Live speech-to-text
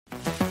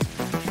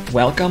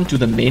Welcome to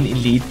the Men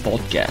Elite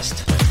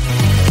podcast.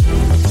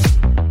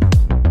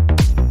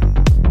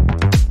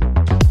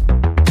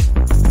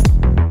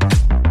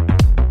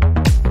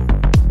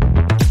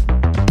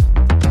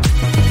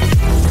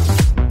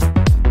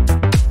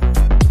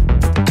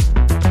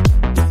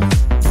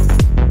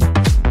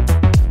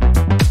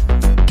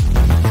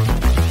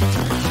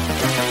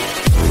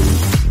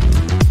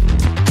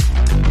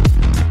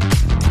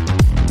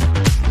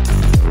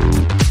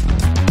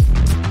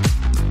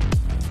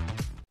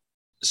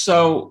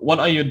 So what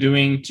are you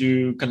doing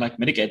to kind of like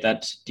mitigate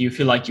that? Do you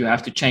feel like you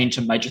have to change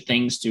some major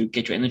things to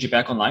get your energy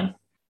back online?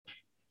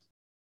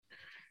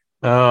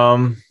 I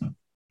don't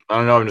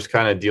know. I'm just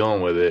kind of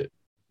dealing with it.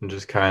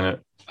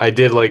 I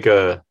did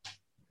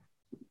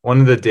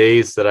one of the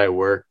days that I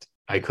worked,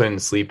 I couldn't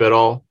sleep at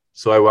all.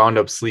 So I wound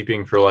up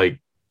sleeping for I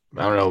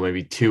don't know,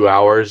 maybe 2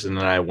 hours. And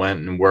then I went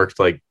and worked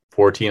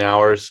 14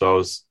 hours.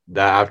 So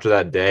after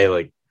that day,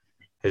 I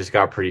just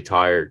got pretty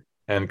tired.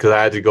 And because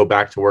I had to go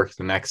back to work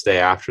the next day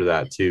after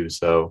that too.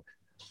 So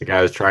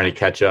I was trying to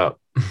catch up.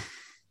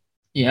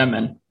 Yeah,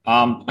 man.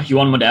 You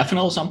on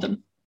modafinil or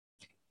something?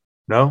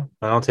 No,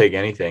 I don't take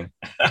anything.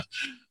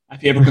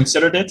 Have you ever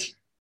considered it?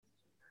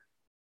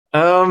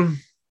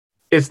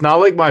 It's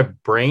not like my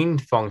brain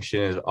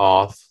function is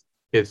off.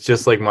 It's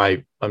just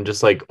I'm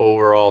just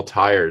overall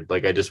tired.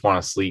 I just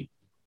want to sleep.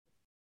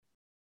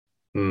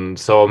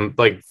 So I'm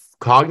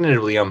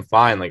cognitively, I'm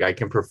fine. I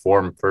can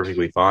perform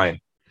perfectly fine.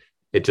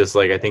 It just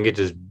I think it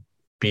just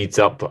beats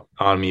up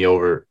on me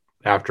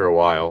after a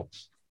while.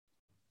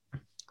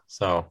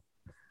 So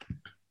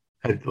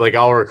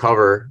I'll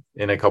recover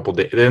in a couple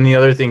days. Then the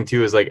other thing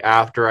too is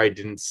after I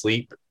didn't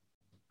sleep,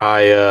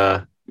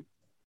 I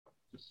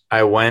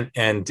went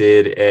and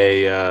did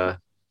so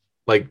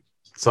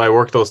I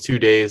worked those 2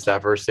 days.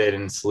 That first day I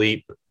didn't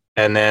sleep.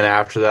 And then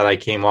after that I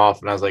came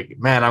off and I was like,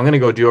 man, I'm going to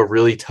go do a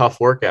really tough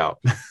workout.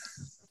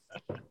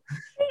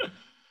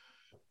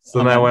 So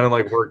then I went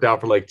and worked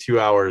out for 2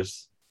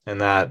 hours, and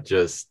that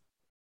just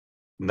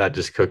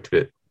cooked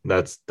it.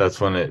 That's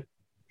when it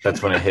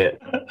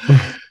hit.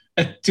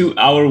 A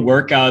 2-hour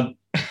workout.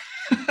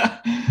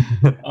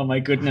 Oh my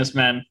goodness,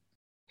 man.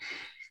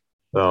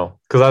 So,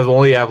 because I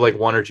only have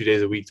 1 or 2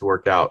 days a week to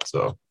work out.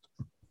 So,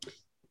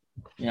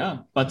 yeah,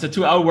 but the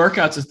 2-hour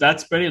workouts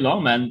that's pretty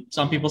long, man.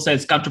 Some people say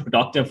it's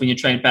counterproductive when you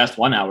train past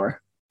 1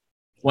 hour.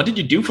 What did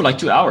you do for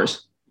 2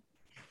 hours?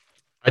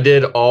 I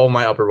did all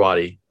my upper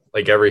body,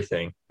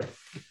 everything.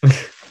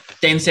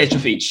 10 sets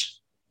of each.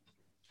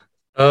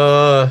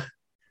 I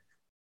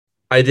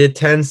did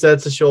 10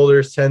 sets of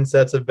shoulders, 10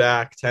 sets of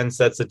back, 10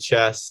 sets of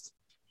chest,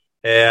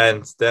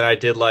 and then I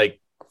did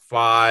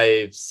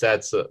 5 to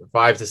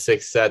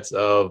 6 sets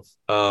of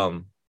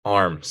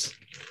arms.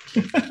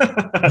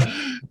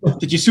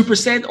 Did you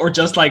superset or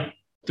just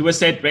do a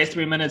set, rest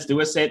 3 minutes, do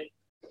a set?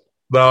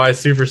 No, I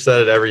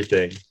supersetted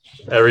everything.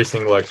 Every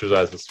single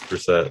exercise was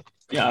superset.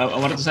 Yeah, I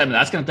wanted to say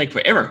that's going to take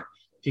forever.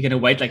 If you're going to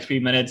wait 3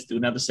 minutes, do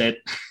another set.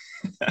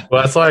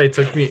 Well, that's why it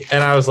took me.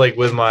 And I was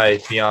with my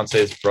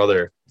fiance's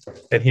brother,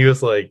 and he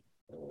was we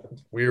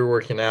were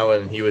working out,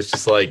 and he was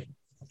just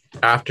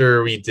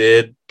after we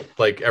did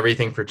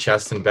everything for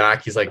chest and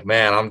back, he's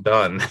man, I'm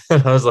done.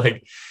 And I was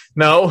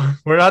no,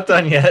 we're not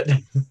done yet.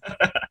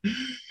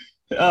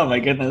 Oh my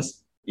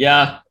goodness.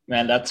 Yeah,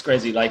 man, that's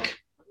crazy.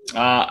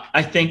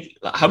 I think,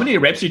 how many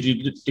reps did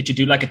you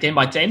do? A 10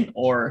 by 10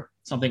 or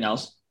something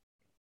else?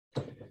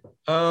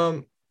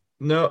 No,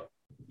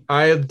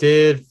 I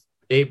did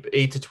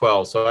 8 to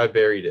 12. So I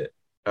varied it.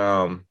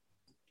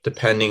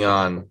 Depending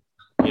on,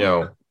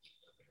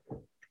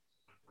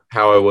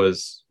 how I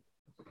was.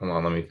 Hold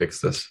on, let me fix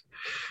this.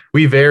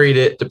 We varied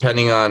it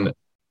depending on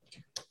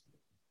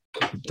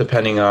how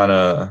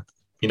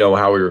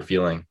we were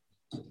feeling.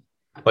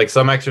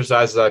 Some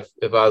exercises,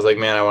 if I was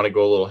man, I want to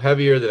go a little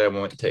heavier, then I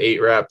went to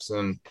 8 reps.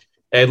 And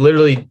I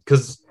literally,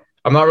 because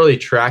I'm not really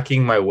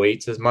tracking my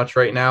weights as much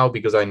right now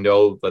because I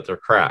know that they're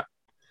crap.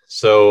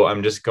 So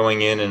I'm just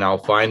going in and I'll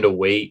find a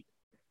weight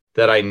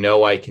that I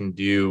know I can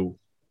do.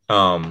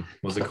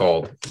 What's it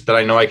called? That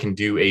I know I can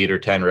do 8 or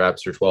 10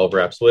 reps or 12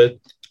 reps with.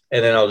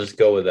 And then I'll just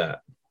go with that.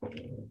 All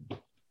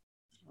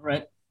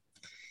right.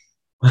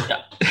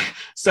 Yeah.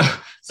 So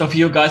for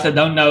you guys that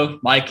don't know,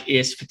 Mike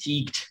is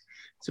fatigued,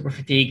 super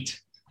fatigued.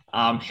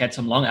 He had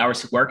some long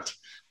hours at work,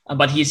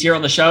 but he's here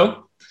on the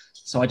show.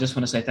 So I just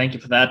want to say thank you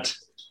for that.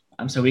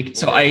 So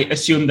I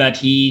assume that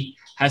he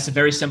has a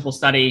very simple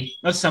study,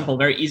 not simple,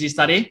 very easy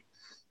study,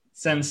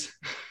 since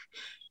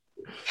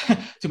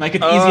to make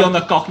it easy on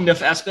the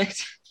cognitive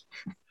aspect.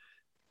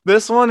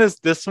 This one was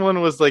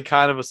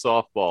kind of a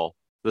softball.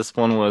 This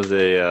one was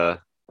a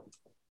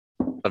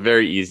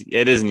very easy.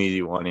 It is an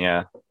easy one,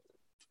 yeah.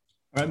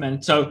 All right,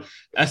 man. So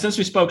since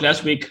we spoke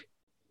last week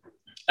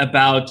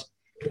about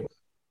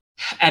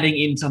adding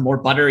in some more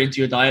butter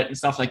into your diet and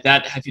stuff like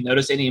that, have you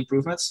noticed any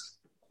improvements?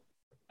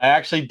 I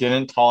actually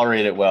didn't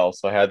tolerate it well,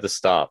 so I had to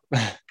stop.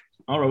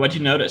 All right, what did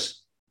you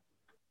notice?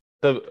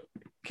 So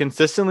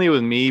consistently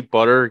with me,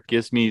 butter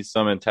gives me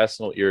some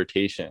intestinal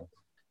irritation.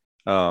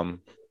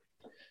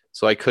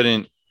 So I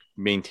couldn't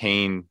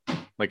maintain,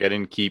 I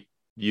didn't keep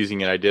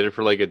using it. I did it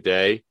for like a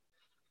day,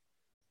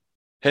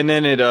 and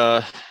then it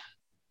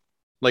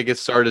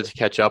started to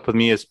catch up with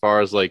me as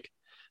far as like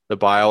the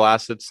bile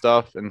acid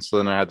stuff, and so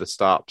then I had to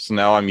stop. So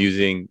now I'm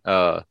using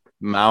now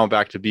I'm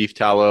back to beef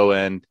tallow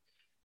and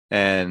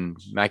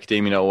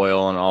macadamia nut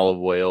oil and olive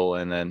oil,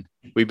 and then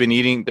we've been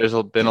eating.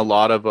 Been a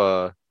lot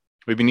of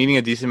we've been eating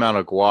a decent amount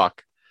of guac,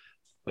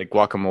 like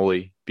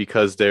guacamole,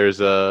 because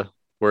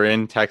we're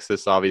in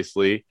Texas,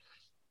 obviously,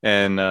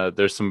 and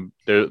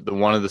the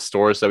one of the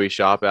stores that we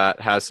shop at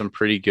has some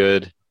pretty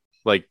good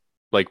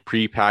like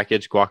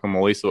pre-packaged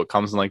guacamole, so it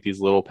comes in like these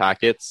little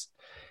packets,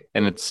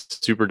 and it's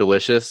super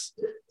delicious.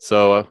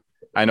 So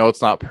I know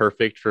it's not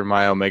perfect for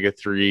my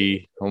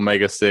omega-3,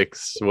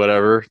 omega-6,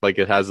 whatever. Like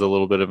it has a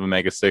little bit of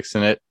omega-6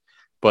 in it,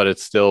 but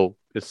it's still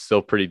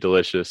pretty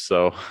delicious.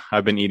 So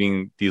I've been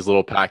eating these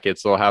little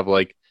packets. So I'll have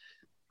like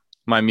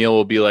my meal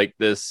will be like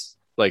this,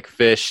 like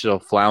fish, so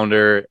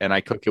flounder, and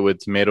I cook it with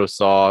tomato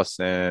sauce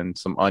and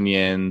some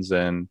onions,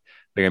 and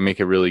like I make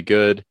it really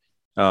good.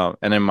 And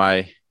then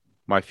my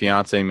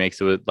fiance makes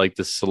it with like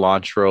this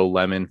cilantro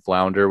lemon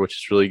flounder, which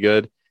is really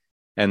good.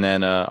 And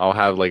then I'll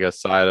have like a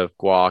side of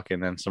guac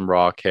and then some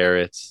raw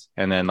carrots.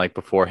 And then like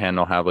beforehand,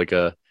 I'll have like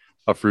a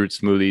fruit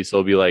smoothie. So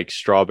it'll be like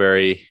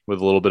strawberry with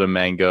a little bit of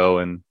mango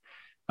and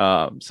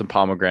some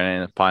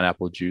pomegranate and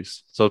pineapple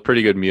juice. So a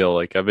pretty good meal.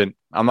 Like I'm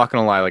not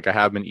going to lie, like I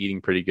have been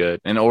eating pretty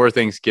good. And over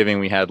Thanksgiving,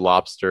 we had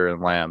lobster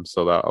and lamb.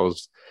 So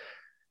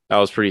I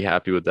was pretty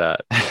happy with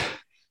that.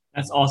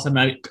 That's awesome,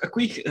 man. A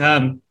quick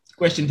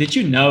question. Did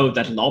you know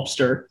that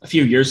lobster a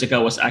few years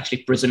ago was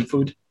actually prison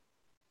food?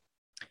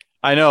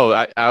 I know.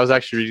 I was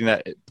actually reading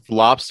that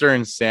lobster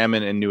and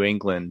salmon in New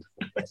England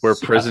were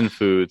prison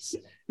foods,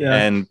 Yeah.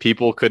 and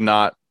people did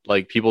not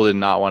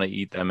want to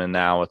eat them, and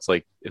now it's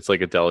like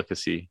a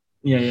delicacy.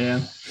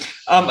 Yeah.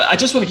 I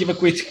just want to give a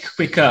quick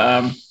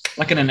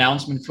like an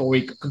announcement before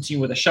we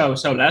continue with the show.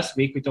 So last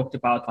week we talked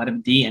about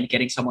vitamin D and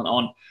getting someone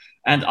on,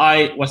 and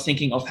I was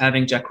thinking of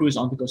having Jack Cruz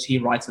on because he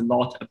writes a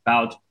lot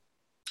about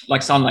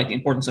like sunlight, the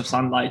importance of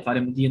sunlight,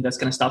 vitamin D, and that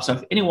kind of stuff. So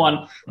if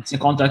anyone is in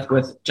contact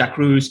with Jack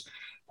Cruz,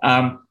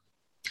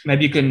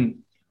 maybe you can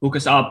hook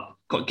us up,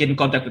 get in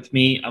contact with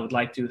me. I would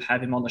like to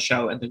have him on the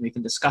show, and then we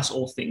can discuss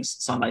all things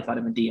sunlight,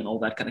 vitamin D, and all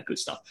that kind of good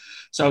stuff.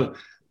 So,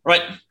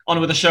 right, on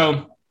with the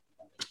show.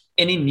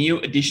 Any new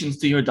additions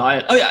to your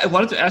diet? Oh, yeah, I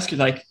wanted to ask you,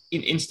 like,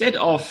 instead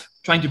of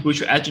trying to boost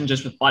your estrogen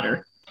just with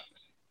butter,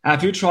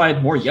 have you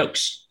tried more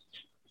yolks?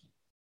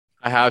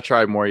 I have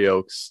tried more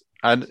yolks.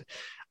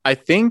 I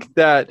think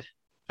that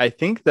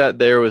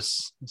there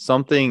was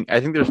something.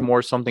 I think there's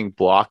more something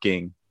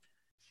blocking,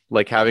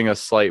 like having a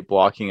slight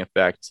blocking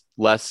effect,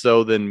 less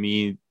so than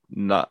me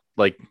not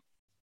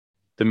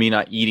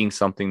eating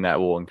something that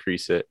will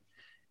increase it.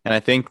 And I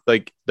think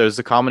like there's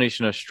a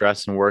combination of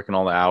stress and work and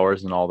all the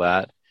hours and all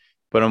that.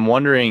 But I'm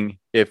wondering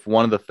if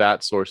one of the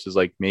fat sources,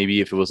 like maybe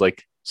if it was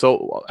like,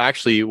 so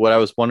actually what I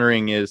was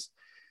wondering is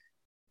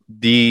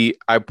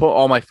I put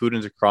all my food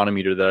into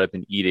Chronometer that I've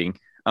been eating.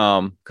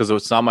 Cause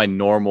it's not my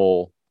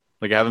normal,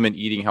 like I haven't been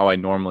eating how I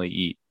normally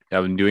eat.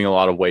 I've been doing a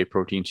lot of whey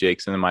protein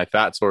shakes, and then my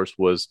fat source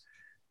was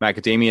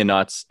macadamia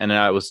nuts, and then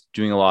I was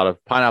doing a lot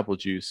of pineapple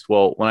juice.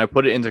 Well, when I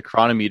put it into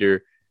Chronometer,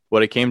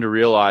 what I came to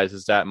realize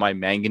is that my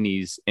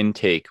manganese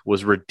intake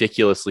was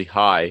ridiculously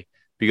high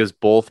because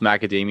both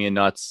macadamia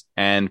nuts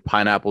and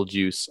pineapple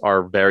juice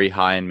are very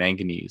high in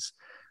manganese.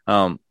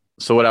 So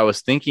what I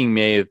was thinking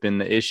may have been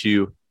the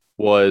issue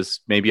was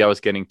maybe I was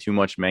getting too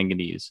much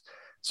manganese.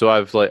 So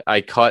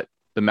I cut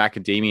the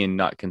macadamia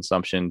nut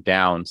consumption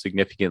down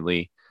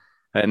significantly,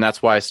 and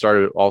that's why I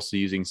started also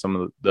using some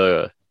of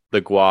the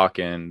guac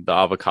and the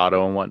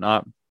avocado and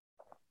whatnot.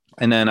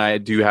 And then I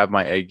do have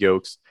my egg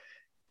yolks,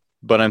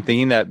 but I'm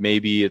thinking that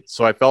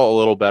so I felt a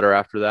little better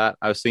after that.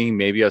 I was thinking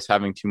maybe I was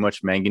having too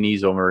much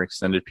manganese over an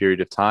extended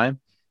period of time.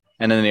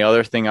 And then the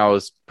other thing I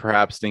was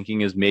perhaps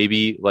thinking is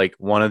maybe like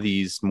one of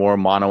these more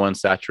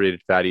monounsaturated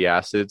fatty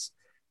acids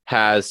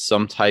has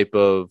some type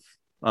of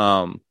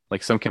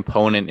like some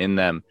component in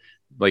them.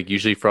 Like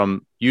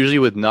usually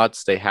with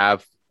nuts, they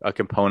have a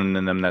component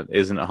in them that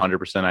isn't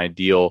 100%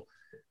 ideal.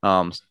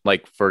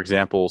 Like for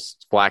example,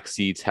 flax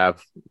seeds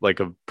have like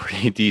a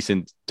pretty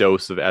decent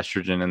dose of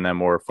estrogen in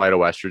them, or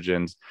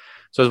phytoestrogens.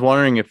 So I was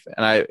wondering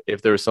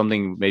if there was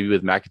something maybe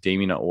with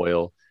macadamia nut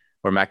oil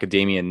or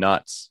macadamia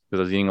nuts,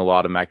 because I was eating a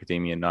lot of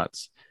macadamia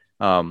nuts.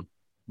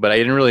 But I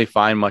didn't really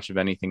find much of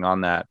anything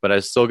on that. But I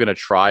was still going to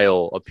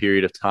trial a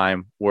period of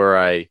time where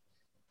I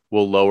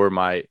will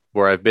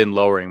where I've been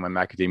lowering my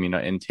macadamia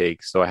nut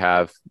intake. So I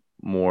have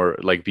more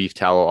like beef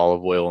tallow,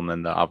 olive oil, and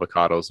then the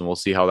avocados, and we'll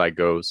see how that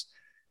goes.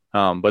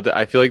 But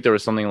I feel like there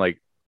was something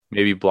like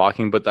maybe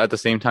blocking, but at the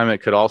same time, it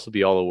could also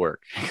be all the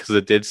work because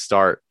it did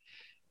start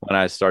when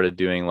I started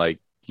doing like,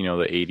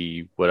 the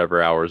 80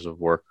 whatever hours of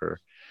work and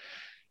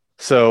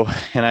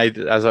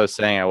as I was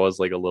saying,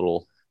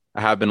 I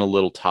have been a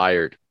little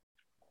tired.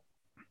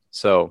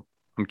 So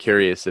I'm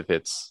curious if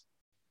it's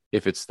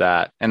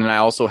that. And then I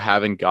also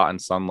haven't gotten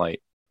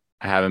sunlight.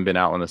 I haven't been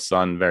out in the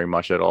sun very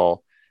much at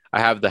all. I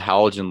have the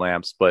halogen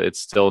lamps, but it's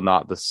still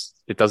not this.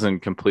 It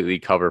doesn't completely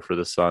cover for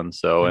the sun.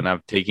 So, and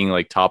I'm taking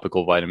like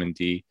topical vitamin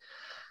D.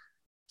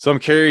 So I'm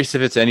curious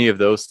if it's any of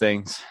those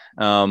things.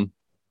 And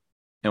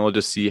we'll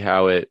just see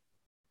how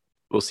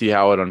we'll see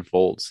how it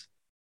unfolds.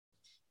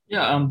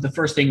 Yeah, the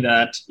first thing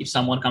that if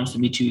someone comes to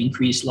me to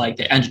increase like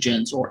the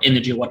androgens or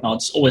energy or whatnot,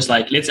 it's always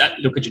like, let's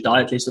look at your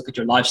diet, let's look at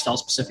your lifestyle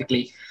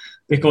specifically,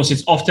 because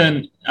it's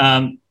often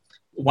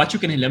what you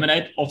can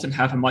eliminate often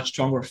have a much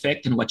stronger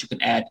effect than what you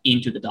can add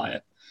into the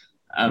diet.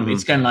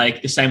 It's kind of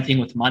like the same thing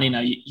with money.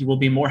 Now, you will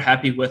be more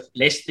happy with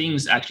less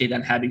things actually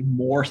than having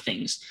more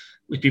things,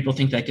 which people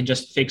think they can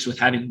just fix with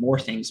having more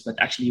things, but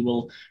actually you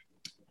will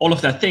all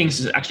of that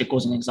things is actually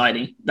causing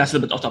anxiety. That's a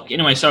little bit off topic.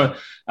 Anyway, so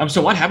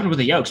what happened with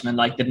the yolks, man?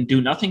 Like, did it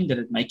do nothing? Did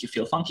it make you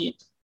feel funky?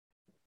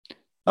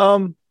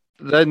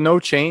 That no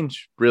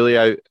change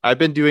really. I've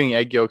been doing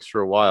egg yolks for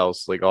a while.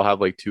 So like I'll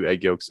have like 2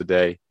 egg yolks a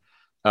day,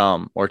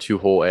 or 2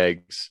 whole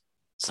eggs.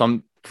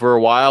 For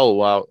a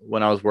while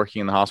when I was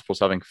working in the hospital, I was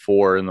having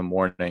 4 in the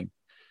morning, and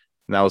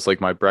that was like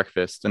my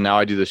breakfast. And now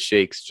I do the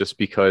shakes just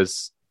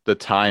because the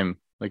time,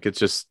 like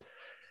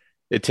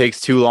it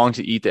takes too long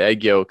to eat the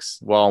egg yolks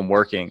while I'm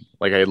working.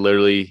 Like I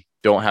literally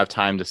don't have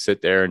time to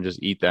sit there and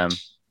just eat them.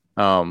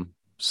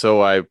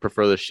 So I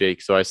prefer the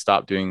shake. So I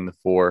stopped doing the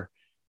 4.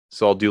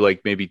 So I'll do like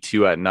maybe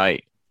 2 at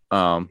night,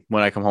 when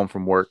I come home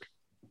from work.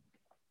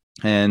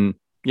 And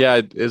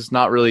yeah, it's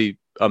not really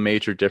a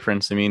major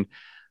difference. I mean,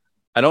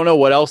 I don't know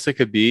what else it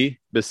could be.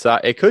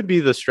 Besides, it could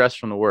be the stress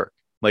from the work.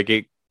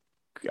 Like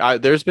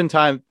there's been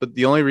time, but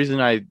the only reason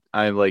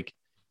I like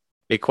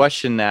a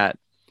question that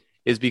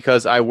is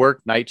because I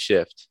worked night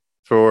shift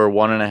for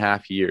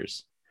 1.5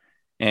 years,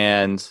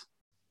 and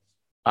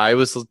I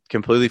was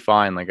completely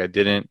fine. Like I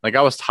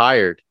was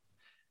tired,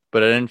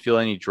 but I didn't feel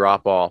any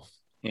drop off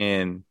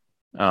in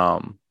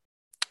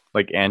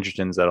like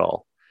androgens at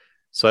all.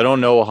 So I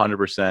don't know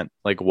 100%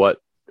 like what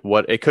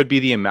it could be,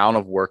 the amount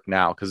of work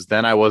now, because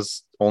then I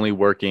was only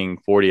working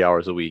 40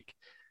 hours a week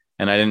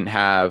and I didn't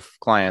have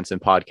clients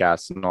and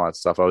podcasts and all that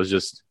stuff. I was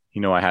just,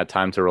 I had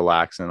time to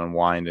relax and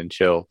unwind and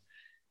chill.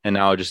 And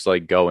now just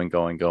like going.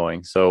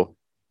 So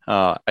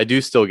I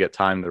do still get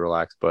time to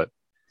relax, but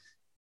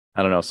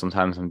I don't know.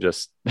 Sometimes I'm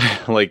just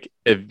like,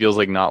 it feels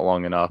like not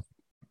long enough.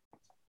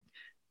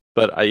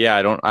 But yeah,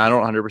 I don't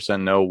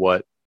 100% know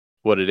what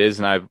it is.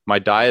 And my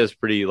diet is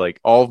pretty, like,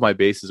 all of my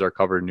bases are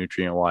covered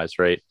nutrient wise,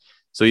 right?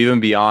 So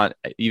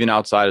even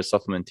outside of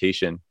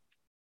supplementation,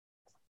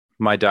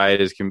 my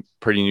diet is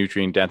pretty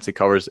nutrient dense. It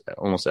covers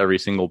almost every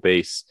single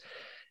base,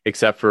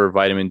 except for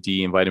vitamin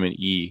D and vitamin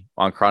E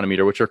on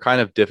chronometer, which are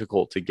kind of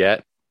difficult to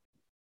get.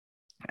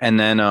 And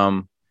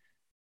then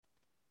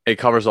it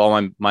covers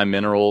all my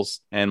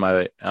minerals and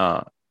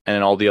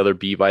and all the other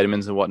B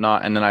vitamins and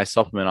whatnot. And then I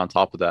supplement on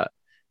top of that.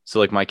 So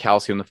like my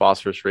calcium to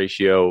phosphorus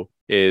ratio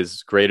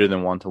is greater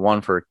than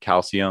 1-to-1 for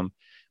calcium,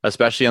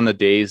 especially on the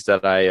days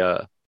that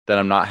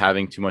I'm not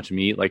having too much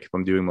meat. Like if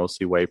I'm doing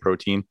mostly whey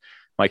protein,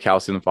 my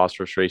calcium to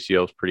phosphorus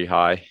ratio is pretty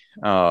high.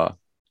 I'm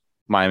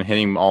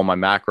hitting all my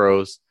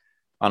macros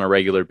on a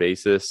regular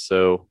basis.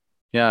 So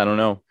yeah, I don't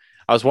know.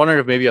 I was wondering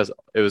if maybe it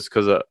was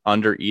because of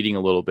under eating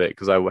a little bit,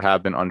 because I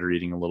have been under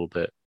eating a little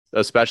bit.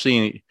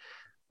 Especially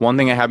one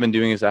thing I have been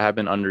doing is I have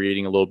been under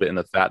eating a little bit in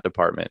the fat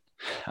department.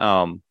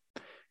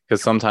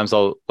 Because sometimes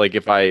you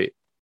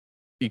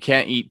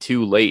can't eat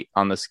too late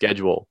on the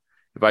schedule.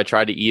 If I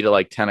try to eat at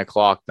like 10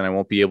 o'clock, then I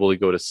won't be able to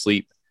go to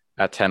sleep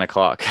at 10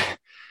 o'clock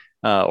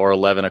or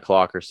 11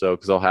 o'clock or so,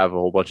 because I'll have a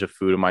whole bunch of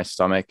food in my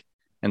stomach.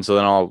 And so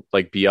then I'll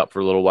like be up for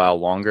a little while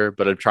longer,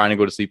 but I'm trying to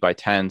go to sleep by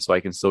 10 so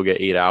I can still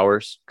get 8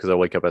 hours, because I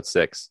wake up at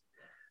 6.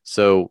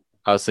 So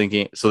I was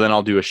thinking, so then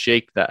I'll do a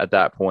shake at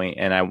that point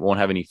and I won't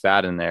have any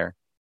fat in there.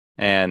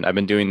 And I've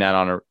been doing that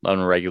on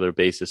a regular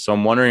basis. So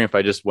I'm wondering if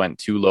I just went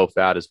too low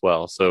fat as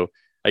well. So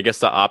I guess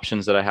the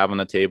options that I have on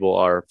the table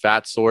are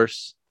fat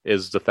source.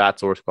 Is the fat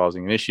source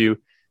causing an issue?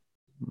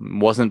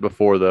 Wasn't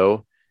before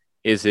though.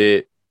 Is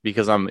it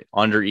because I'm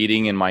under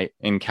eating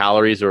in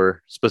calories,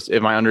 or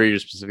if my under eating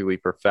specifically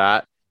for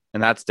fat?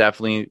 And that's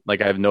definitely,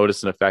 like, I've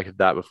noticed an effect of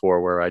that before,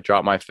 where I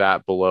drop my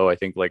fat below, I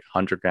think like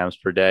 100 grams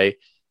per day,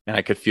 and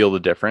I could feel the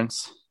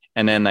difference.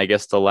 And then I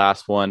guess the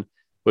last one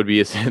would be,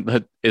 is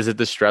it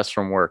the stress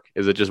from work?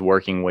 Is it just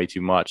working way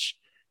too much?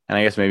 And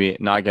I guess maybe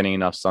not getting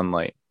enough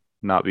sunlight,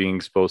 not being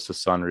exposed to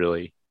sun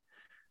really.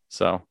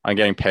 So I'm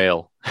getting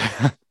pale.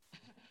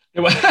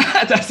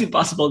 That's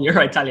impossible.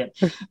 You're Italian.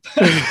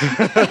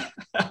 I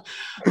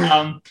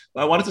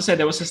wanted to say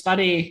there was a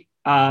study.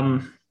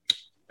 Given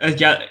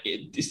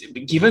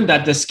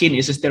that the skin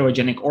is a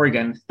steroidogenic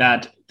organ,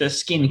 that the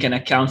skin can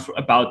account for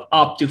about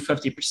up to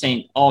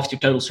 50% of the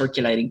total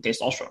circulating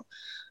testosterone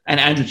and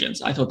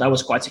androgens. I thought that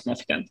was quite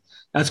significant.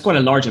 That's quite a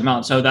large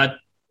amount. So that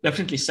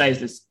definitely says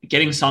that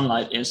getting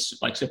sunlight is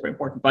like super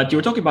important. But you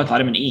were talking about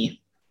vitamin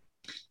E,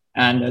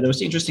 and there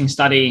was an interesting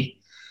study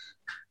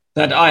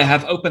that I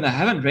have open. I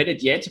haven't read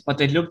it yet, but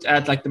they looked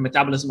at like the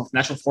metabolism of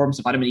natural forms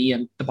of vitamin E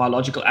and the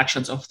biological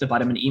actions of the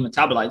vitamin E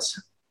metabolites.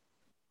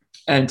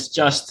 And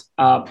just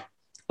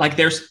like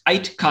there's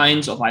 8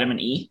 kinds of vitamin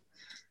E,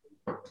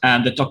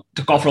 and the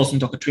tocopherols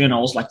and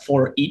tocotrienols, like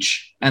 4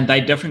 each, and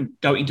they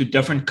go into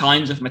different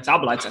kinds of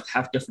metabolites that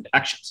have different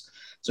actions.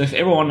 So if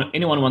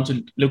anyone wants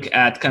to look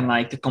at kind of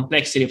like the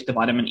complexity of the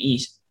vitamin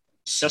E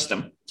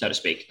system, so to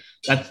speak,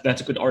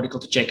 that's a good article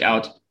to check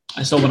out.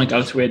 I still want to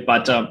go through it,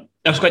 but that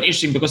was quite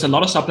interesting because a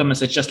lot of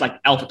supplements, it's just like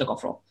alpha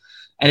tocopherol,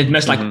 and it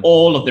missed like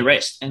all of the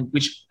rest, and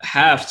which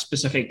have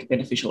specific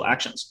beneficial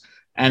actions.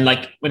 And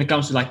like when it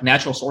comes to like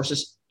natural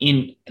sources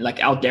in like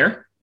out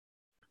there,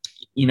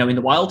 in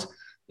the wild,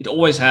 it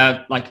always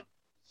have like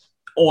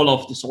all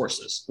of the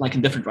sources, like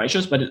in different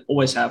ratios, but it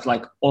always have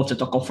like all of the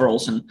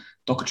tocopherols and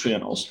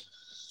tocotrienols.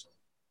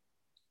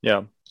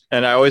 Yeah.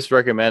 And I always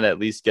recommend at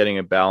least getting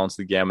a balance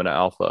of gamma to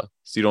alpha,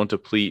 so you don't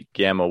deplete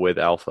gamma with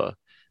alpha,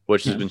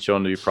 which has been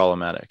shown to be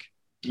problematic.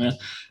 Yeah.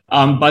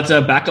 But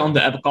back on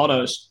the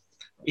avocados,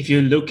 if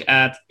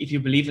you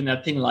believe in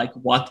that thing, like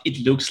what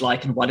it looks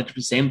like and what it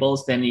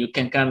resembles, then you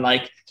can kind of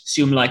like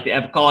assume like the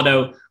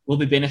avocado will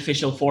be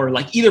beneficial for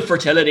like either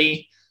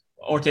fertility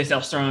or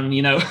testosterone,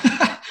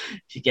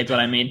 if you get what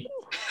I mean.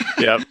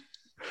 Yep.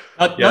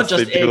 not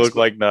just they do look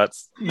like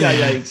nuts. Yeah,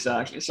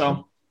 exactly.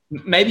 So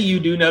maybe you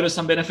do notice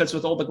some benefits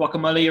with all the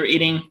guacamole you're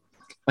eating,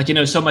 but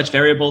so much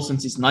variable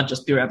since it's not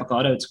just pure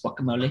avocado, it's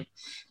guacamole.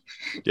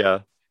 Yeah.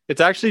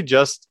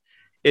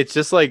 It's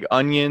just like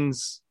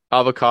onions,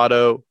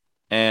 avocado,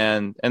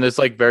 and there's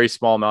like very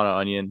small amount of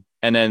onion,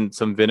 and then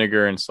some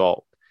vinegar and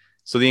salt.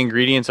 So the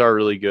ingredients are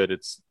really good.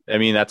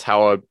 That's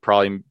how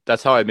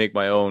I make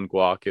my own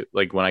guac.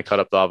 Like when I cut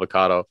up the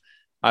avocado,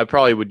 I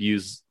probably would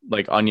use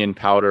like onion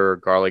powder or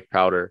garlic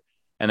powder,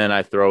 and then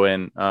I throw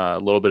in a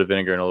little bit of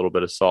vinegar and a little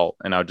bit of salt,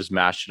 and I would just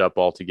mash it up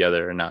all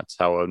together, and that's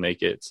how I would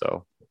make it.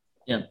 So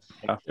yeah.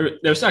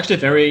 There's actually a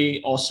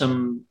very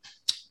awesome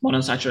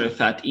monounsaturated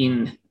fat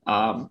in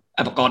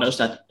avocados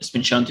that has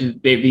been shown to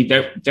be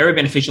very, very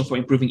beneficial for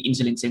improving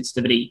insulin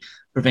sensitivity,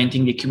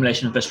 preventing the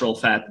accumulation of visceral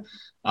fat,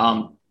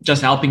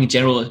 just helping in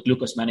general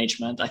glucose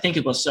management. I think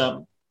it was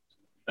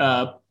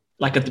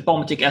like a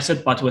palmitic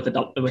acid, but with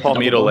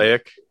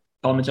palmitoleic.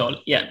 Palmitoleic,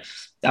 yeah,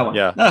 that one.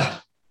 Yeah.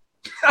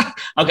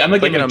 Okay, I'm gonna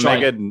give it a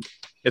try.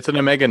 It's an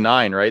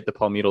omega-9, right? The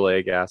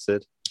palmitoleic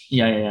acid.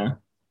 Yeah.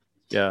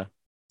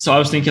 So I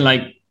was thinking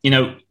like,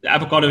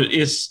 avocado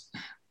is,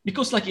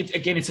 because like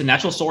it's a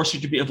natural source. You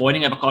should be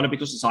avoiding avocado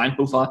because it's high in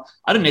PUFA.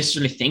 I don't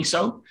necessarily think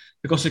so,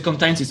 because it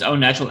contains its own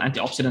natural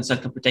antioxidants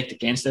that can protect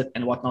against it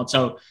and whatnot.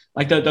 So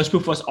like those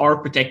PUFAs are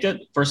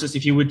protected, versus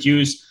if you would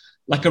use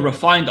like a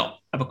refined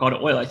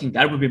avocado oil, I think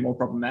that would be more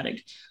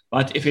problematic.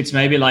 But if it's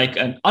maybe like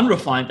an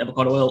unrefined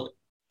avocado oil,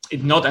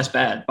 it's not as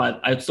bad, but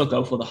I'd still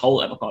go for the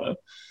whole avocado.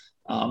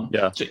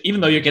 So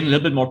even though you're getting a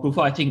little bit more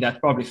PUFA, I think that's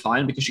probably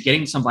fine, because you're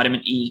getting some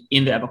vitamin E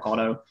in the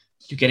avocado.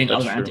 You're getting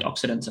other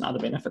antioxidants and other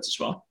benefits as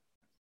well.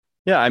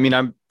 Yeah,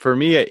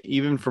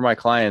 even for my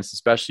clients,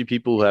 especially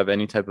people who have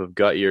any type of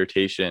gut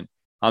irritation,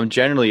 I'm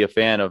generally a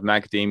fan of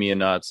macadamia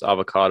nuts,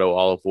 avocado,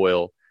 olive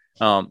oil,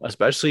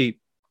 especially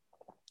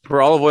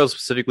for olive oil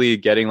specifically,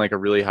 getting like a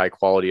really high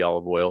quality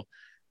olive oil.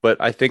 But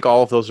I think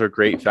all of those are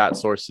great fat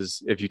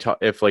sources.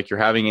 If like you're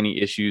having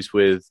any issues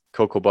with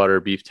cocoa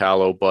butter, beef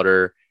tallow,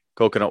 butter,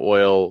 coconut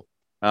oil,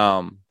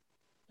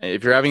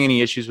 if you're having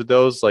any issues with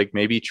those, like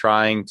maybe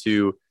trying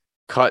to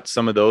cut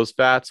some of those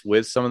fats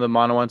with some of the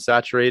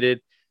monounsaturated,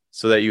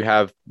 so that you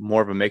have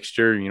more of a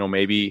mixture,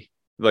 maybe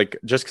like,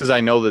 just because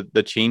I know that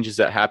the changes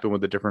that happen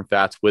with the different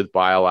fats with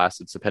bile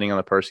acids, depending on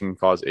the person, can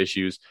cause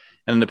issues.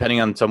 And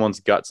depending on someone's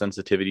gut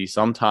sensitivity,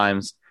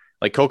 sometimes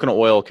like coconut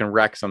oil can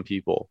wreck some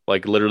people,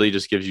 like literally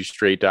just gives you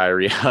straight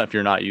diarrhea if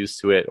you're not used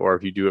to it, or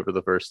if you do it for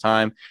the first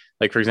time.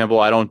 Like, for example,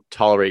 I don't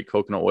tolerate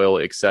coconut oil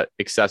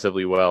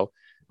excessively well.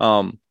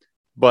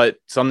 But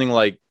something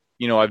like,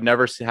 I've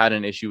never had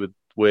an issue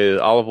with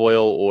olive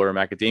oil or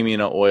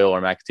macadamia oil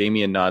or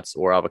macadamia nuts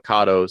or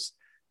avocados.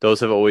 Those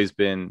have always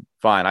been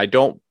fine.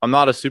 I'm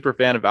not a super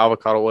fan of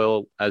avocado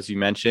oil, as you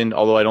mentioned,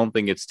 although I don't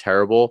think it's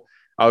terrible.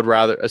 I would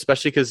rather,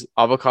 especially because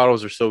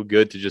avocados are so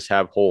good to just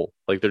have whole,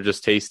 like they're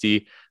just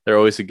tasty. They're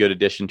always a good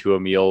addition to a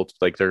meal.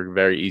 Like they're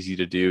very easy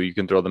to do. You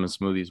can throw them in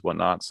smoothies,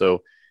 whatnot.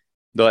 So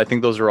I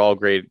think those are all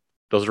great.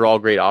 Those are all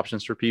great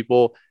options for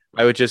people.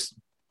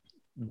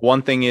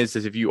 One thing is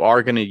if you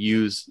are going to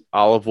use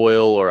olive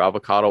oil or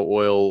avocado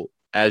oil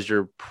as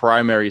your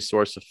primary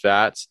source of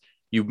fats,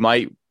 you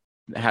might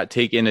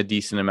take in a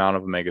decent amount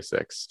of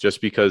omega-6,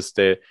 just because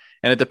and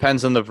it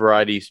depends on the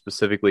variety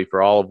specifically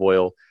for olive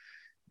oil,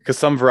 because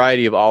some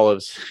variety of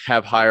olives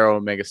have higher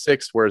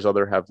omega-6, whereas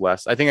other have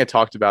less. I think I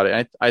talked about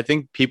it. I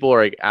think people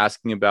are like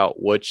asking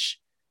about which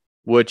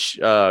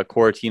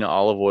Coratina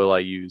olive oil I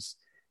use.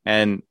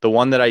 And the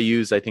one that I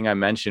used, I think I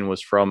mentioned,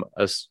 was from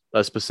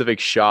a specific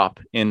shop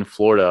in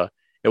Florida.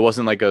 It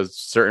wasn't like a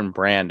certain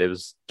brand. It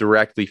was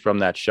directly from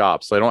that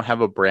shop. So I don't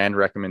have a brand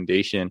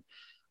recommendation.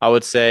 I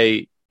would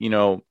say,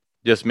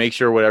 just make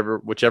sure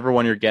whichever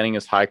one you're getting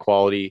is high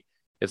quality.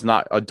 It's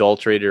not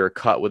adulterated or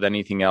cut with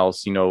anything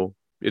else.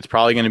 It's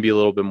probably going to be a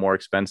little bit more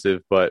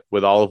expensive, but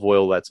with olive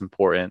oil, that's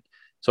important.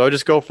 So I would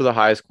just go for the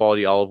highest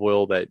quality olive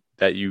oil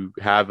that you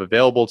have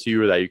available to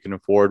you, or that you can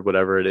afford,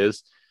 whatever it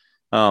is.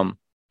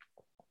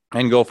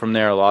 and go from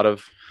there.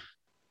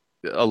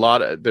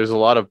 There's a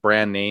lot of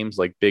brand names,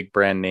 like big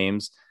brand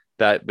names,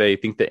 that they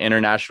think the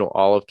International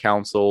Olive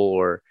Council,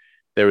 or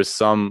there was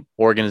some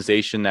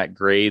organization that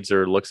grades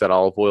or looks at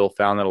olive oil,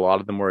 found that a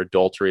lot of them were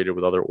adulterated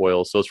with other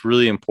oils. So it's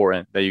really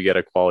important that you get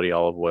a quality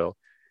olive oil.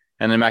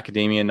 And then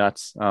macadamia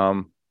nuts,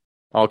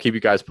 I'll keep you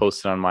guys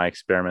posted on my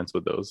experiments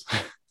with those.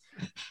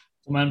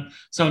 Man,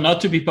 so not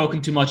to be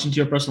poking too much into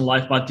your personal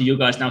life, but do you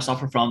guys now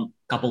suffer from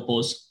couple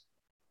pause?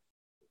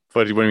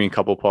 What do you mean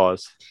couple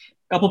pause?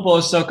 Couple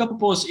pause. So couple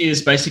pause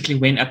is basically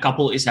when a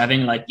couple is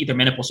having like either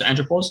menopause or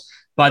andropause,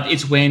 but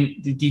it's when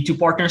the two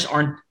partners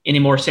aren't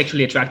anymore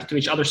sexually attracted to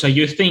each other. So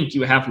you think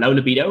you have low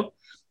libido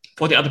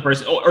for the other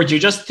person, or you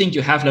just think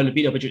you have low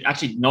libido, but you're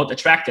actually not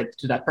attracted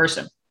to that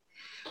person,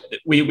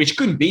 which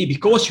couldn't be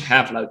because you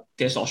have low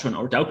testosterone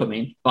or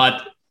dopamine,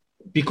 but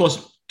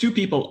because two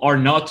people are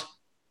not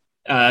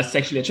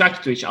sexually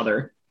attracted to each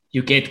other,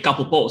 you get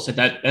couple pause, so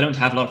that they don't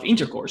have a lot of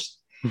intercourse.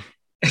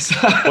 So,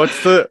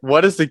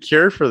 what is the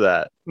cure for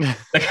that?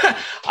 Like,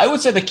 I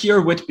would say the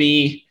cure would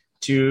be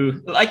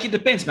to, like, it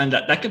depends, man.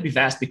 That could be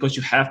vast, because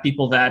you have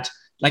people that,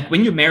 like,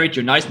 when you're married,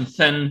 you're nice and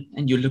thin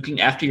and you're looking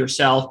after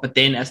yourself. But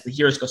then as the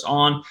years goes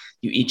on,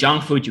 you eat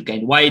junk food, you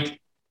gain weight.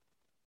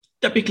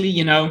 Typically,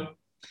 you know,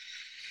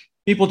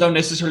 people don't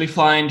necessarily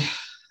find,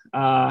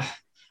 I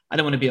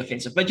don't want to be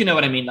offensive, but you know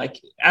what I mean?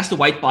 Like, as the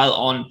weight pile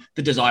on,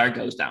 the desire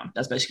goes down.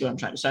 That's basically what I'm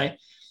trying to say.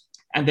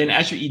 And then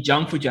as you eat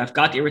junk food, you have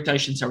gut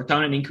irritation,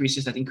 serotonin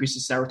increases. That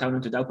increases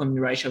serotonin to dopamine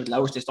ratio. It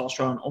lowers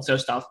testosterone, also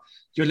stuff.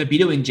 Your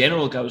libido in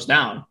general goes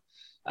down.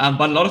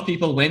 But a lot of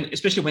people,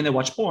 especially when they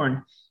watch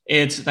porn,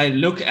 they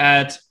look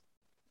at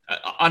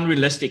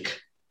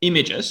unrealistic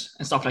images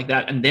and stuff like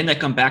that. And then they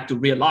come back to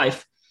real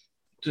life,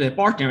 to their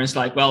partner. And it's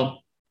like,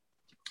 well,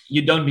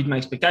 you don't meet my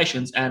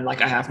expectations, and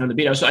like I have no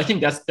libido. So I think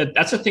that's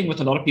the thing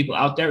with a lot of people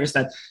out there, is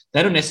that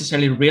they don't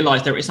necessarily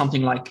realize there is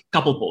something like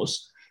couple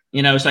pause.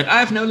 You know, it's like, I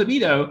have no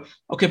libido.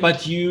 Okay,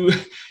 but you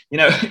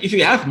know, if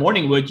you have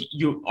morning wood,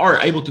 you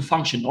are able to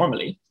function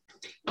normally.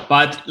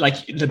 But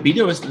like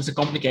libido is a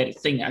complicated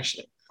thing,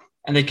 actually.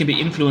 And it can be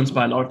influenced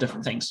by a lot of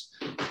different things.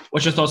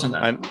 What's your thoughts on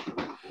that?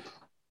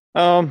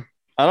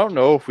 I don't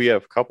know if we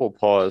have couple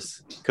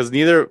pause, because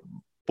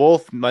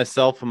both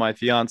myself and my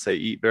fiance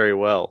eat very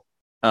well.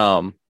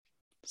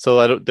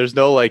 So there's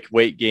no like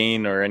weight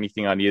gain or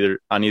anything on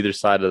either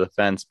side of the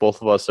fence.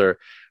 Both of us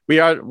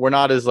we're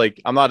not as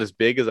like, I'm not as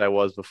big as I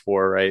was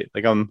before, right?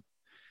 Like I'm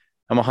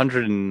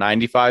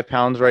 195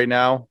 pounds right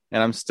now,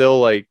 and I'm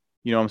still like,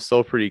 you know, I'm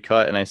still pretty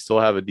cut, and I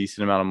still have a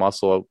decent amount of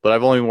muscle, but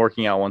I've only been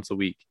working out once a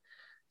week.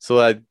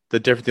 So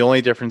the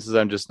only difference is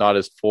I'm just not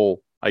as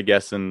full, I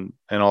guess, in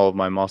all of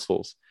my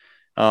muscles.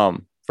 For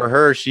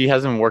her, she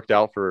doesn't really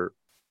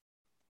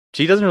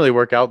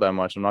work out that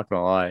much. I'm not going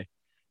to lie.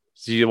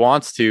 She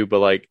wants to, but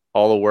like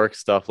all the work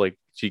stuff, like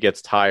she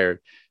gets tired.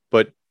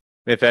 But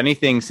if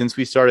anything, since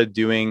we started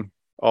doing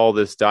all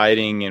this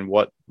dieting and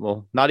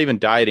not even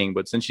dieting,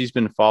 but since she's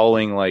been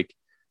following like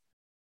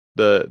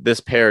this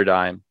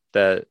paradigm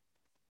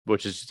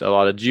which is a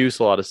lot of juice,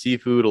 a lot of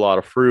seafood, a lot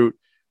of fruit,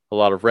 a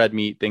lot of red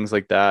meat, things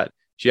like that,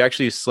 she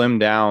actually slimmed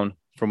down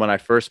from when I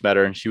first met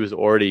her, and she was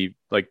already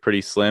like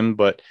pretty slim,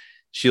 but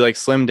she like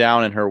slimmed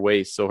down in her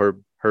waist. So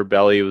her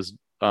belly was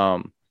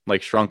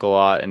like shrunk a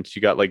lot, and she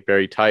got like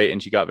very tight,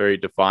 and she got very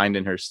defined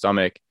in her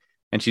stomach,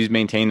 and she's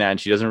maintained that, and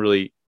she doesn't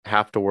really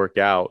have to work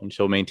out, and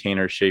she'll maintain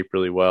her shape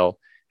really well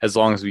as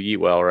long as we eat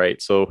well,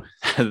 right? So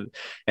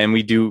and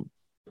we do,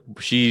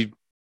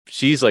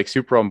 she's like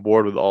super on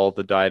board with all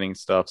the dieting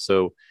stuff,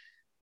 so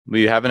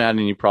we haven't had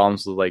any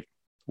problems with like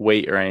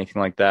weight or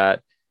anything like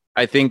that.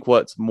 I think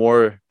what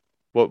more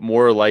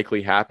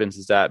likely happens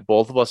is that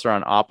both of us are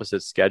on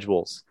opposite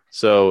schedules.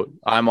 So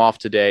I'm off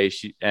today,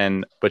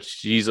 but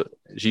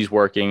she's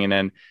working, and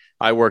then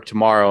I work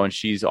tomorrow and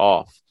she's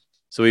off.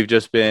 So we've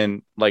just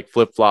been like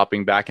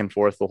flip-flopping back and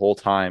forth the whole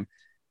time.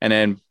 And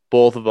then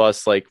both of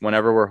us, like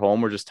whenever we're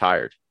home, we're just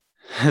tired.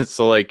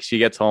 So like she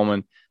gets home,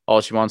 and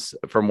all she wants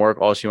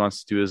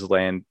to do is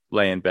lay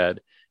in bed.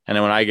 And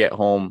then when I get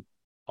home,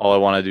 all I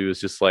want to do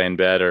is just lay in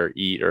bed or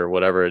eat or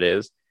whatever it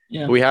is.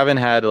 Yeah. We haven't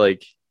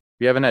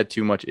had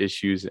too much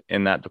issues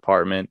in that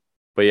department.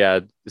 But yeah,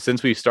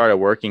 since we started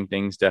working,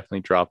 things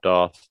definitely dropped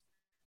off.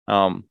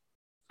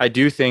 I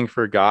do think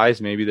for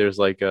guys, maybe there's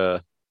like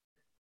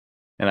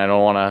and I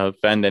don't want to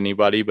offend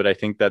anybody, but I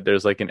think that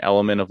there's like an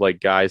element of like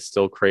guys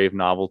still crave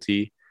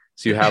novelty.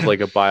 So you have like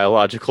a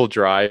biological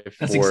drive.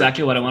 That's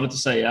exactly what I wanted to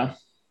say. Yeah.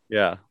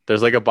 Yeah.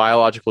 There's like a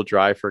biological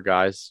drive for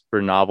guys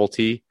for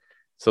novelty.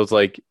 So it's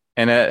like,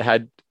 and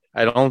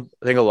I don't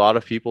think a lot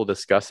of people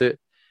discuss it.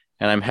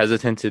 And I'm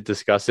hesitant to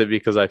discuss it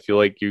because I feel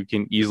like you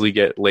can easily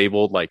get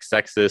labeled like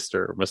sexist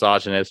or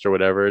misogynist or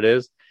whatever it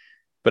is.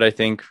 But I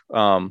think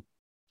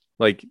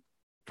like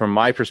from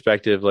my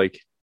perspective, like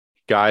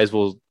guys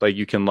will, like,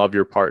 you can love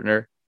your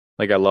partner.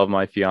 Like I love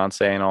my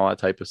fiance and all that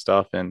type of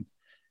stuff. And,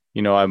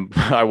 you know,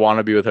 I want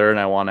to be with her and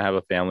I want to have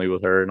a family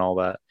with her and all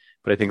that.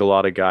 But I think a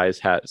lot of guys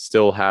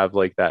still have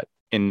like that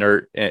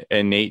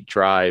innate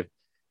drive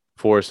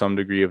for some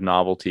degree of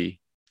novelty.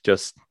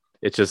 Just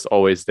it's just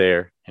always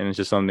there. And it's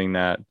just something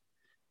that,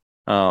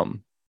 I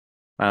don't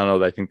know,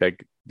 that I think that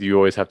you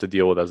always have to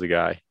deal with as a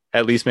guy,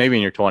 at least maybe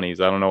in your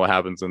 20s. I don't know what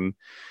happens in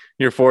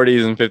your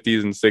 40s and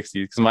 50s and 60s.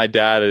 Because my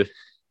dad,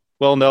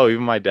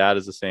 even my dad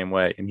is the same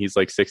way. And he's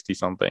like 60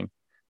 something.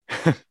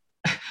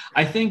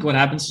 I think what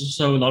happens is,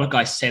 so a lot of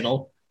guys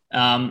settle,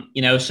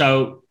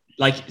 so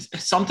like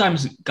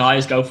sometimes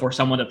guys go for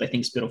someone that they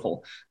think is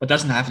beautiful, but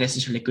doesn't have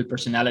necessarily good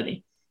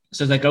personality.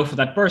 So they go for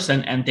that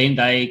person, and then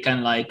they kind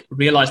of like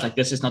realize like,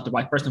 this is not the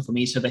right person for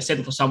me. So they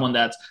settle for someone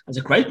that has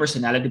a great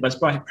personality, but it's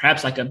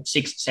perhaps like a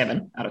 6,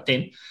 7 out of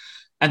 10.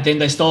 And then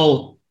they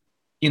still,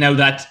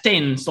 that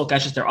 10 still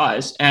catches their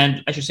eyes.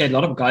 And as you said, a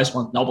lot of guys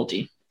want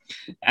novelty.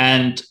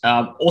 And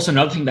also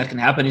another thing that can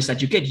happen is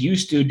that you get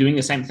used to doing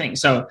the same thing.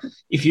 So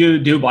if you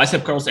do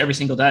bicep curls every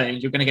single day,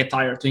 you're going to get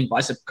tired of doing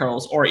bicep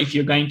curls. Or if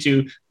you're going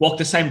to walk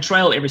the same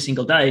trail every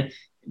single day,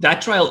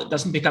 that trail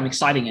doesn't become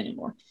exciting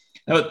anymore.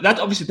 Now, that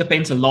obviously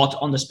depends a lot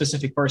on the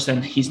specific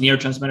person, his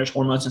neurotransmitters,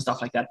 hormones, and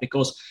stuff like that.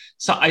 Because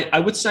so I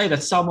would say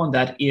that someone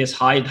that is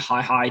high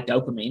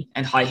dopamine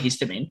and high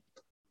histamine,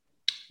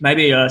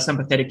 maybe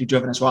sympathetically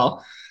driven as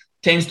well,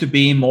 tends to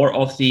be more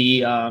of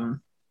the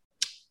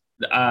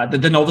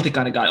novelty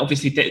kind of guy.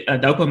 Obviously,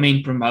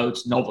 dopamine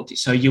promotes novelty,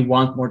 so you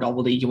want more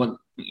novelty.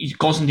 You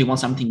constantly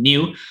want something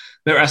new.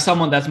 Whereas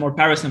someone that's more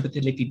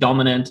parasympathetically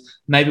dominant,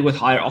 maybe with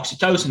higher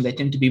oxytocin, they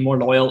tend to be more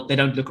loyal. They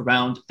don't look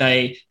around.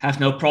 They have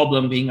no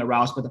problem being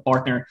aroused by the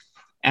partner,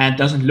 and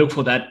doesn't look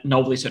for that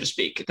novelty, so to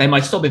speak. They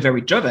might still be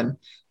very driven,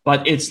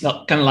 but it's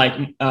not kind of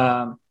like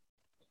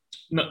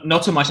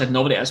not so much that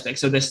novelty aspect.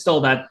 So there's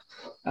still that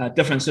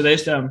difference. So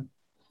there's the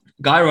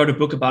guy who wrote a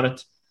book about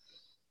it.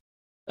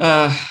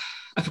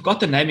 I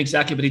forgot the name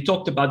exactly, but he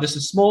talked about this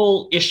a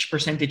small-ish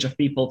percentage of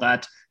people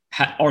that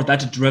are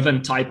that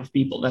driven type of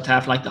people that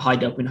have like the high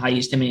dopamine, high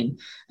histamine.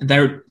 And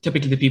they're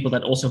typically the people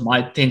that also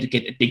might tend to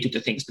get addicted to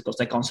things because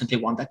they constantly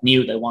want that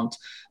new.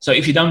 So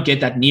if you don't get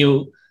that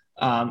new,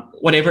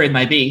 whatever it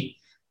might be,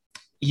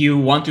 you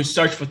want to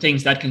search for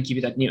things that can give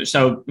you that new.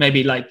 So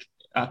maybe like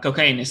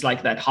cocaine is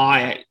like that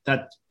high,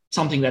 that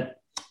something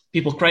that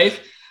people crave.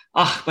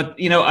 But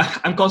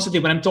I'm constantly,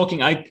 when I'm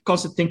talking, I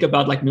constantly think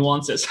about like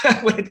nuances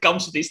when it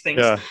comes to these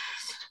things. Yeah.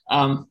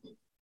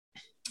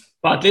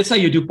 But let's say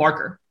you do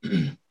Parker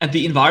and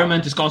the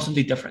environment is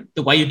constantly different.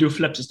 The way you do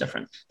flips is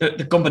different.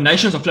 The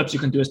combinations of flips you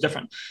can do is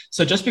different.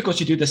 So just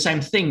because you do the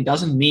same thing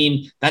doesn't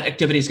mean that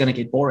activity is going to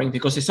get boring,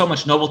 because there's so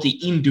much novelty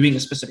in doing a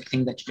specific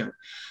thing that you do.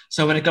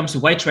 So when it comes to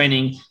weight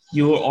training,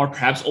 you are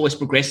perhaps always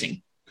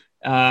progressing.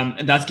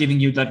 And that's giving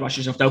you that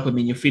rushes of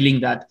dopamine. You're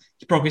feeling that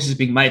progress is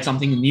being made,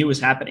 something new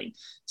is happening.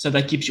 So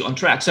that keeps you on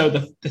track. So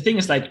the thing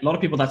is, like, a lot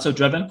of people that's so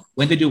driven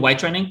when they do weight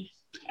training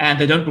and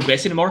they don't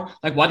progress anymore,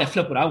 like, why they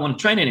flip it? I don't want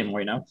to train anymore,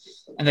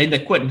 and then they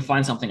quit and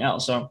find something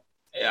else. So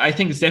I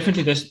think it's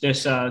definitely there's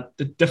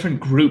the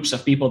different groups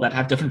of people that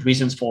have different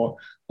reasons for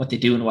what they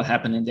do and what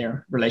happened in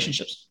their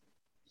relationships.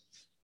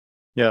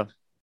 Yeah.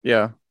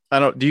 I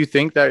don't. Do you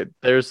think that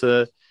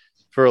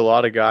for a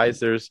lot of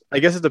guys, I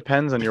guess it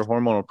depends on your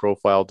hormonal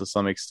profile to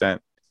some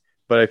extent,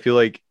 but I feel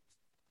like,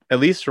 at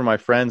least for my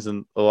friends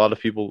and a lot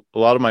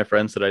of my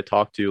friends that I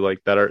talk to, like,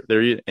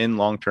 they're in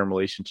long-term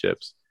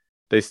relationships,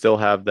 they still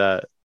have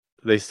that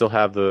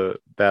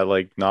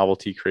like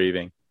novelty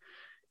craving,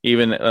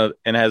 even and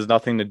it has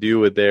nothing to do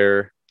with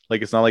their,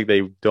 like, it's not like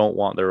they don't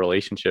want their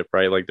relationship,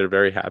 right? Like, they're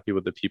very happy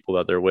with the people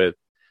that they're with,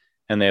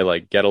 and they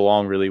like get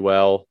along really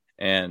well,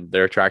 and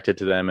they're attracted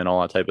to them and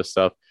all that type of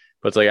stuff.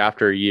 But it's like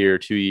after a year,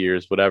 2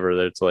 years,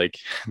 whatever, it's like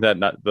that,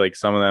 not like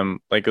some of them,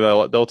 like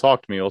they'll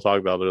talk to me, we'll talk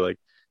about it, they're like,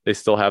 they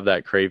still have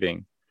that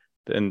craving.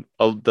 And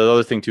the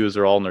other thing too is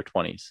they're all in their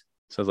 20s.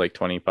 So it's like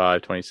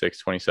 25, 26,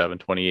 27,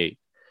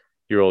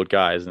 28-year-old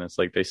guys. And it's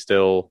like they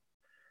still,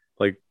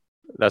 like,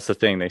 that's the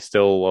thing. They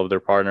still love their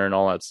partner and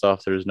all that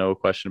stuff. There's no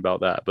question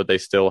about that. But they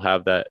still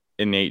have that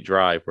innate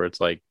drive where it's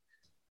like,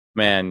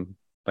 man,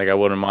 like, I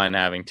wouldn't mind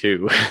having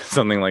two.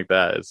 Something like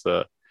that is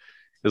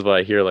what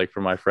I hear, like,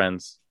 from my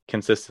friends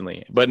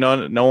consistently. But no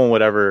one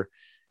would ever,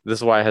 this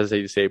is why I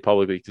hesitate to say it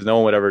publicly, because no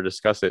one would ever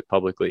discuss it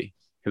publicly,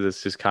 because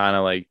it's just kind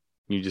of like,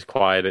 you just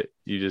quiet it,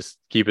 you just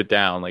keep it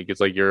down. Like,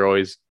 it's like you're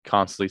always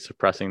constantly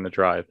suppressing the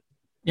drive.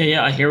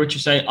 Yeah, I hear what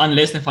you say,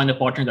 unless they find a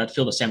partner that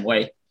feel the same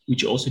way,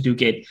 which you also do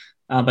get.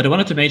 But I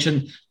wanted to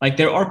mention, like,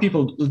 there are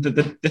people,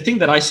 the thing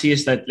that I see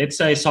is that, let's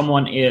say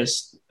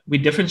we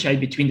differentiate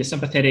between the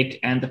sympathetic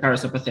and the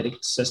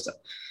parasympathetic system.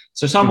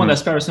 So someone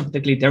that's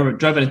parasympathetically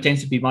driven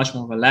tends to be much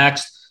more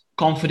relaxed,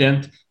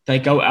 confident. They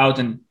go out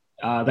and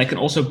they can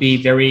also be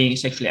very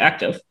sexually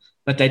active,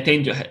 but they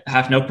tend to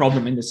have no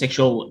problem in the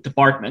sexual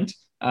department.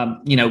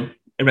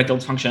 Erectile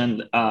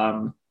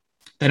dysfunction.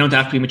 They don't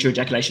have premature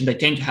ejaculation. They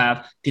tend to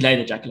have delayed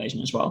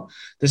ejaculation as well.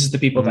 This is the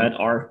people that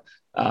are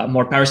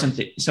more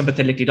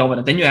parasympathetically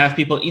dominant. Then you have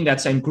people in that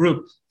same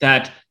group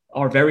that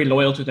are very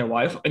loyal to their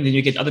wife. And then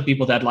you get other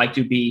people that like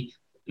to be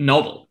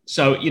novel.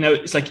 So,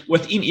 it's like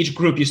within each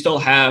group, you still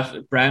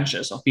have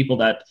branches of people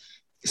that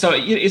So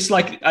it's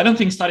like, I don't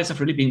think studies have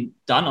really been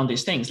done on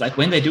these things. Like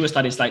when they do a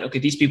study, it's like, okay,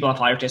 these people have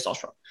higher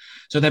testosterone,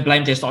 so they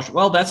blame testosterone.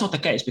 Well, that's not the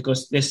case,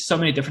 because there's so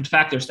many different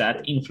factors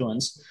that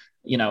influence,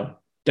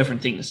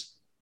 different things.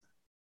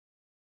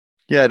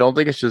 Yeah, I don't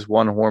think it's just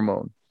one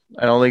hormone.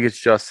 I don't think it's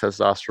just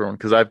testosterone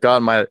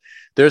because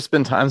there's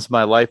been times in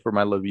my life where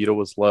my libido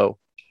was low,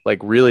 like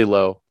really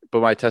low,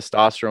 but my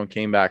testosterone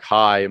came back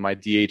high and my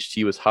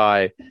DHT was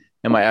high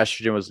and my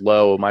estrogen was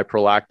low. My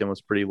prolactin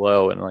was pretty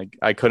low. And like,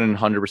 I couldn't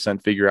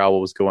 100% figure out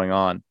what was going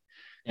on.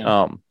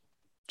 Yeah.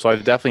 So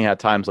I've definitely had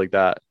times like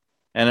that.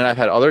 And then I've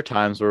had other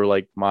times where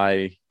like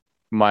my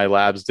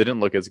labs didn't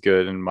look as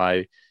good and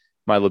my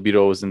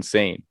libido was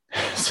insane.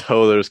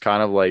 So there's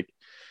kind of like,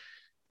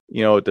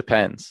 it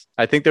depends.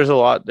 I think there's a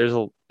lot of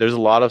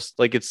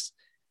like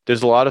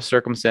there's a lot of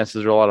circumstances,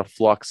 there's a lot of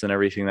flux and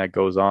everything that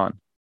goes on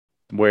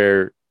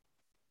where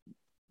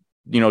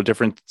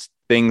different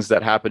things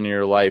that happen in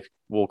your life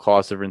will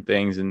cause different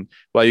things. And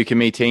while you can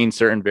maintain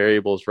certain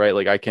variables, right?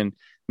 Like I can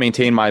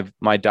maintain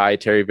my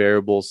dietary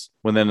variables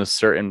within a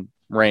certain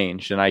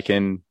range, and I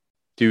can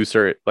do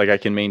certain, like I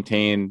can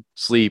maintain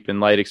sleep and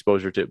light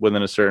exposure to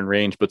within a certain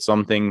range, but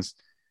some things,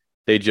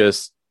 they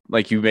just,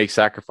 like, you make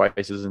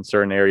sacrifices in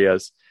certain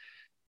areas,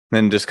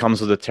 then just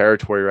comes with the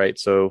territory, right?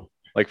 So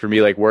like for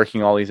me, like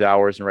working all these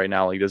hours and right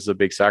now, like this is a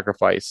big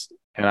sacrifice,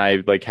 and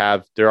I like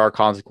there are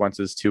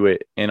consequences to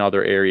it in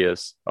other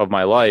areas of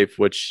my life,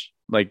 which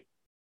like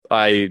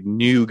I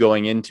knew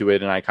going into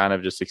it, and I kind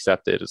of just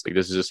accepted. It's like,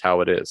 this is just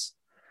how it is.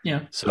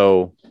 Yeah.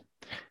 So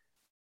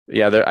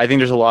yeah, I think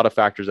there's a lot of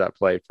factors at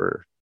play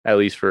for, at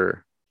least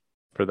for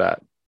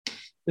that.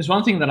 There's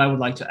one thing that I would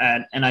like to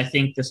add, and I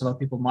think there's a lot of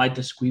people might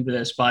disagree with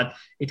this, but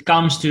it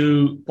comes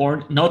to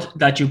porn. Not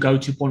that you go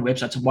to porn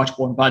websites and watch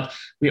porn, but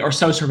we are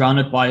so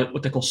surrounded by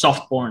what they call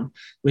soft porn,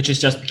 which is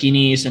just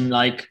bikinis and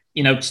like,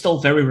 still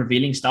very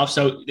revealing stuff.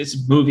 So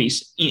it's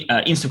movies,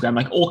 Instagram,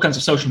 like all kinds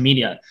of social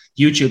media,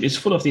 YouTube is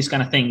full of these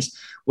kind of things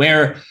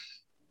where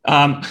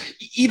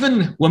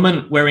even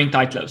women wearing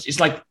tight clothes, it's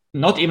like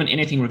not even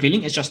anything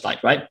revealing, it's just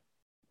tight, right?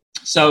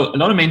 So a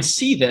lot of men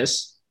see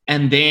this,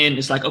 and then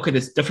it's like, okay,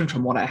 this is different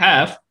from what I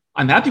have.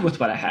 I'm happy with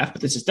what I have,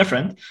 but this is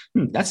different.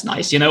 That's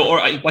nice,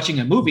 or watching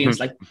a movie and it's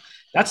like,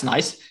 that's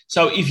nice.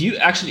 So if you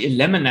actually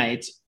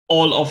eliminate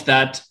all of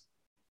that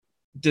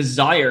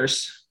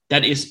desires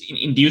that is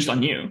induced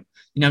on you,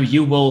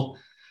 you will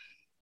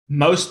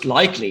most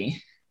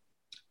likely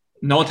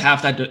not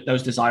have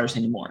those desires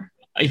anymore.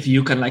 If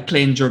you can like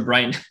cleanse your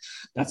brain,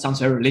 that sounds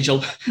very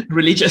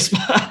religious,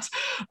 but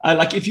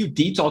like if you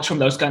detox from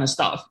those kind of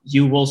stuff,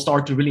 you will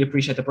start to really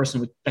appreciate the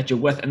person that you're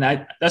with. And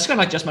that's kind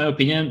of like just my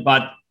opinion,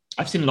 but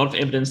I've seen a lot of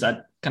evidence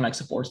that kind of like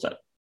supports that.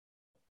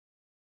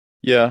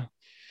 Yeah.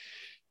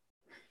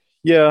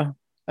 Yeah.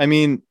 I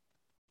mean,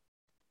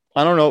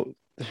 I don't know.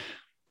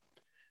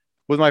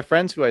 With my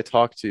friends who I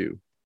talk to,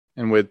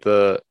 and with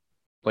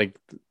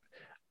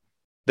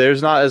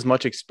there's not as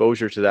much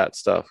exposure to that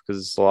stuff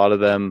because a lot of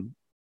them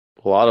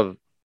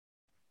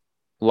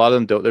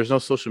don't. There's no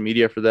social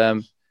media for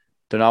them.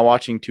 They're not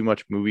watching too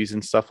much movies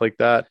and stuff like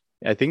that.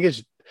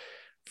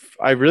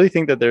 I really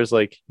think that there's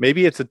like,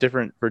 maybe it's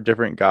different for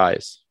different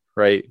guys,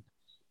 right?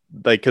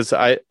 Like, cause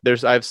I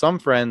have some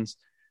friends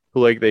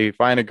who like, they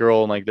find a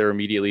girl and like, they're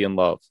immediately in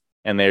love,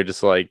 and they're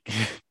just like,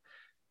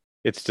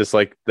 it's just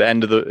like the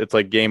end of it's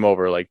like game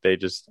over. Like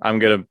I'm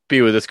going to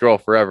be with this girl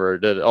forever.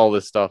 Did all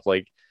this stuff.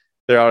 Like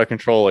they're out of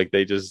control. Like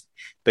they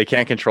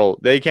can't control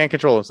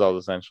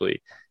themselves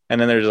essentially. And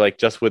then they're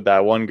just with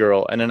that one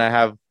girl. And then I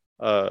have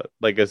I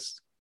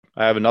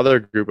have another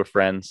group of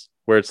friends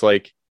where it's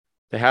like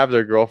they have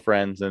their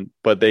girlfriends,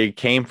 but they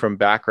came from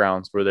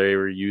backgrounds where they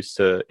were used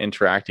to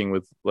interacting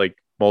with like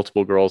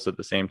multiple girls at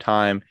the same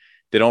time.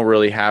 They don't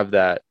really have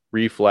that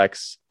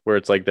reflex where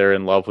it's like they're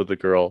in love with the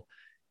girl.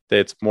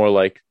 It's more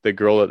like the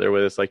girl that they're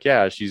with is like,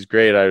 yeah, she's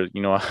great.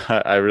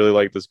 I really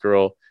like this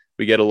girl.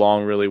 We get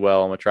along really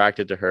well. I'm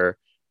attracted to her,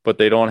 but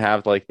they don't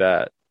have like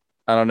that.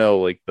 I don't know,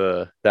 like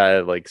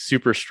that like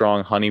super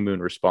strong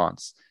honeymoon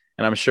response.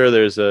 And I'm sure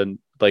there's a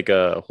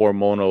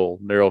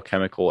hormonal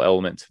neurochemical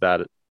element to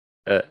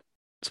that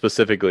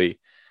specifically.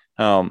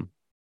 And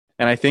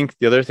I think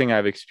the other thing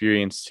I've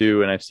experienced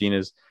too, and I've seen,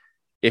 is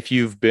if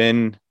you've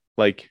been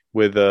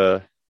in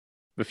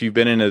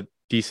a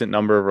decent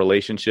number of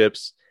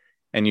relationships,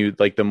 and you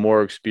like, the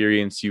more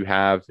experience you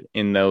have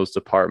in those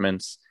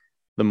departments,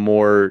 the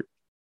more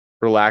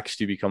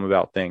relaxed you become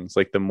about things.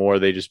 Like the more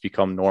they just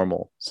become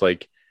normal. It's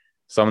like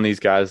some of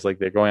these guys, like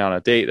they're going on a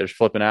date, they're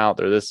flipping out,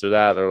 they're this or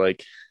that. They're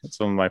like,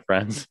 some of my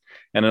friends,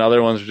 and then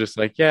other ones are just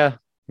like, yeah,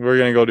 we're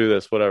going to go do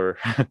this, whatever.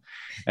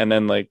 And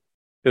then like,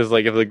 it's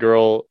like, if the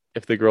girl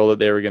that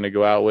they were going to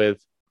go out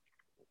with,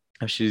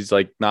 if she's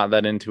like not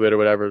that into it or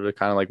whatever, they're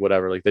kind of like,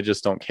 whatever, like they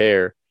just don't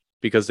care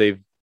because they've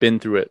been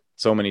through it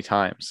so many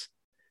times.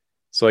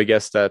 So I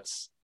guess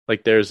that's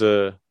like, there's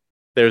that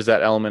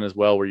element as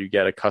well where you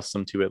get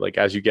accustomed to it. Like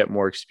as you get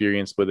more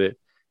experience with it,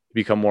 you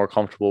become more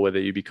comfortable with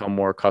it, you become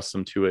more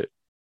accustomed to it.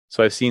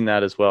 So I've seen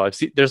that as well. I've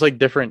seen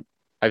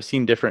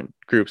different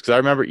groups, because I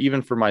remember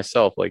even for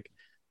myself, like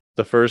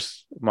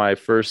my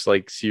first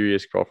like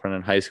serious girlfriend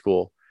in high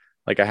school,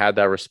 like I had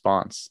that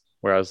response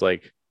where I was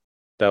like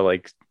that,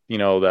 like,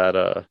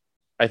 that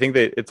I think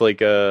that it's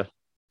like I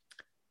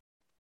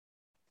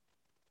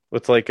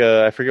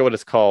forget what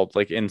it's called,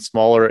 like in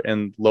smaller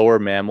and lower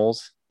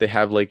mammals they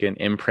have like an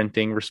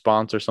imprinting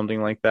response or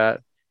something like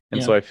that.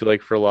 And so Yeah. I feel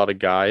like for a lot of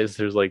guys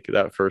there's like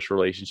that first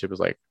relationship is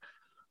like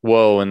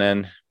whoa. And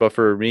then but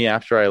for me,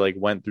 after I like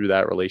went through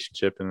that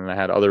relationship and then I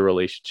had other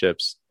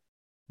relationships,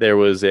 there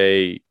was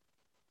a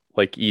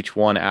like each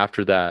one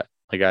after that,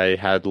 like I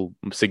had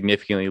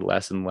significantly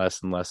less and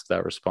less and less of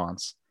that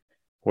response.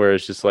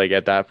 Whereas just like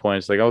at that point,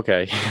 it's like,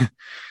 okay,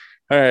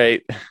 all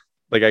right.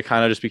 Like I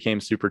kind of just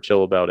became super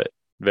chill about it,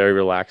 very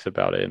relaxed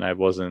about it. And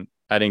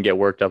I didn't get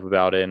worked up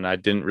about it. And I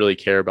didn't really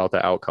care about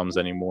the outcomes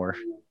anymore.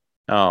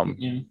 Yeah.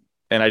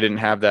 And I didn't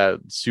have that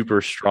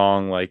super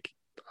strong,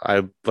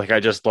 I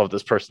just love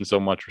this person so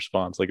much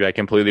response. Like that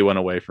completely went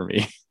away from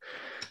me.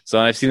 So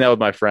I've seen that with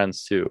my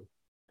friends too.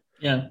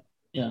 Yeah.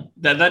 Yeah.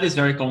 That is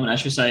very common,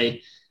 as you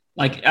say.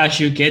 Like as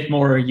you get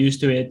more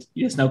used to it,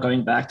 it's now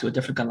going back to a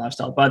different kind of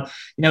lifestyle. But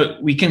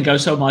we can go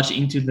so much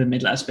into the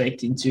middle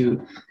aspect,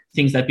 into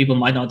things that people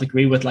might not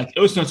agree with, like,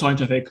 oh, it's not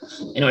scientific.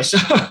 Anyway, so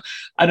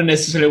I don't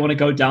necessarily want to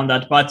go down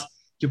that. But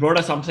you brought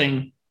up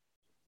something,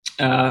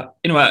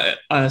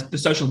 the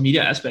social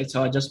media aspect.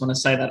 So I just want to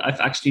say that I've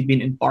actually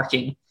been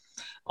embarking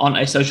on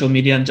a social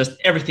media and just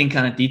everything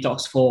kind of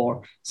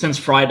detox since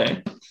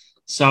Friday.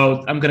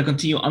 So I'm going to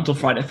continue until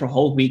Friday for a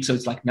whole week. So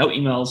it's like no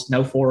emails,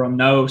 no forum,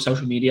 no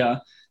social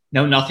media,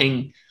 no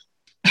nothing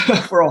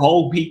for a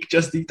whole week,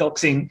 just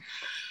detoxing.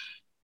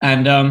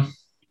 And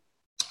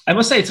I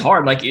must say it's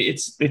hard. Like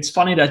it's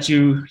funny that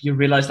you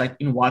realize like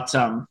in what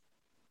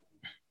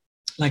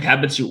like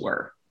habits you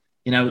were,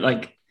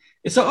 like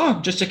it's like, oh,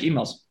 just check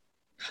emails.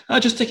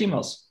 Just check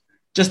emails.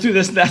 Just do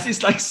this. That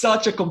is like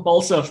such a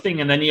compulsive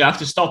thing. And then you have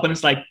to stop and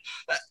it's like,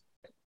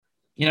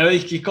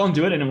 you can't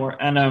do it anymore.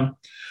 And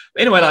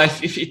anyway,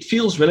 it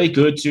feels really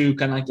good to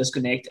kind of like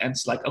disconnect and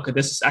it's like, okay,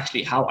 this is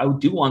actually how I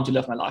do want to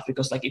live my life.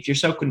 Because like if you're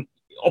so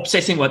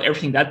obsessing about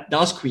everything, that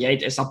does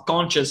create a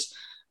subconscious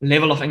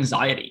level of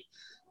anxiety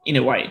in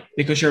a way,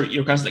 because you're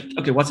kind of like,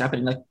 okay, what's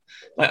happening?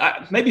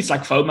 Maybe it's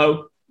like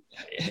FOMO.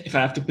 If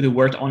I have to put a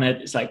word on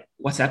it, it's like,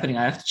 what's happening?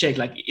 I have to check.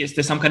 Like, is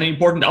there some kind of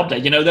important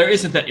update?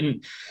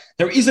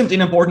 There isn't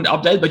an important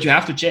update, but you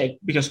have to check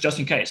because just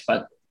in case.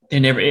 But there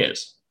never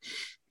is.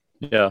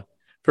 Yeah,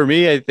 for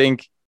me, I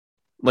think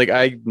like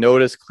I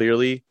notice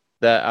clearly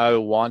that I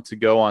want to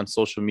go on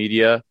social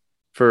media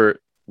for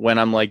when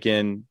I'm like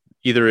in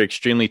either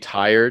extremely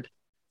tired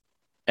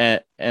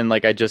and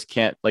like I just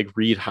can't like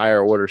read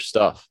higher order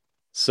stuff.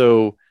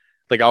 So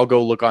like I'll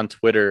go look on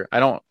Twitter. I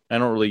don't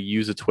really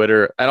use a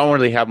Twitter. I don't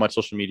really have much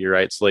social media,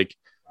 right? So like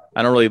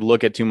I don't really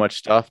look at too much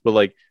stuff, but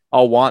like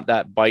I'll want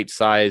that bite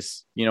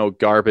size,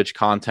 garbage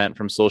content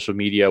from social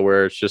media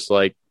where it's just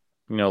like,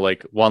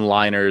 like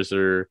one-liners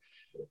or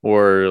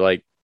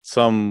like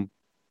some,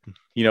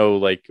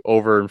 like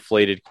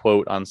overinflated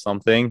quote on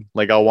something.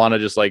 Like I'll want to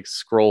just like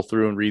scroll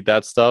through and read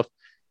that stuff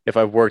if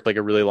I've worked like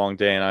a really long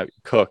day and I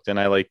cooked and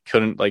I like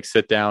couldn't like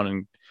sit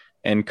down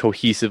and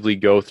cohesively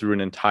go through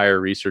an entire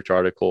research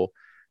article.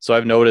 So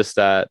I've noticed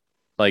that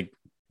like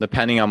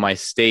depending on my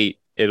state,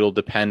 it'll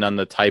depend on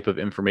the type of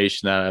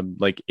information that I'm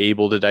like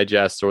able to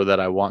digest or that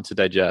I want to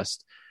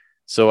digest.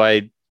 So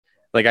I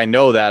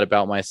know that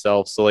about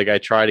myself. So like I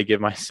try to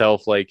give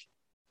myself like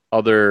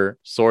other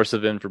source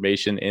of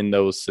information in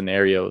those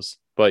scenarios.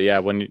 But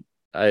yeah,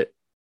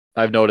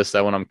 I've noticed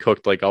that when I'm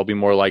cooked, like I'll be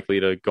more likely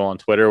to go on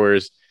Twitter,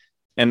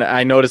 and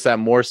I notice that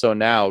more so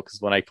now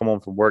because when I come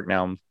home from work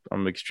now,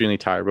 I'm extremely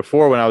tired.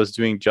 Before, when I was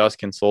doing just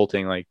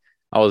consulting, like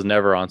I was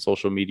never on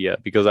social media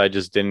because I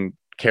just didn't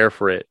care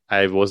for it.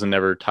 I wasn't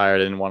never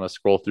tired. I didn't want to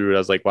scroll through it. I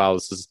was like, wow,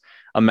 this is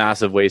a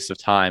massive waste of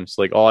time.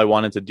 So like all I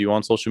wanted to do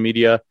on social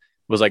media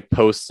was like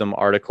post some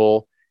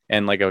article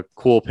and like a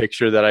cool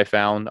picture that I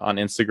found on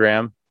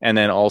Instagram. And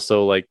then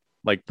also like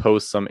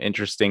post some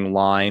interesting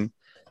line,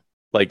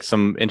 like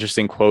some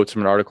interesting quotes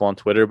from an article on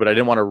Twitter, but I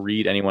didn't want to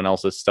read anyone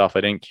else's stuff.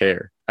 I didn't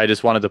care. I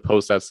just wanted to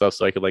post that stuff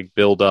so I could like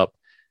build up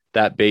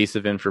that base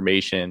of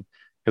information.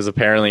 Because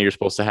apparently you're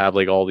supposed to have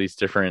like all these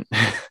different,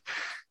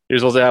 you're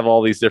supposed to have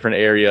all these different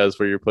areas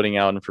where you're putting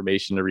out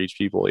information to reach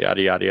people,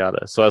 yada, yada,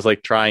 yada. So I was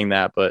like trying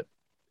that, but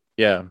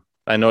yeah,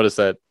 I noticed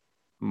that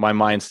my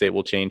mind state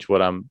will change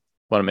what I'm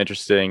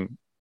interested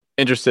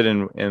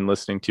in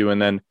listening to. And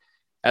then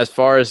as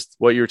far as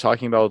what you were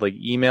talking about with like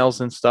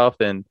emails and stuff,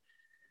 and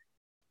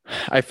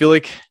I feel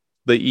like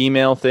the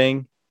email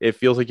thing, it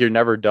feels like you're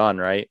never done,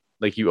 right?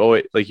 Like you owe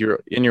it, like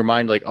you're in your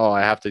mind, like, oh,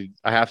 I have to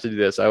do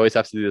this. I always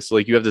have to do this. So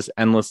like you have this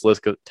endless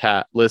list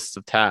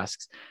of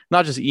tasks,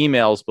 not just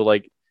emails, but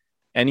like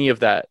any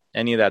of that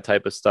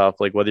type of stuff.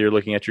 Like whether you're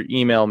looking at your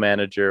email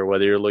manager,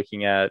 whether you're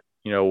looking at,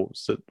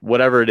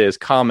 whatever it is,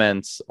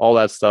 comments, all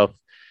that stuff.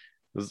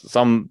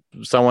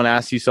 Someone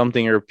asks you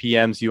something or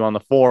PMs you on the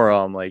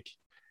forum, like,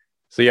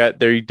 so yeah,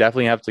 there you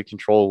definitely have to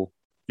control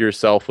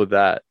yourself with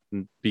that,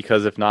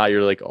 because if not,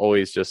 you're like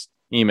always just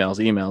emails.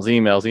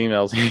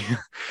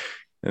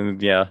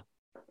 And yeah.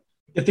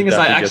 The thing It is,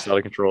 definitely gets out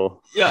of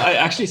control. yeah, I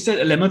actually set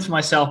a limit for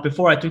myself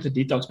before I took the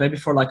detox, maybe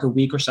for like a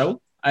week or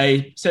so.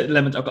 I set a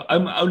limit. Okay,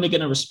 I'm only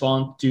going to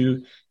respond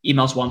to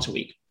emails once a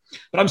week,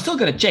 but I'm still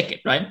going to check it,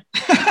 right?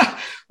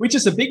 Which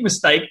is a big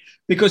mistake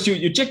because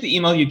you check the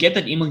email, you get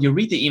that email, you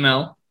read the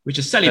email, which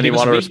is silly. And you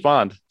want to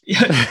respond.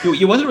 Yeah,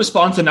 you want to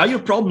respond. So now you're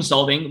problem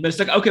solving, but it's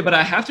like, okay, but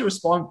I have to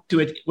respond to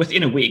it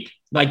within a week,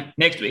 like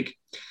next week.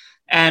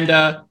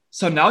 And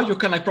so now you're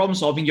kind of like problem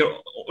solving, you're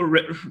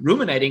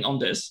ruminating on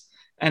this.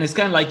 And it's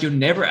kind of like you're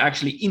never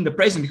actually in the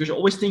present because you're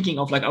always thinking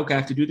of like, okay, I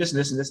have to do this and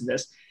this and this and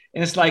this.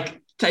 And it's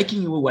like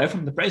taking you away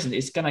from the present.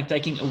 It's kind of like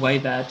taking away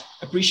that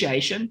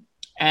appreciation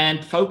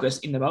and focus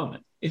in the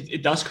moment.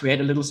 It does create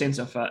a little sense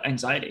of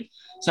anxiety.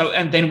 So,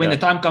 and then when the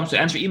time comes to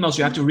answer emails,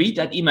 you have to read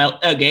that email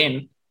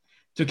again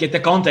to get the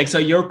context. So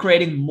you're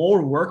creating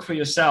more work for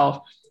yourself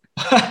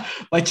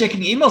by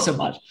checking emails so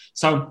much.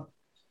 So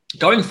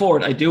going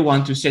forward, I do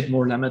want to set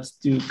more limits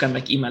to kind of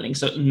like emailing.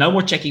 So no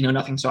more checking, no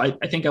nothing. So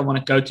I think I want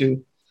to go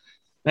to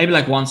maybe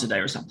like once a day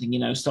or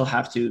something, still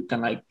have to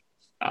kind of like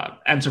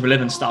answer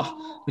relevant stuff.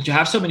 But you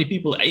have so many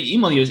people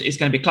email you. It's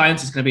going to be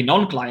clients, it's going to be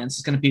non-clients,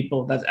 it's going to be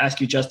people that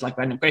ask you just like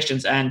random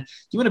questions, and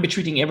you want to be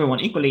treating everyone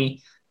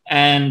equally.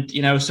 And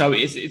so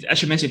it's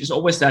as you mentioned, it's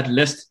always that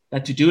list,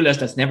 that to-do list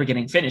that's never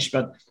getting finished.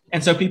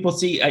 And so people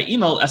see an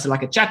email as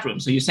like a chat room.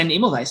 So you send an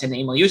email, I send an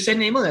email, you send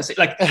an email, I say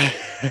like,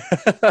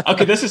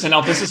 okay, this is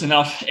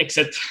enough,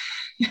 exit.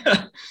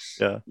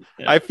 Yeah.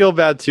 I feel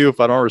bad too if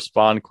I don't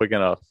respond quick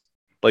enough.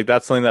 Like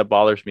that's something that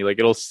bothers me. Like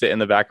it'll sit in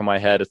the back of my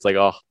head. It's like,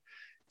 oh,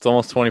 it's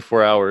almost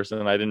 24 hours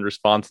and I didn't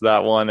respond to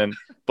that one.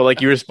 But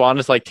like you respond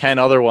to like 10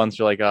 other ones.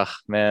 You're like, oh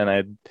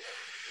man,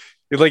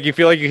 you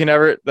feel like you can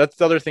never, that's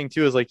the other thing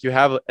too, is like you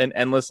have an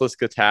endless list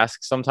of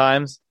tasks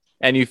sometimes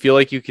and you feel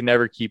like you can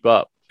never keep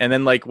up. And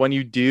then like when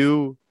I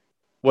do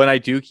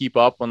keep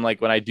up, when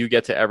I do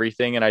get to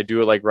everything and I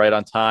do it like right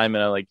on time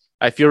and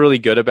I feel really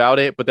good about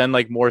it, but then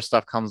like more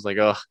stuff comes like,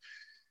 oh,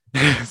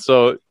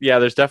 so yeah,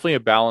 there's definitely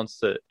a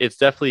balance it's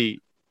definitely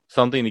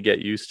something to get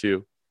used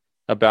to,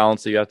 a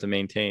balance that you have to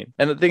maintain.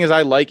 And the thing is,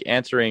 I like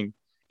answering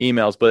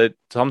emails, but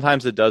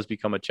sometimes it does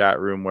become a chat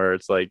room where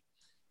it's like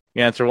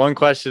you answer one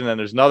question and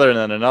there's another and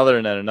then another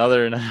and then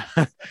another. And,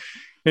 and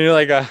you're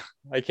like,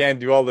 I can't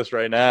do all this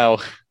right now.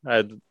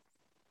 That's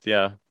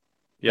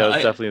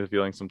definitely the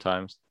feeling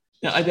sometimes.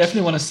 Yeah, I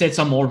definitely want to set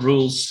some more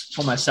rules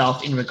for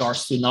myself in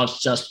regards to not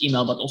just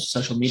email, but also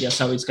social media.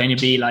 So it's going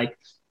to be like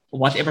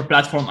whatever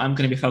platform I'm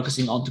going to be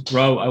focusing on to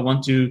grow. I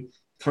want to,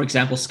 for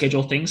example,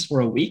 schedule things for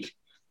a week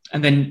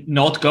and then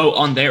not go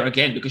on there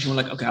again because you're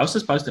like, okay, I was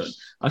supposed to do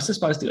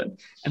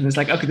it. And it's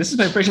like, okay, this is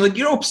my impression. Like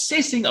you're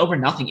obsessing over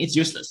nothing. It's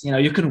useless.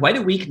 You can wait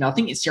a week.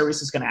 Nothing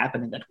serious is going to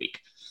happen in that week.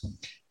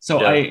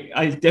 So yeah.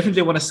 I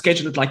definitely want to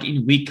schedule it like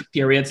in week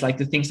periods, like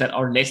the things that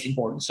are less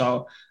important.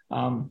 So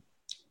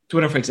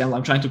Twitter, for example,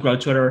 I'm trying to grow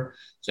Twitter.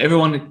 So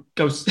everyone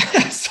goes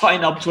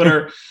sign up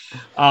Twitter,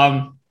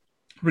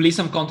 release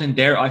some content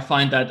there. I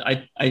find that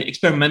I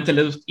experimented a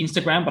little with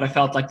Instagram, but I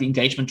felt like the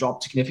engagement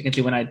dropped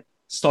significantly when I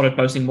started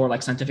posting more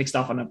like scientific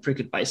stuff on a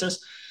frequent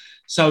basis.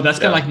 So that's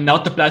kind of like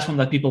not the platform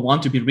that people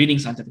want to be reading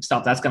scientific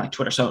stuff. That's kind of like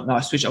Twitter. So now I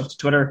switch over to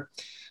Twitter.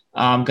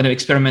 I'm going to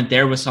experiment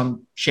there with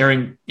some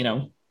sharing,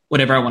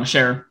 whatever I want to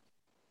share,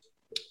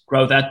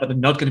 grow that, but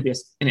I'm not going to be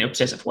in an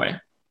obsessive way.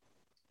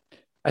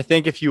 I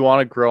think if you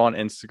want to grow on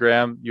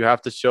Instagram, you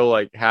have to show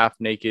like half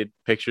naked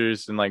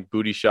pictures and like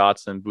booty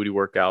shots and booty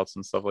workouts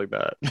and stuff like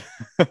that.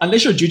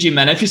 Unless you're Juji,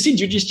 man. Have you seen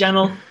Juji's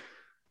channel?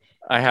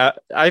 I have.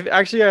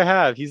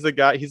 He's the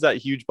guy. He's that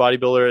huge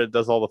bodybuilder that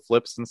does all the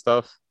flips and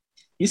stuff.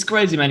 He's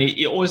crazy, man.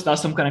 He always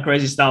does some kind of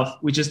crazy stuff,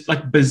 which is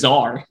like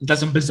bizarre. He does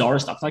some bizarre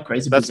stuff, like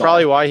crazy. That's bizarre.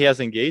 Probably why he has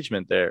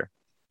engagement there.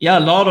 Yeah, a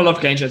lot of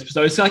engagement.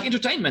 So it's like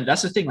entertainment.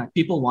 That's the thing. Like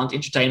people want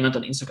entertainment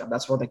on Instagram.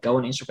 That's where they go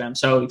on Instagram.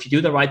 So if you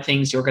do the right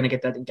things, you're going to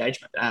get that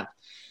engagement. And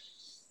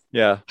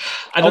yeah,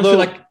 I don't feel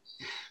like.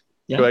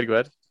 Yeah. Go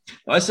ahead.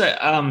 I say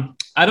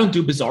I don't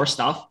do bizarre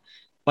stuff,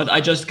 but I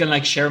just can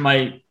like share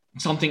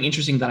something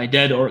interesting that I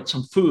did or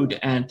some food,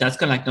 and that's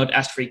kind of like not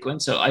as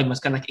frequent. So I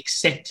must kind of like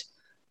accept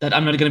that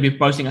I'm not going to be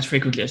posting as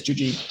frequently as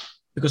Juji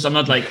because I'm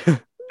not like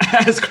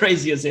as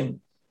crazy as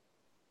him.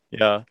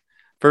 Yeah.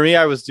 For me,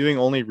 I was doing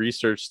only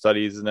research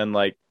studies and then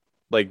like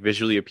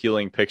visually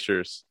appealing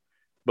pictures,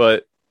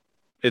 but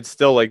it's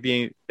still like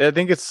I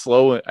think it's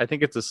slow. I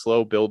think it's a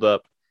slow build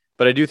up,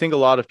 but I do think a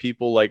lot of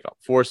people like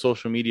for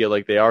social media,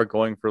 like they are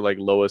going for like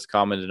lowest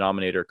common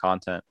denominator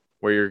content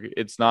where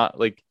it's not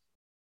like,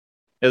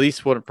 at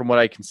least from what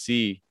I can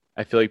see,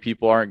 I feel like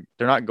people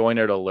they're not going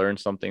there to learn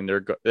something.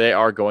 They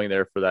are going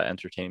there for that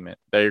entertainment.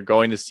 They're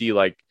going to see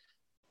like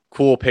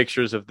cool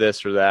pictures of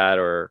this or that,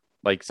 or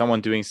like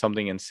someone doing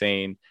something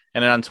insane.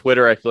 And then on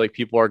Twitter, I feel like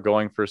people are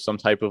going for some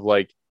type of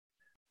like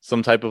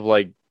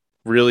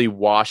really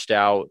washed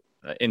out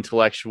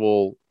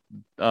intellectual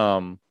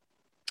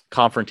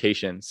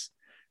confrontations,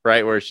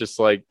 right? Where it's just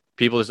like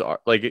people just are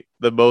like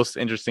the most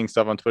interesting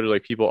stuff on Twitter,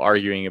 like people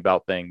arguing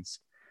about things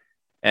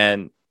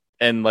and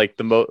like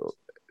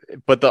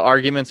but the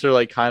arguments are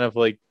like kind of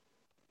like,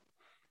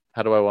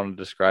 how do I want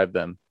to describe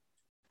them?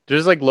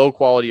 there's like low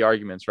quality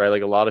arguments, right?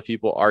 Like a lot of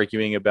people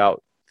arguing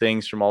about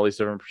things from all these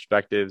different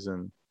perspectives.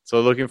 And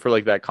so looking for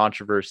like that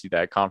controversy,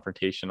 that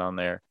confrontation on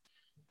there.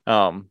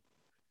 And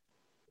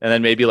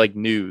then maybe like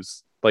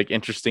news, like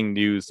interesting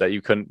news that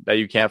you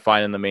can't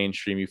find in the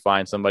mainstream. You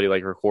find somebody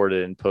like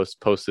recorded and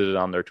posted it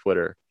on their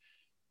Twitter.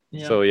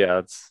 Yeah. So yeah,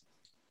 it's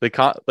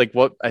like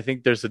what I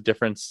think there's a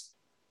difference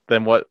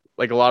than what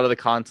like a lot of the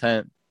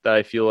content that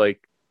I feel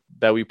like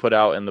that we put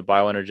out in the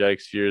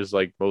bioenergetic sphere is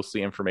like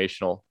mostly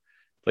informational,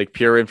 like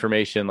pure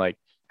information, like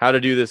how to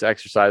do this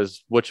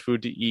exercise, which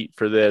food to eat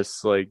for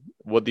this, like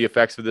what the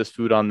effects of this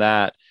food on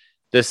that.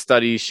 This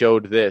study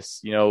showed this,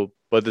 you know,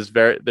 but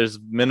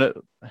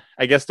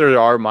I guess there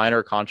are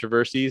minor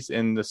controversies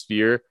in the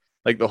sphere,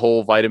 like the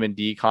whole vitamin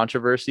D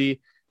controversy.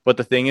 But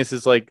the thing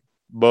is like,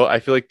 I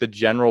feel like the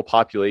general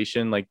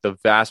population, like the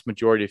vast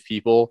majority of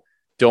people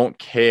don't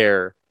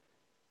care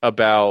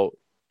about,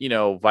 you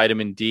know,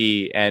 vitamin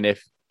D and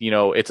if, you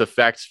know, its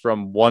effects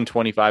from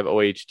 125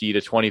 OHD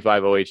to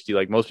 25 OHD.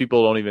 Like most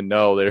people don't even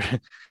know. They're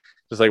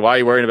just like, why are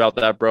you worrying about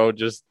that, bro?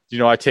 Just, you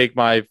know, I take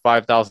my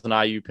 5,000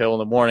 IU pill in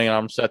the morning and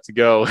I'm set to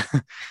go.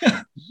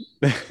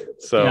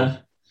 So yeah.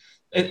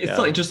 It's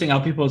so interesting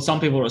how some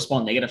people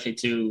respond negatively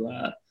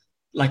to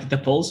like the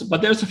pills,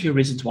 but there's a few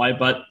reasons why.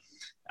 But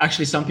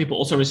actually, some people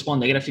also respond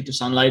negatively to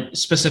sunlight,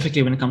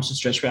 specifically when it comes to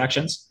stress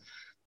reactions.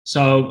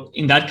 So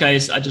in that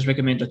case, I just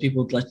recommend that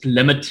people like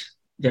limit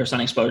their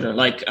sun exposure.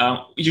 Like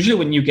usually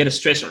when you get a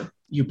stressor,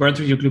 you burn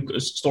through your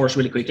glucose stores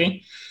really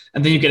quickly,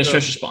 and then you get a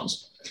stress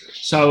response.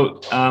 So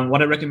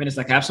what I recommend is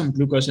like have some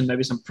glucose and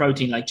maybe some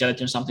protein like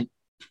gelatin or something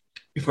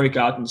before you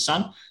go out in the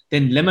sun.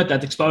 Then limit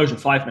that exposure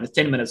 5 minutes,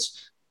 10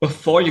 minutes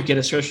before you get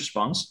a stress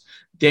response.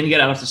 Then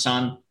get out of the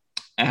sun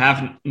and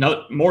have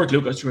more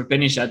glucose to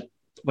replenish that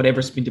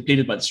whatever's been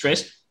depleted by the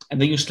stress. And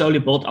then you slowly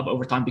build up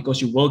over time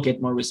because you will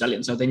get more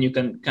resilient. So then you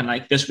can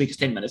like this week is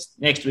 10 minutes,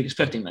 next week is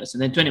 15 minutes,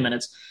 and then 20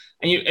 minutes.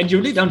 And you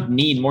really don't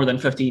need more than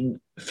 20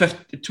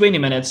 minutes,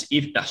 10 minutes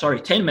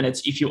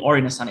if you are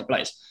in a sunny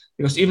place.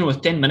 Because even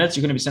with 10 minutes,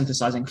 you're going to be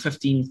synthesizing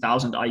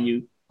 15,000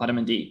 IU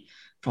vitamin D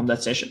from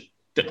that session.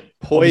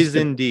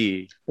 Poison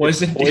D.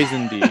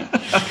 Poison D.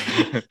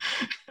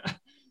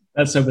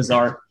 That's so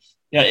bizarre.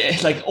 Yeah,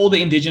 it's like all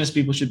the indigenous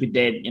people should be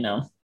dead, you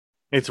know.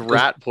 It's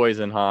rat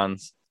poison,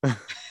 Hans. All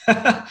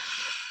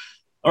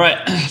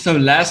right. So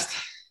last,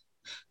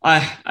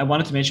 I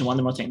wanted to mention one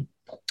more thing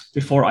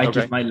before I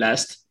give my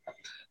last.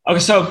 Okay.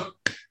 So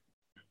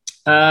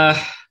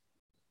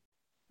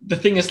the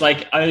thing is,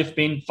 like, I've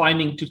been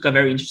finding TUDCA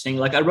very interesting.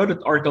 Like, I wrote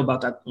an article about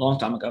that a long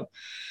time ago.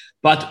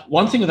 But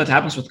one thing that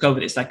happens with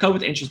COVID is that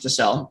COVID enters the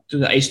cell to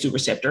the ACE2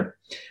 receptor,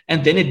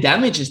 and then it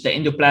damages the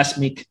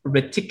endoplasmic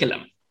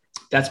reticulum,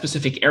 that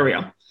specific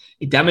area.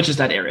 It damages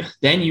that area.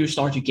 Then you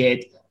start to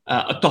get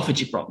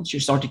autophagy problems. You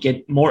start to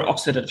get more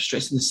oxidative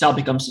stress, and the cell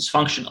becomes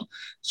dysfunctional.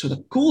 So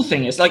the cool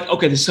thing is, like,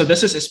 okay, so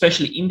this is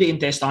especially in the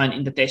intestine,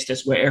 in the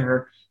testes,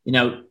 wherever, you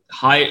know,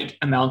 high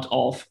amount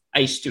of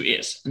ACE2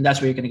 is, and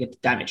that's where you're going to get the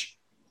damage.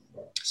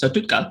 So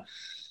TUDCA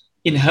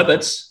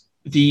inhibits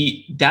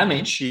the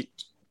damage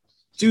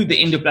to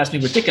the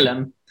endoplasmic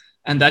reticulum,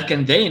 and that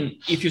can then,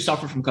 if you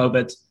suffer from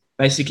COVID,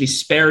 basically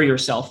spare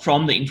yourself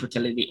from the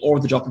infertility or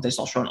the drop in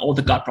testosterone or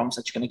the gut problems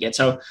that you're going to get.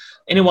 So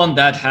anyone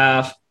that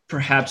have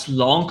perhaps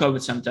long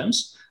COVID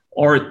symptoms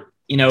or,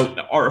 you know,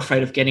 are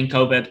afraid of getting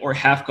COVID or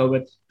have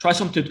COVID, try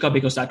some TUDCA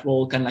because that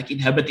will kind of like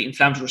inhibit the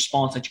inflammatory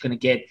response that you're going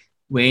to get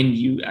when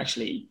you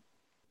actually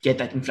get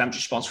that inflammatory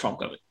response from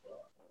COVID.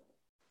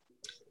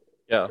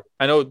 Yeah,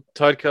 I know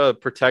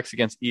TUDCA protects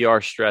against ER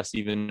stress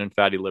even in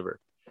fatty liver.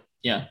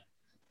 Yeah.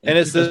 And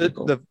it's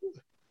the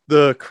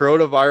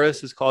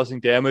coronavirus is causing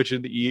damage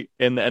in the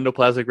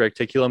endoplasmic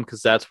reticulum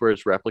because that's where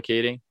it's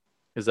replicating.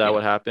 Is that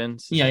what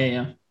happens?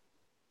 Yeah.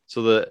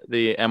 So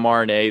the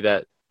mRNA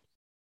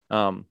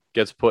that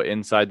gets put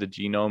inside the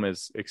genome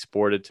is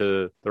exported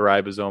to the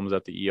ribosomes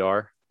at the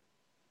ER.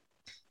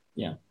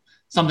 Yeah,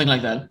 something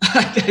like that.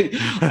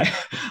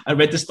 I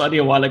read the study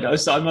a while ago,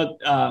 so I'm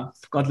not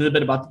forgot a little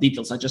bit about the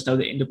details. I just know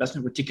the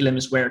endoplasmic reticulum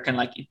is where kind of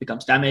like it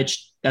becomes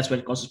damaged. That's where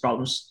it causes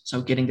problems.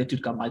 So getting the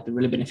TUDCA might be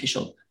really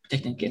beneficial,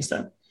 protecting against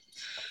that.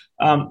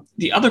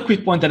 The other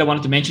quick point that I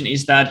wanted to mention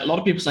is that a lot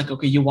of people are like,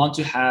 okay, you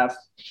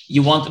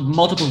want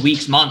multiple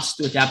weeks, months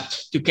to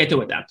adapt, to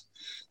keto adapt.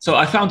 So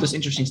I found this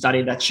interesting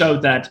study that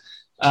showed that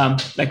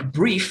like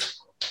brief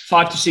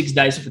 5 to 6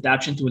 days of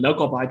adaptation to a low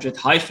carbohydrate,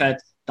 high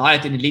fat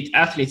diet in elite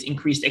athletes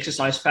increased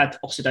exercise fat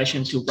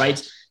oxidation to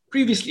rates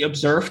previously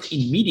observed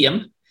in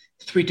medium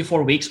 3 to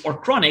 4 weeks or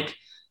chronic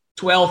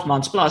 12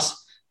 months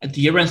plus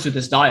adherence to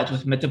this diet,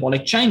 with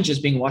metabolic changes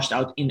being washed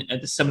out in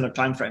a similar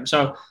time frame.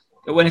 So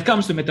when it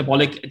comes to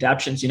metabolic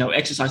adaptations, you know,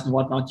 exercise and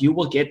whatnot, you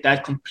will get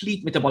that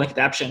complete metabolic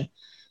adaptation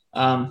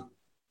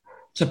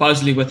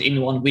supposedly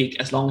within 1 week,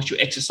 as long as you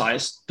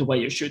exercise the way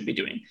you should be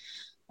doing.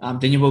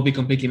 Then you will be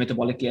completely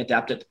metabolically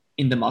adapted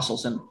in the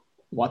muscles and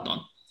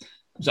whatnot.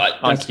 So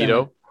on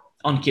keto?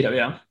 On keto,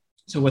 yeah.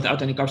 So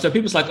without any carbs. So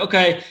people's like,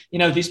 okay, you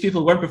know, these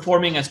people weren't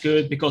performing as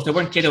good because they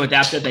weren't keto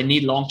adapted. They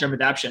need long-term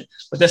adaptation.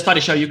 But this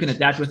study show you can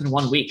adapt within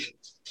 1 week.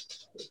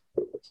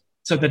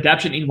 So the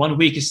adaptation in 1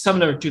 week is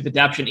similar to the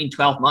adaptation in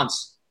 12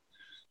 months.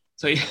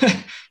 So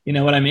you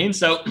know what I mean?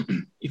 So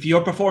if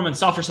your performance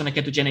suffers on a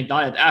ketogenic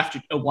diet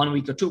after 1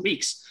 week or 2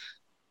 weeks,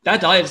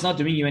 that diet is not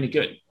doing you any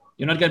good.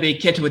 You're not going to be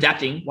keto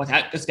adapting. What's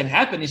going to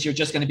happen is you're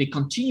just going to be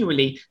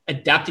continually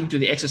adapting to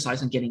the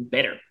exercise and getting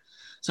better.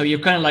 So you're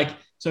kind of like,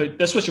 so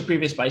this was your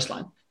previous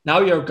baseline. Now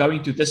you're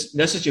going to this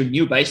is your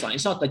new baseline.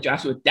 It's not that you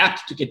have to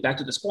adapt to get back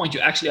to this point. You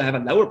actually have a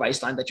lower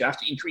baseline that you have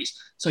to increase.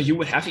 So you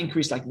would have to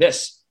increase like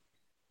this,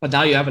 but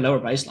now you have a lower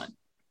baseline.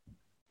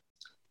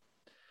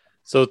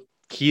 So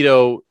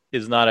keto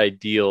is not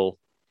ideal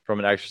from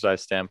an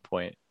exercise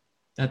standpoint.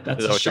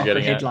 That's a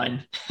shocker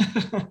headline.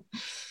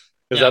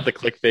 Is that the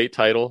clickbait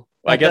title?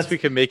 Well, I guess we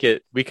could make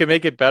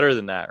it better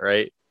than that,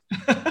 right?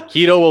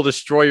 Keto will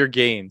destroy your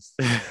gains.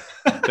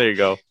 There you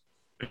go.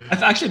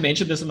 I've actually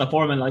mentioned this in the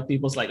forum, and like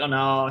people's like, oh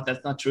no,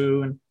 that's not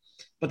true.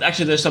 But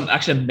actually, there's some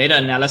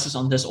meta-analysis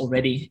on this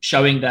already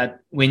showing that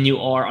when you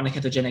are on a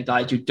ketogenic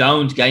diet, you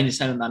don't gain the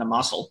same amount of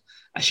muscle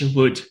as you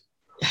would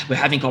with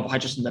having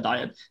carbohydrates in the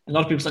diet. A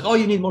lot of people's like, oh,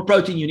 you need more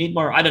protein, you need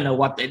more. I don't know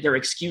what their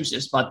excuse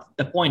is, but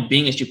the point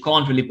being is you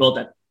can't really build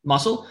that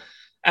muscle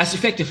as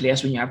effectively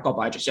as when you have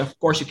carbohydrates. So of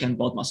course, you can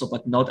build muscle,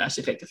 but not as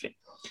effectively.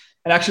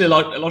 And actually, a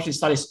lot of these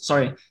studies,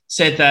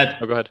 said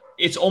that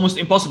it's almost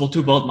impossible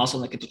to build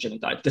muscle in a ketogenic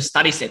diet. The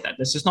study said that.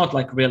 This is not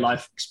like real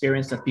life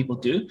experience that people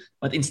do,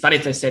 but in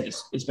studies, they said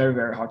it's very,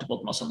 very hard to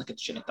build muscle in a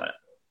ketogenic diet.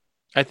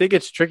 I think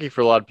it's tricky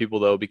for a lot of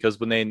people, though, because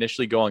when they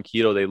initially go on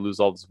keto, they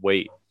lose all this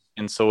weight.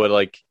 And so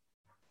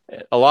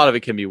a lot of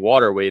it can be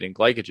water weight and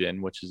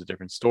glycogen, which is a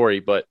different story.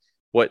 But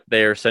what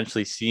they're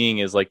essentially seeing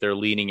is like they're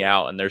leaning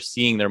out and they're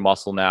seeing their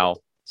muscle now.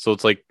 So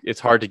it's like it's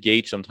hard to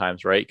gauge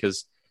sometimes, right?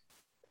 Because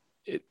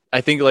I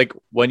think like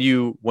when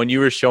you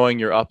were showing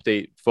your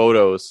update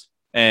photos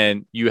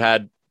and you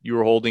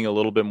were holding a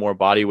little bit more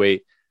body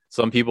weight,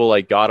 some people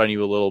like got on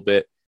you a little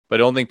bit, but I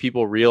don't think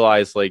people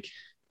realize like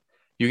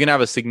you can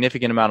have a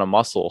significant amount of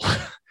muscle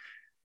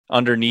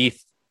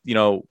underneath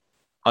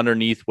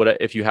what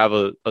if you have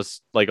a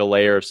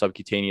layer of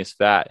subcutaneous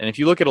fat. And if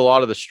you look at a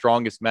lot of the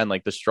strongest men,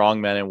 like the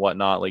strong men and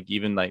whatnot, like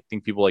even I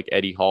think people like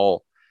Eddie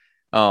Hall,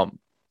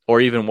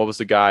 or even what was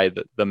the guy,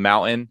 the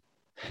Mountain,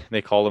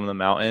 they call him the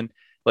Mountain.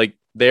 Like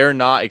they're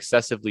not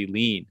excessively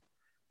lean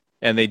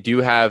and they do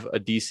have a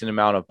decent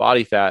amount of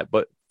body fat.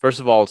 But first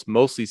of all, it's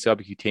mostly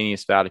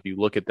subcutaneous fat if you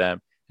look at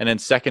them. And then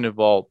second of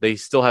all, they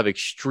still have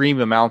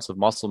extreme amounts of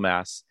muscle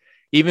mass.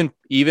 Even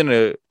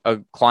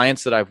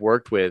clients that I've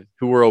worked with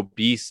who were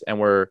obese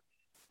and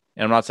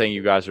I'm not saying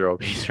you guys are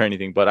obese or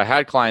anything, but I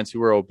had clients who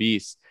were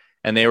obese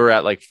and they were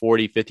at like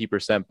 40,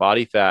 50%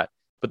 body fat,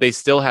 but they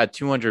still had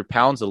 200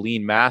 pounds of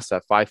lean mass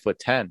at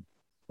 5'10",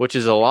 which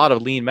is a lot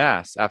of lean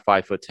mass at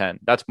 5'10".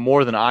 That's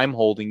more than I'm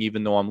holding,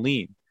 even though I'm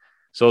lean.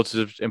 So it's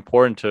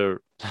important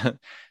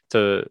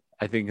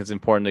I think it's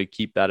important to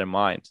keep that in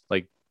mind.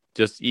 Like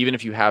just even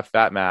if you have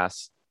fat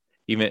mass,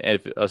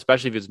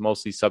 especially if it's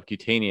mostly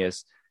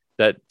subcutaneous,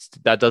 that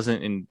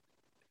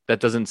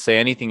doesn't say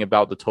anything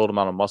about the total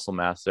amount of muscle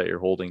mass that you're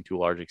holding to a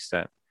large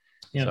extent.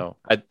 Yeah. So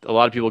a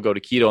lot of people go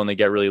to keto and they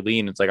get really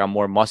lean. It's like, I'm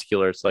more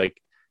muscular. It's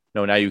like,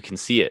 no, now you can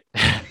see it.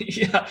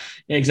 Yeah,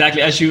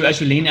 exactly. As you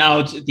lean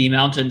out, the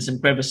mountains and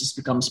crevices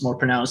becomes more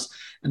pronounced,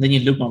 and then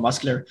you look more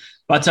muscular.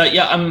 But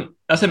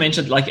as I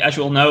mentioned, like as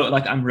you all know,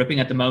 like I'm ripping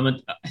at the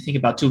moment. I think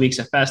about 2 weeks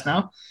have passed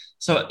now.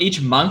 So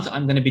each month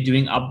I'm going to be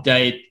doing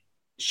update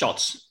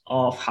shots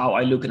of how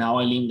I look and how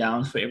I lean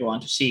down for everyone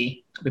to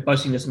see. I'll be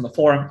posting this on the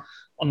forum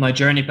on my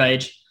journey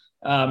page.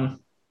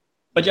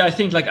 But yeah, I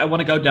think like I want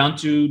to go down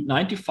to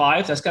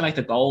 95. That's kind of like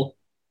the goal.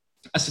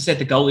 As I said,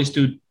 the goal is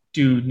to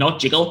not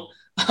jiggle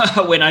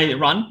when I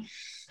run.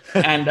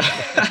 And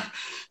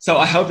so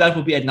I hope that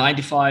will be at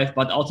 95,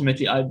 but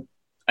ultimately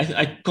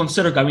I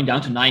consider going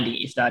down to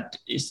 90 if that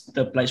is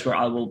the place where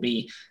I will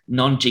be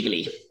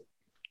non-jiggly.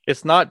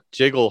 It's not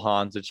jiggle,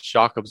 Hans. It's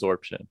shock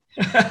absorption.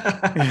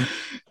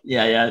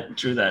 Yeah,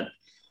 true that.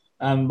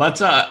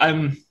 But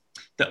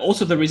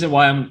also the reason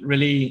why I'm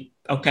really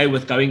okay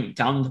with going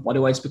down the body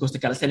weight is because the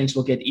calisthenics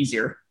will get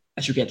easier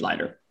as you get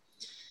lighter.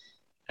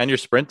 And your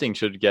sprinting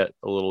should get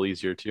a little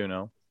easier too,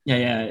 no?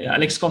 Yeah.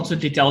 Alex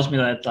constantly tells me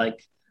that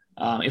like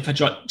if I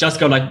just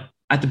go like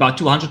at about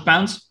 200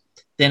 pounds,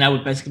 then I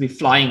would basically be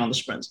flying on the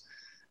sprints,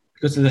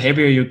 because the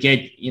heavier you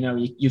get,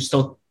 you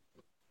still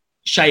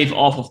shave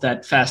off of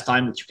that fast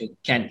time that you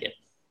can get.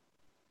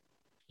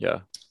 Yeah.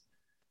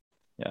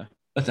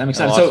 But I'm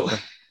excited. So,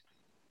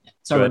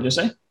 sorry, what did you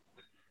say?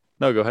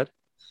 No, go ahead.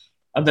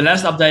 The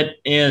last update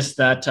is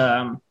that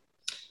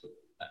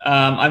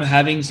I'm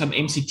having some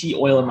MCT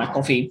oil in my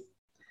coffee.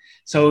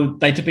 So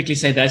they typically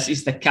say this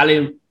is the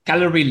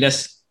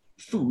calorie-less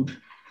food.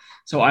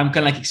 So I'm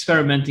kind of like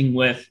experimenting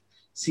with,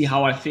 see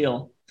how I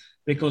feel.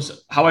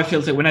 Because how I feel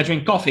is that when I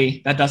drink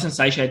coffee, that doesn't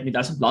satiate me,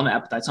 doesn't blunt my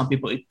appetite. Some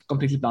people, it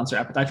completely blunts their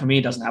appetite. For me,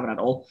 it doesn't happen at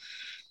all.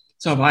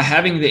 So by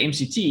having the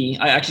MCT,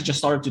 I actually just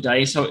started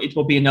today. So it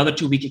will be another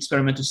 2-week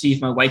experiment to see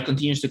if my weight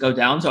continues to go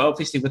down. So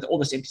obviously with all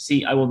this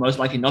MCT, I will most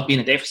likely not be in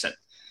a deficit.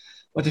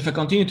 But if I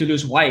continue to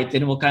lose weight,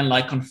 then it will kind of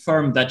like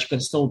confirm that you can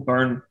still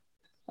burn,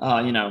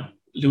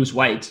 lose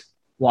weight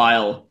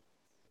while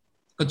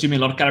consuming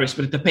a lot of calories,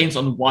 but it depends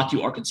on what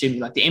you are consuming.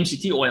 Like the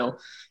MCT oil,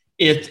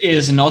 it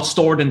is not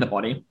stored in the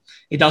body.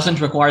 It doesn't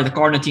require the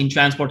carnitine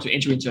transport to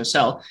enter into a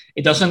cell.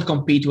 It doesn't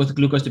compete with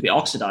glucose to be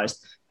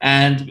oxidized.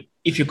 And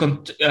if you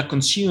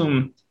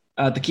consume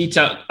the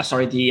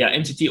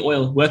MCT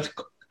oil with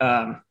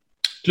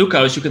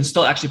glucose, you can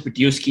still actually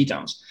produce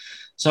ketones.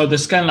 So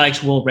this kind of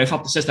like will rev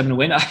up the system. And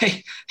when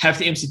I have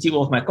the MCT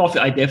oil with my coffee,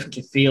 I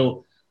definitely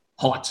feel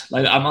hot.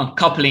 Like I'm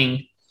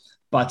uncoupling,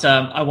 but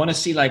I want to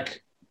see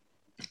like,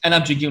 and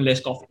I'm drinking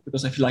less coffee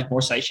because I feel like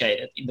more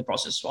satiated in the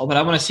process as well. But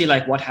I want to see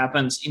like what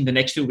happens in the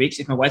next 2 weeks.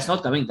 If my weight's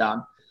not going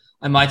down,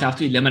 I might have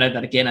to eliminate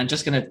that again. I'm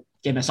just going to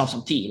get myself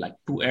some tea, like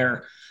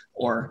pu'er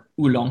or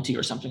oolong tea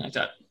or something like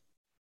that.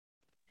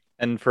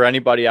 And for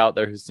anybody out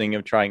there who's thinking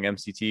of trying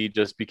MCT,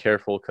 just be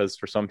careful, because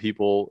for some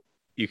people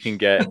you can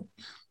get,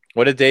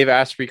 what did Dave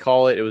Asprey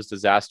call it? It was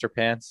disaster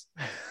pants.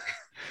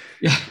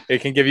 Yeah. It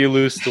can give you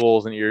loose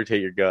stools and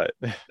irritate your gut.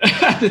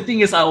 The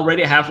thing is, I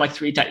already have like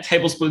 3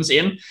 tablespoons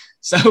in.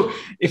 So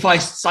if I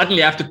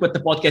suddenly have to quit the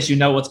podcast, you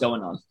know what's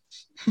going on.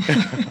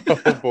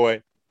 Oh,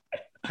 boy.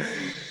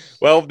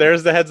 Well,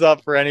 there's the heads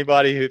up for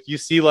anybody. If you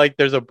see like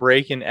there's a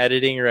break in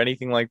editing or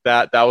anything like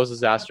that, that was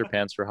disaster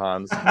pants for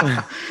Hans.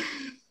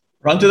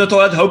 Run to the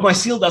toilet, hope my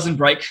seal doesn't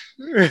break.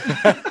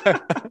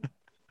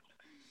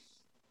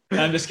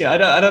 I'm just kidding.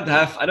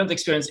 I don't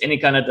experience any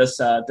kind of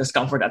this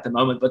discomfort at the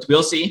moment, but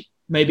we'll see.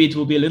 Maybe it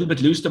will be a little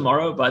bit loose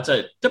tomorrow, but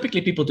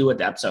typically people do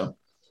adapt. So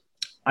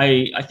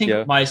I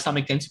think my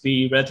stomach tends to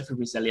be relatively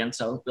resilient.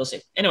 So we'll see.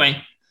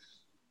 Anyway,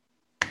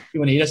 you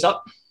want to heat us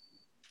up?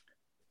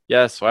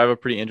 Yes. So I have a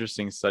pretty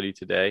interesting study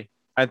today.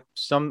 I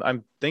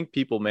think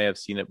people may have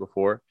seen it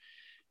before.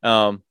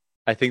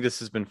 I think this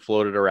has been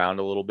floated around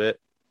a little bit,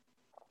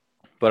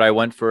 but I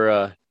went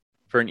for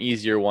an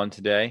easier one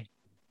today.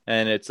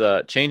 And it's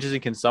changes in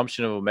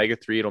consumption of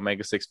omega-3 and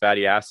omega-6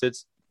 fatty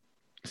acids,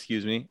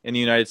 in the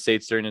United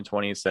States during the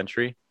 20th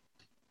century.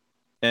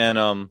 And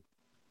I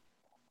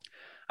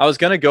was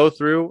going to go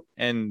through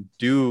and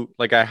do,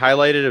 like, I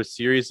highlighted a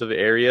series of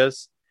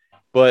areas,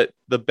 but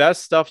the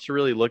best stuff to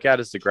really look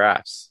at is the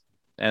graphs.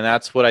 And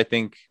that's what I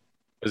think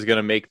is going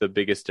to make the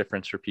biggest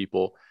difference for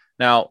people.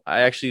 Now,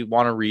 I actually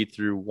want to read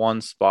through one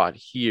spot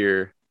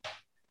here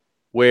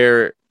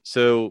where,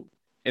 so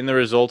in the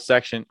results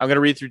section, I'm going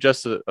to read through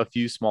just a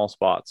few small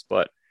spots,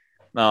 but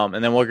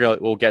and then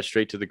we'll get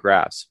straight to the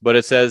graphs. But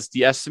it says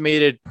the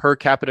estimated per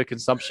capita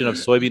consumption of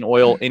soybean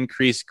oil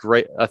increased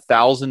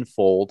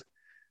 1,000-fold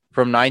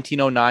from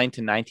 1909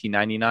 to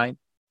 1999.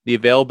 The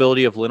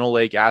availability of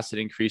linoleic acid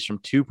increased from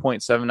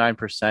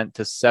 2.79%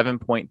 to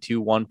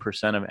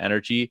 7.21% of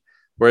energy,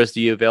 whereas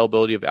the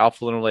availability of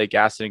alpha linoleic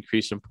acid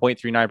increased from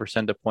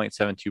 0.39% to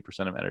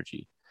 0.72% of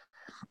energy.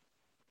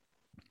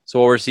 So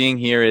what we're seeing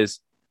here is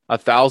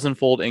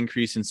 1,000-fold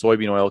increase in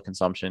soybean oil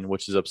consumption,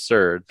 which is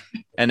absurd.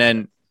 And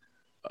then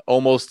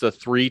almost a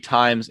 3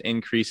 times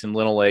increase in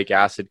linoleic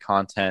acid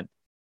content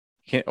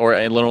or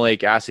in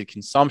linoleic acid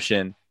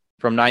consumption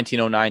from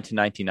 1909 to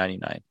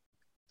 1999.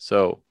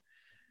 So,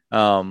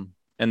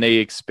 and they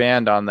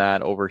expand on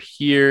that over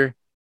here.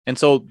 And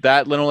so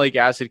that linoleic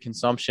acid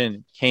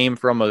consumption came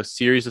from a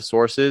series of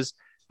sources,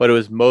 but it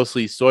was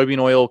mostly soybean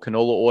oil,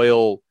 canola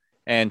oil,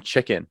 and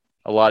chicken,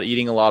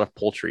 eating a lot of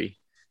poultry.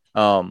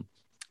 And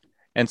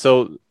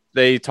so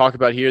they talk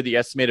about here the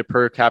estimated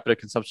per capita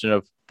consumption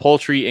of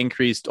poultry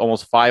increased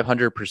almost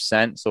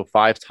 500%, so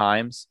 5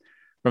 times,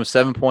 from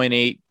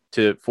 7.8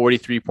 to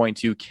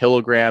 43.2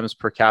 kilograms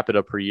per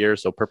capita per year,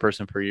 so per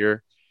person per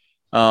year.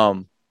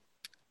 And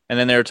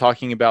then they were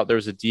talking about there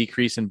was a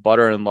decrease in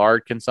butter and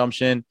lard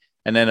consumption,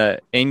 and then an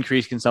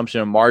increased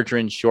consumption of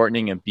margarine,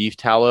 shortening, and beef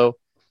tallow.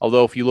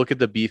 Although if you look at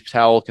the beef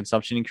tallow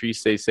consumption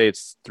increase, they say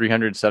it's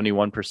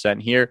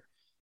 371% here.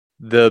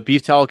 The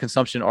beef tallow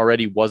consumption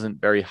already wasn't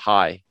very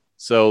high.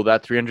 So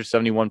that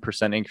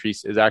 371%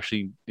 increase is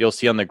actually, you'll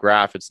see on the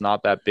graph, it's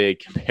not that big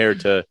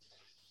compared to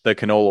the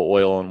canola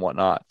oil and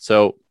whatnot.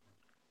 So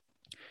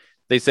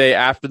they say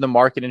after the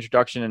market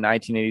introduction in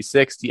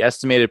 1986, the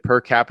estimated per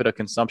capita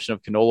consumption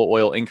of canola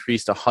oil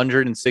increased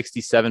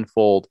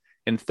 167-fold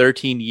in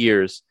 13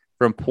 years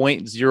from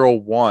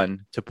 0.01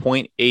 to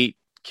 0.8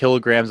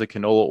 kilograms of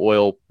canola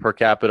oil per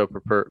capita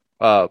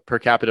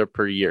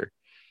per year.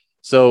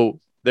 So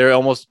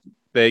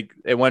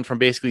it went from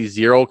basically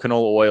 0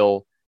 canola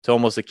oil to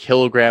almost a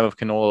kilogram of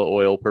canola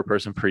oil per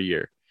person per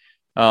year.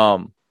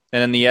 And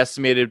then the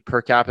estimated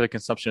per capita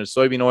consumption of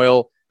soybean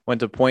oil went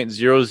to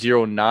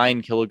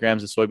 0.009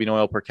 kilograms of soybean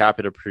oil per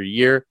capita per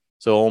year.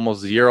 So almost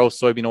 0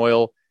 soybean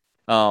oil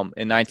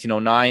in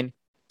 1909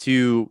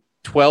 to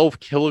 12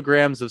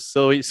 kilograms of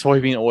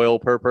soybean oil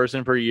per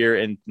person per year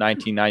in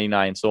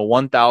 1999. So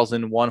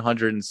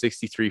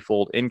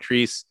 1,163-fold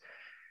increase.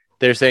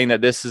 They're saying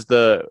that this is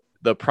the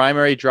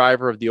primary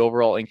driver of the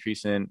overall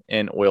increase in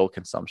oil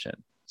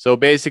consumption. So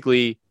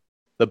basically,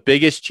 the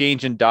biggest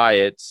change in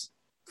diets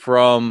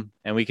and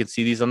we can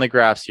see these on the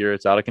graphs here,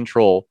 it's out of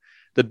control.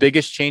 The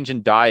biggest change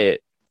in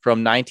diet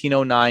from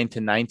 1909 to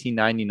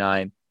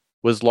 1999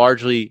 was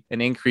largely an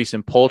increase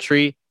in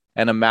poultry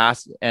and a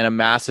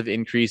massive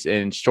increase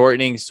in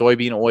shortening,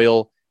 soybean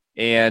oil,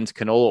 and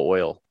canola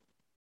oil.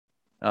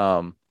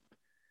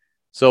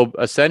 So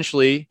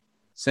essentially,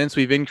 since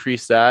we've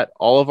increased that,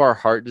 all of our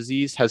heart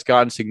disease has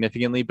gotten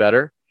significantly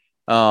better.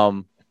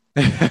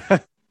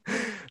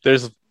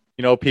 There's,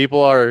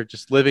 people are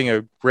just living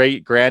a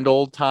great grand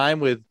old time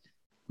with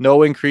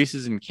no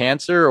increases in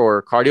cancer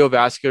or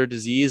cardiovascular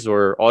disease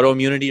or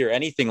autoimmunity or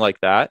anything like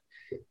that.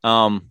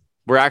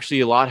 We're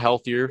actually a lot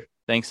healthier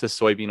thanks to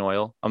soybean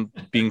oil. I'm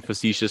being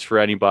facetious for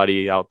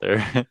anybody out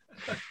there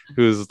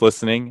who's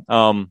listening.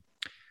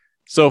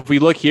 So if we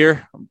look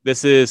here,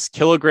 this is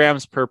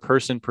kilograms per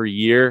person per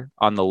year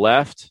on the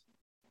left,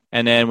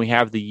 and then we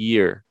have the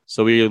year.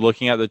 So we're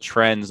looking at the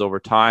trends over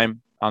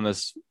time on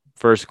this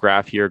first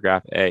graph here,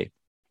 graph A.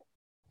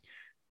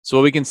 So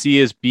what we can see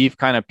is beef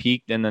kind of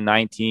peaked in the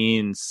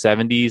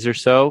 1970s or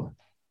so,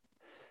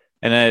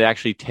 and then it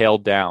actually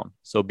tailed down.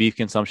 So beef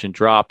consumption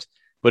dropped.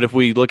 But if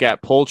we look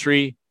at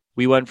poultry,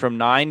 we went from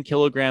 9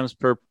 kilograms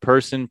per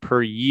person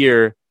per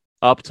year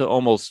up to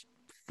almost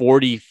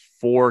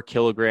 44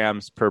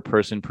 kilograms per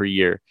person per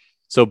year.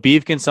 So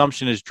beef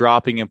consumption is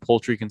dropping and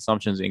poultry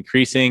consumption is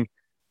increasing.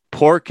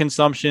 Pork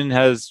consumption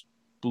has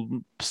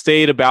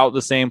stayed about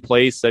the same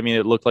place. I mean,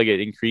 it looked like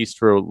it increased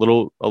for a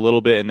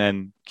little bit and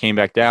then came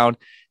back down.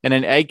 And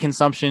then egg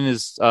consumption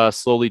is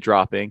slowly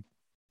dropping.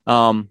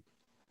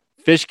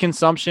 Fish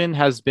consumption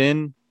has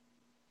been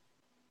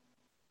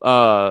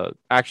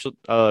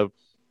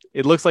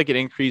it looks like it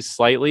increased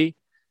slightly,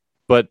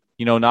 but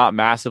not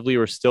massively.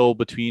 We're still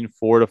between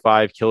 4 to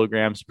 5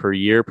 kilograms per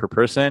year per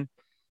person.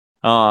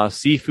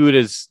 Seafood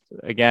is,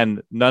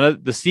 again, none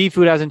of the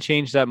seafood hasn't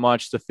changed that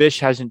much. The fish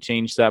hasn't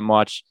changed that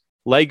much.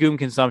 Legume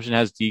consumption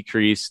has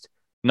decreased.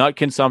 Nut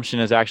consumption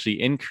has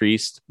actually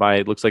increased by,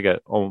 it looks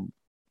like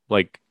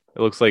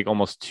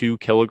almost 2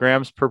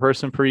 kilograms per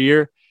person per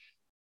year.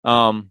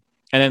 And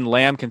then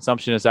lamb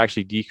consumption has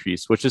actually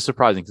decreased, which is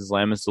surprising because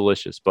lamb is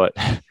delicious. But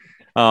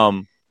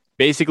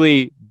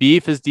basically,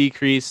 beef has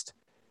decreased.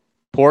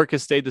 Pork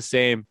has stayed the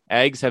same.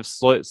 Eggs have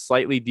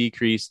slightly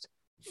decreased.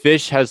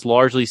 Fish has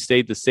largely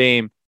stayed the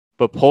same,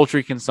 but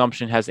poultry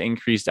consumption has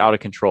increased out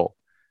of control.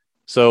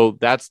 So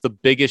that's the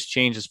biggest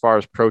change as far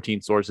as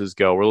protein sources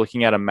go. We're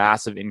looking at a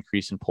massive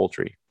increase in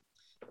poultry.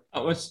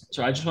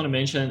 So I just want to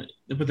mention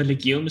with the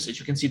legumes, as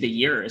you can see, the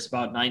year is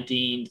about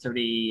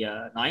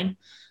 1939,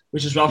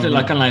 which is roughly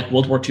kind of like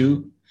World War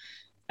II.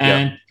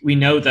 And we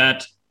know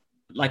that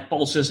like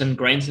pulses and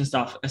grains and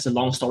stuff has a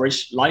long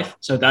storage life.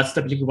 So that's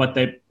typically what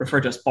they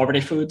refer to as poverty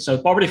food. So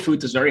poverty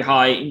food is very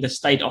high in the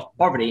state of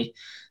poverty.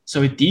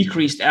 So it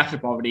decreased after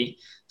poverty.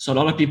 So a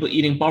lot of people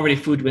eating poverty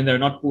food when they're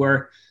not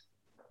poor,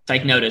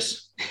 take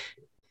notice.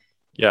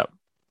 Yeah.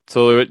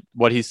 So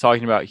what he's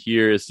talking about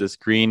here is this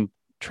green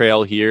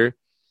trail here.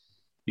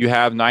 You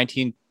have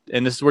 19,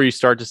 and this is where you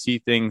start to see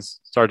things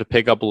start to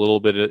pick up a little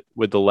bit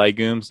with the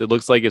legumes. It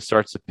looks like it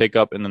starts to pick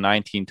up in the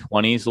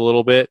 1920s a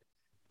little bit,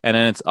 and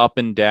then it's up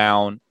and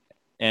down.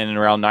 And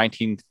around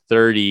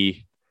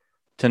 1930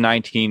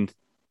 to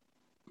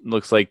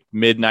looks like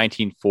mid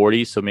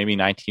 1940s, so maybe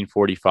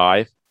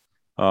 1945,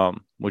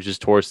 which is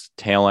towards the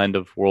tail end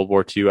of World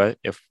War II,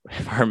 if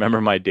I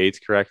remember my dates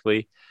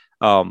correctly.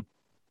 And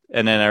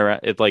then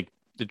it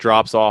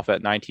drops off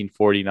at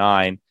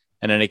 1949.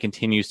 And then it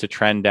continues to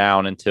trend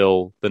down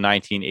until the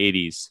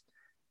 1980s,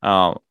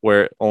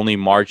 where it only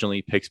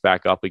marginally picks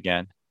back up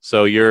again.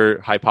 So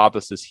your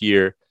hypothesis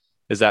here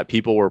is that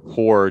people were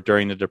poor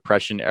during the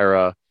Depression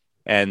era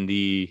and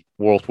the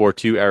World War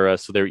II era,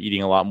 so they're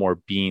eating a lot more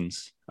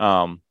beans,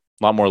 a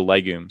lot more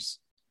legumes.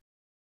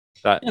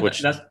 That's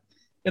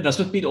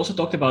what Pete also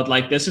talked about.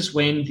 Like, this is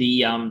when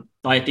the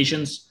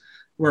dietitians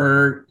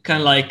were kind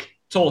of like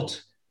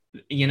taught,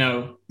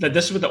 that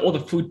this is where all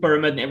the food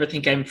pyramid and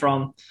everything came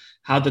from.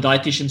 How the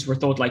dietitians were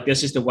taught, like,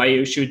 this is the way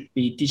you should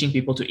be teaching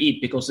people to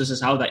eat because this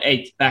is how they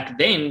ate back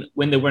then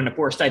when they were in a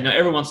poor state. Now,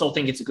 everyone still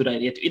thinks it's a good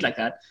idea to eat like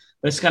that,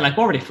 but it's kind of like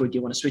poverty food.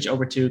 You want to switch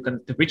over to kind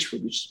of the rich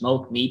food, which is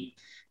milk, meat,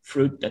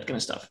 fruit, that kind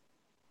of stuff.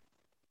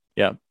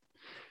 Yeah.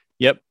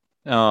 Yep.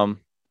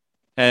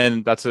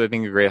 And that's, I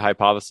think, a great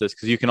hypothesis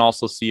because you can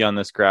also see on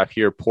this graph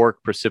here,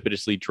 pork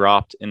precipitously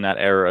dropped in that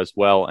era as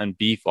well, and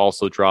beef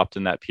also dropped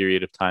in that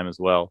period of time as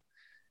well.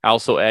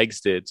 Also,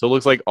 eggs did. So it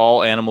looks like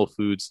all animal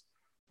foods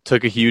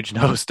took a huge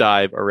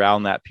nosedive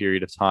around that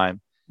period of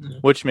time,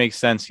 which makes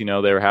sense. They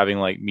were having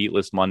like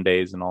meatless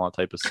Mondays and all that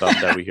type of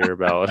stuff that we hear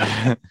about.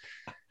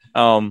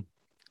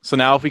 So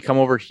now if we come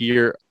over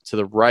here to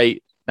the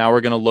right, now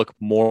we're going to look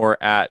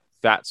more at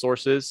fat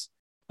sources.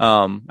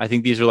 I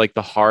think these are like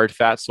the hard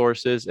fat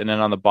sources. And then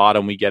on the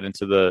bottom, we get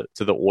into the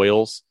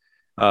oils.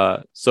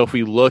 So if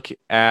we look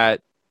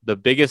at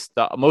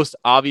the most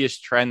obvious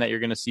trend that you're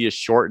going to see is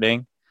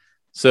shortening.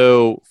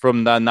 So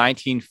from the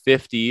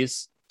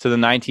 1950s to the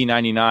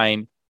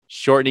 1999,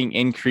 shortening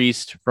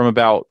increased from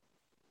about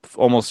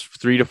almost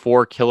 3 to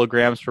 4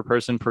 kilograms per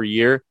person per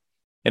year.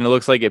 And it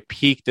looks like it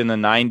peaked in the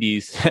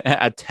 90s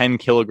at 10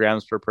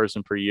 kilograms per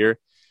person per year.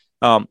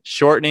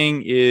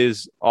 Shortening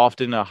is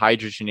often a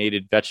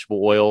hydrogenated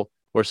vegetable oil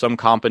or some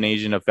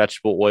combination of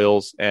vegetable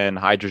oils and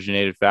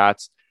hydrogenated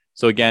fats.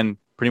 So again,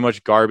 pretty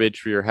much garbage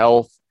for your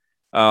health.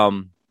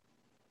 And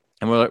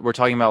we're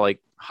talking about like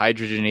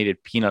hydrogenated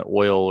peanut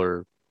oil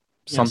or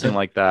something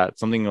like that,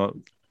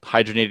 something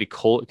hydrogenated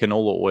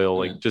canola oil,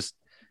 like just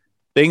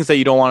things that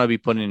you don't want to be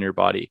putting in your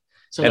body.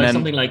 So and like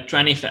something like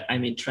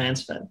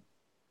trans fat.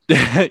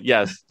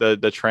 Yes, the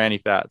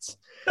tranny fats.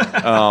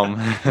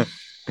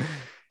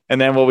 And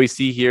then what we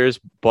see here is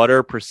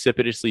butter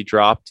precipitously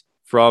dropped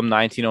from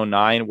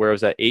 1909, where it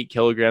was at 8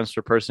 kilograms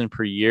per person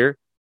per year.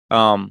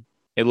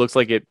 It looks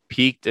like it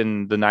peaked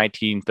in the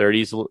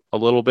 1930s a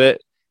little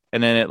bit,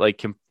 and then it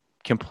like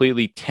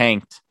completely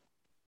tanked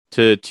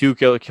to 2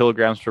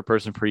 kilograms per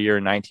person per year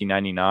in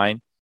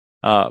 1999.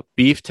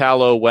 Beef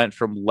tallow went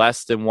from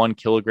less than 1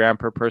 kilogram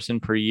per person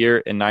per year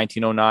in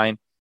 1909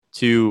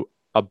 to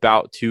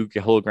about 2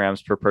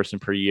 kilograms per person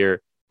per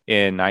year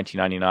in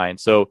 1999.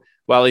 So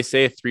while they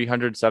say a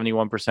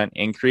 371%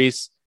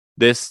 increase,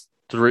 this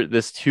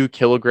 2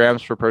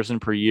 kilograms per person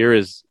per year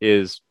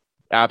is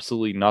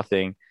absolutely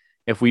nothing.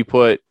 If we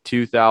put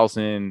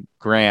 2,000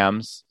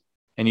 grams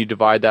and you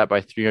divide that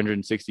by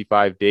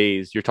 365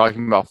 days, you're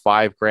talking about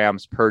 5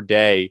 grams per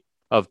day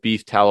of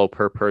beef tallow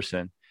per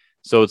person.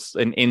 So it's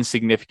an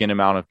insignificant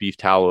amount of beef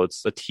tallow.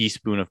 It's a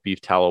teaspoon of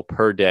beef tallow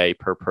per day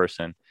per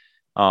person.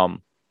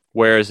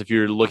 Whereas if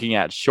you're looking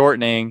at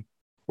shortening,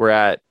 we're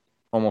at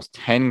almost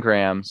 10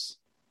 grams.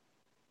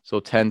 So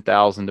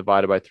 10,000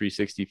 divided by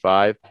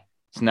 365.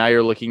 So now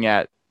you're looking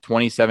at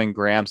 27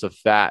 grams of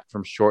fat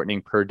from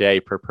shortening per day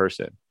per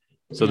person.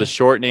 So the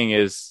shortening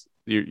is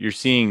you're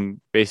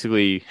seeing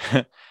basically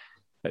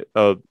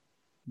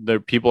the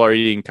people are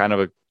eating kind of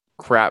a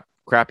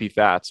crappy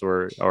fats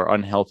or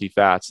unhealthy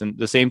fats. And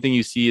the same thing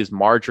you see is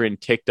margarine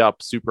ticked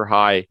up super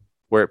high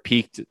where it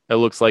peaked. It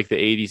looks like the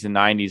 80s and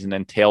 90s and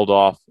then tailed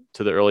off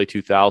to the early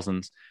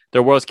 2000s.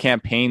 There was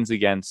campaigns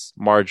against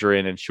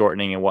margarine and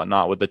shortening and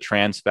whatnot with the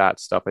trans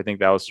fat stuff. I think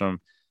that was from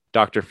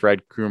Dr.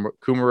 Fred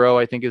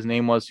Kumaro, I think his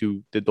name was,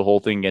 who did the whole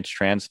thing against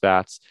trans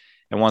fats.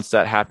 And once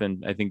that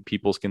happened, I think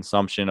people's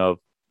consumption of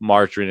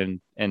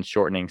margarine and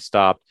shortening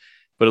stopped.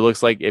 But it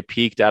looks like it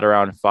peaked at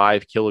around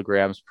 5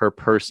 kilograms per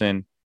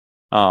person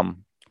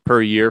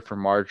per year for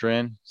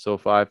margarine. So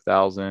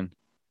 5,000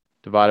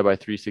 divided by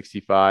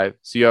 365.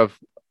 So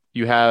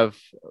you have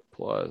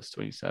plus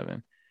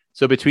 27.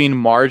 So between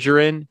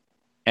margarine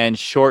and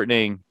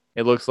shortening,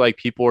 it looks like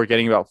people are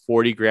getting about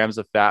 40 grams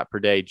of fat per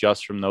day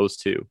just from those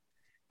two.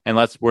 And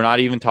we're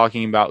not even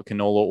talking about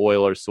canola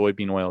oil or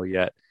soybean oil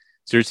yet.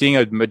 So you're seeing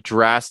a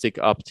drastic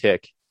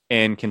uptick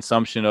in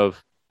consumption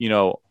of,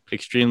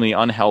 extremely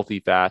unhealthy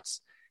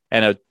fats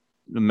and a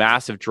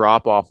massive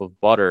drop off of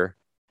butter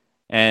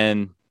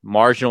and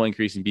marginal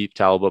increase in beef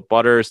tallow. But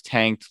butter is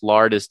tanked,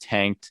 lard is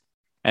tanked,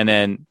 and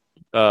then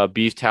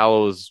beef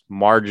tallow is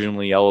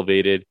marginally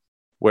elevated,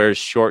 whereas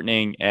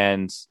shortening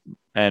and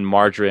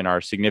margarine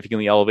are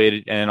significantly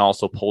elevated, and then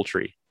also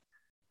poultry.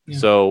 Yeah.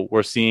 So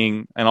we're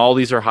seeing, and all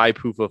these are high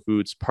PUFA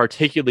foods,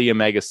 particularly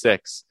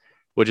omega-6,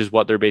 which is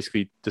what they're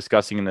basically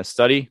discussing in this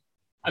study.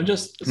 I'm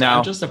just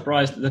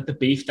surprised that the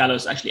beef tallow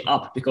is actually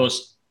up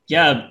because,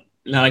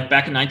 like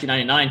back in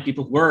 1999,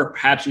 people were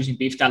perhaps using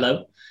beef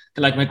tallow,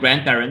 like my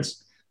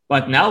grandparents.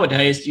 But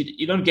nowadays,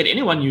 you don't get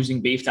anyone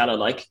using beef tallow.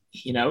 Like,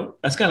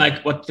 that's kind of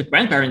like what the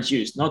grandparents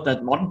used, not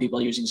that modern people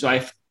are using. So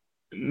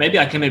maybe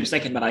I can be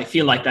mistaken, but I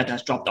feel like that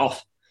has dropped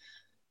off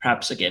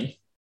perhaps again.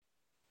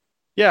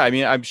 Yeah, I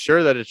mean, I'm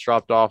sure that it's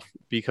dropped off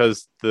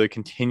because the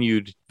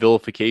continued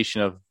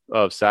vilification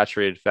of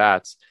saturated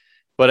fats.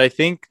 But I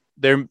think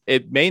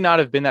it may not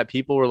have been that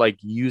people were like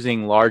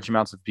using large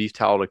amounts of beef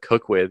tallow to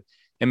cook with.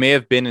 It may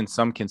have been in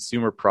some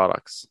consumer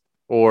products,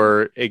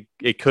 or it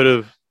could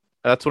have.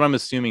 That's what I'm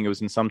assuming. It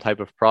was in some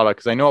type of product,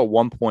 because I know at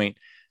one point,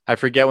 I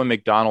forget when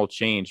McDonald's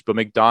changed, but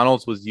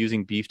McDonald's was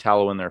using beef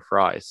tallow in their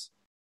fries.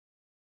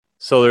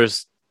 So there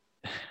has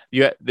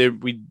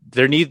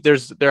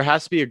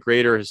to be a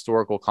greater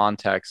historical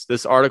context.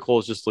 This article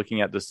is just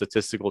looking at the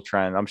statistical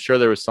trend. I'm sure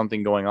there was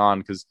something going on,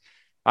 because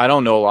I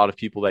don't know a lot of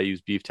people that use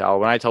beef tallow.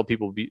 When I tell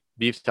people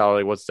beef tallow,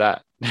 like, what's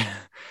that?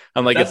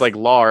 I'm like, it's like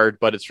lard,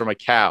 but it's from a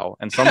cow.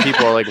 And some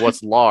people are like,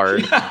 what's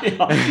lard?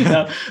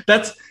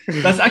 That's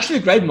actually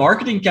a great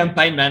marketing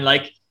campaign, man.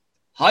 Like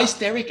high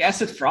stearic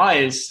acid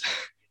fries,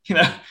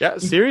 Yeah,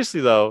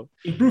 seriously though,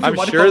 I'm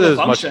sure there's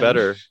much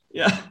better.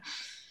 Yeah.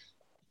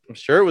 I'm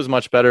sure it was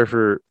much better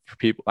for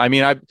people. I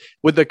mean,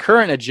 with the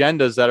current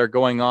agendas that are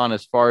going on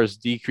as far as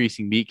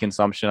decreasing meat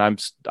consumption,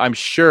 I'm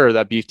sure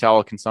that beef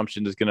tallow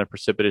consumption is going to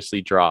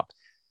precipitously drop.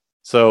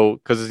 So,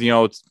 because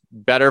it's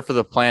better for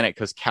the planet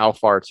because cow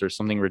farts or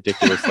something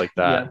ridiculous like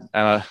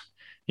that.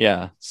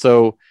 Yeah.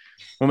 So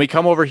when we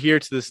come over here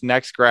to this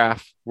next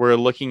graph, we're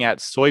looking at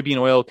soybean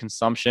oil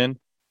consumption.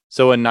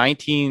 So around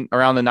the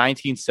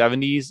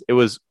 1970s, it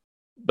was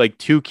like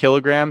 2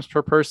 kilograms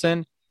per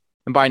person,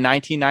 and by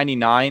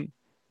 1999.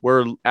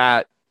 We're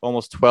at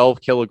almost 12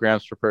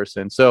 kilograms per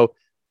person. So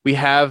we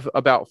have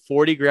about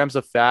 40 grams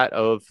of fat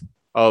of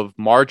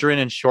margarine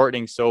and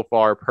shortening so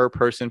far per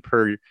person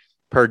per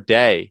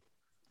day.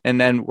 And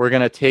then we're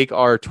going to take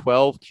our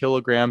 12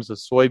 kilograms of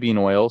soybean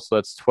oil. So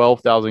that's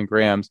 12,000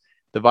 grams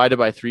divided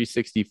by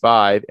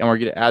 365. And we're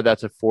going to add that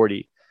to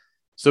 40.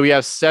 So we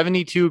have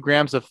 72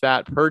 grams of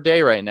fat per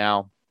day right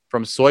now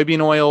from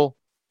soybean oil,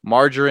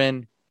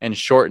 margarine, and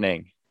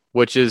shortening,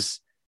 which is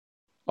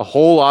a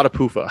whole lot of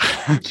PUFA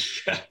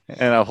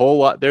and a whole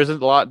lot. There's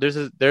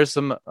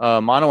some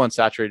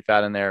monounsaturated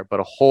fat in there, but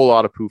a whole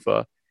lot of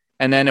PUFA.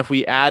 And then if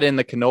we add in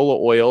the canola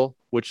oil,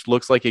 which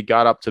looks like it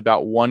got up to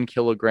about 1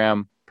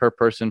 kilogram per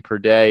person per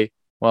day.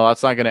 Well,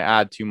 that's not going to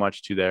add too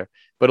much to there,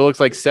 but it looks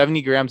like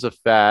 70 grams of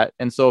fat.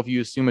 And so if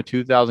you assume a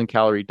 2,000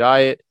 calorie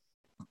diet,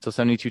 so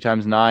 72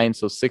 times 9,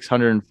 so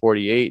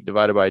 648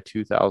 divided by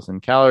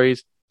 2,000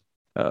 calories,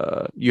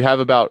 you have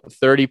about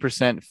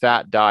 30%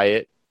 fat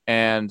diet,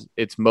 and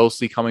it's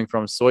mostly coming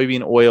from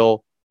soybean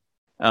oil,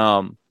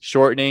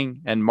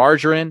 shortening, and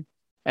margarine.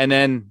 And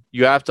then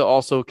you have to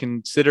also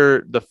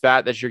consider the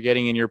fat that you're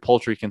getting in your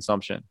poultry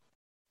consumption.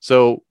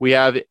 So we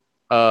have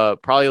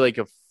probably like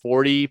a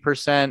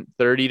 40%,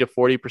 30 to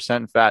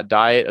 40% fat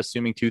diet,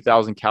 assuming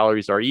 2,000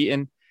 calories are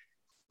eaten.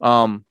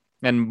 And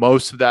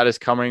most of that is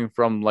coming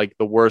from like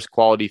the worst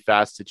quality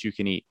fats that you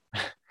can eat.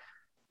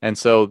 And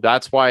so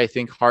that's why I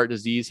think heart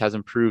disease has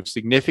improved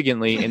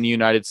significantly in the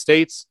United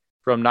States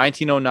from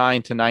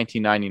 1909 to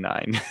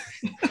 1999.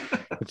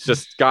 It's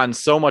just gotten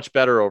so much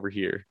better over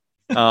here.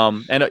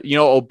 And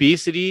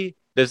obesity,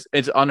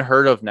 it's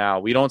unheard of now.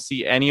 We don't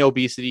see any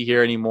obesity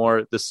here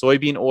anymore. The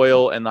soybean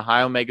oil and the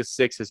high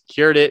omega-6 has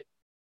cured it.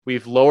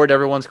 We've lowered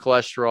everyone's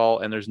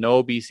cholesterol, and there's no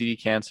obesity,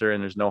 cancer,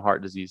 and there's no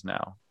heart disease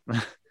now.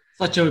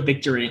 Such a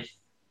victory.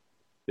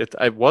 It's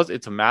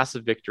a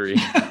massive victory.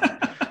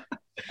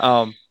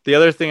 The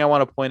other thing I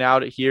want to point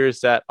out here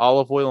is that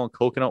olive oil and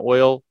coconut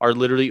oil are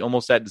literally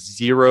almost at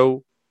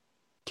 0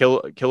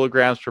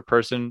 kilograms per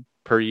person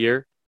per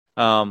year.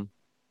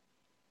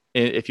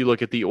 If you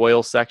look at the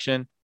oil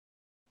section.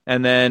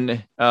 And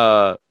then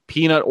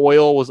peanut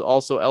oil was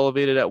also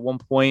elevated at one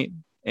point,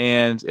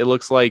 and it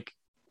looks like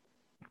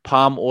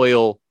palm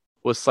oil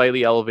was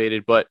slightly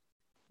elevated, but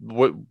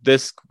you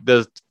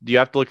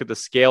have to look at the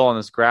scale on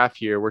this graph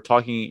here. We're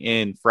talking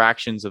in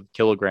fractions of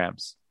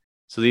kilograms.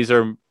 So these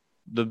are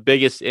the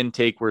biggest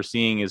intake we're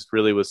seeing is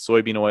really with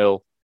soybean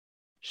oil,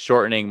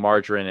 shortening,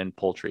 margarine, and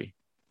poultry.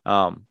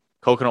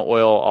 Coconut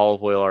oil,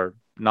 olive oil are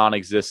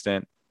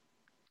non-existent.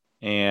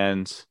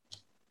 And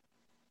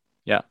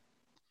yeah.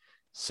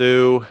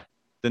 So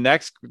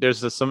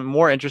there's some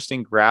more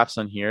interesting graphs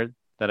on here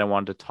that I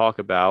wanted to talk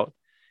about.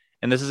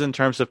 And this is in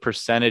terms of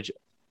percentage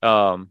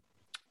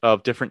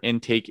of different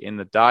intake in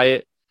the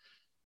diet.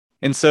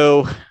 And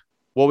so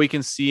what we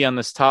can see on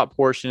this top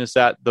portion is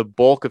that the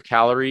bulk of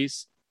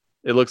calories,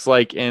 it looks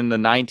like in the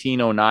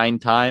 1909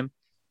 time,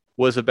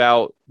 was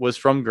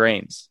from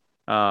grains.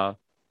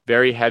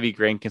 Very heavy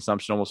grain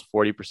consumption, almost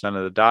 40%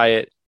 of the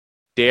diet.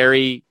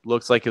 Dairy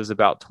looks like it was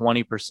about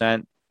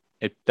 20%.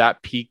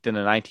 That peaked in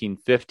the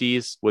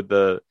 1950s with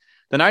the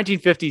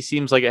 1950s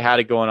seems like it had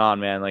it going on,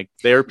 man. Like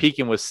they were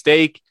peaking with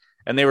steak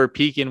and they were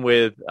peaking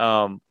with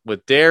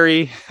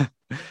dairy.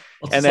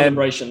 Lots of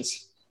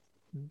celebrations.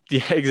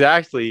 Yeah,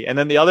 exactly. And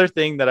then the other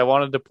thing that I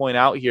wanted to point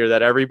out here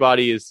that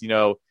everybody is,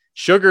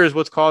 sugar is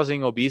what's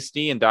causing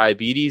obesity and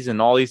diabetes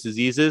and all these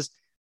diseases.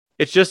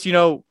 It's just,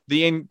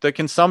 the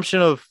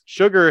consumption of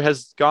sugar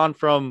has gone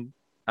from,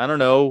 I don't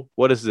know,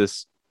 what is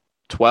this,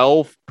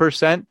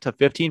 12% to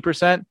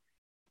 15%.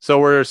 So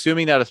we're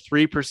assuming that a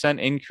 3%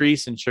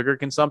 increase in sugar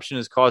consumption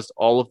has caused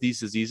all of these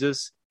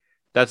diseases.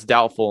 That's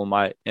doubtful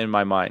in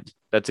my mind.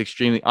 That's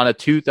extremely on a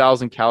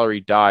 2,000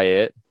 calorie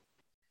diet.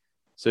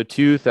 So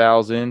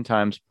 2,000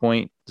 times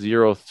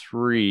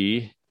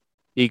 0.03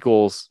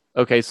 equals,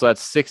 okay, so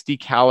that's 60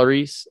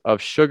 calories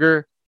of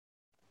sugar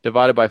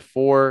divided by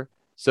 4.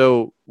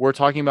 So we're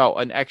talking about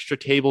an extra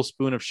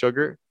tablespoon of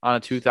sugar on a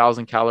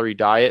 2,000 calorie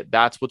diet.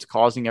 That's what's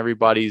causing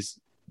everybody's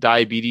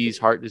diabetes,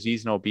 heart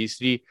disease, and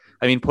obesity.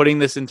 I mean, putting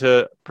this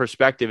into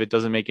perspective, it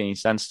doesn't make any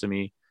sense to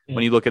me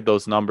when you look at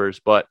those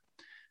numbers. But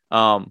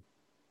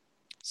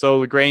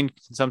so the grain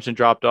consumption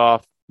dropped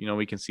off.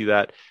 We can see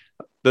that.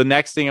 The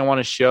next thing I want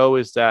to show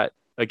is that,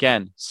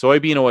 again,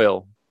 soybean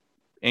oil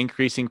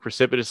increasing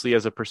precipitously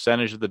as a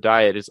percentage of the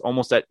diet is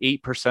almost at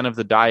 8% of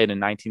the diet in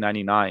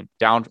 1999,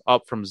 down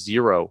up from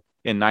 0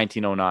 in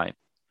 1909.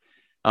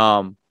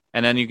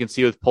 And then you can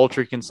see with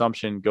poultry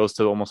consumption goes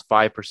to almost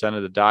 5%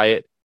 of the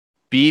diet.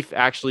 Beef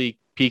actually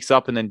peaks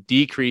up and then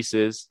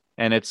decreases,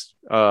 and it's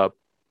about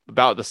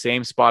the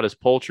same spot as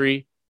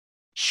poultry.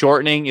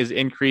 Shortening is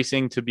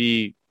increasing to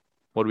be,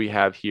 what do we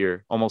have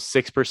here? Almost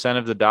 6%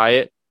 of the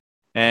diet.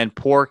 And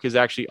pork is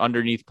actually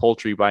underneath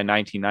poultry by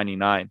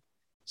 1999.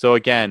 So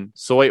again,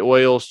 soy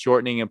oil,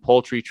 shortening, and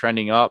poultry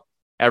trending up,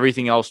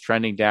 everything else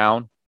trending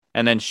down,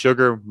 and then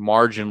sugar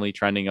marginally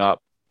trending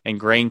up and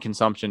grain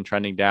consumption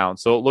trending down.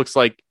 So it looks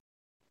like,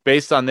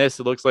 based on this,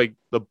 it looks like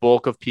the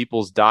bulk of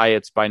people's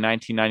diets by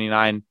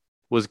 1999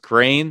 was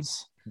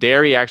grains.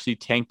 Dairy actually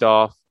tanked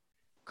off.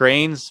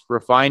 Grains,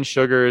 refined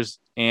sugars,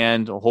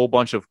 and a whole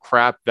bunch of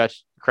crap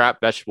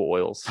vegetable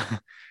oils.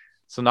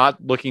 So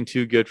not looking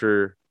too good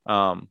for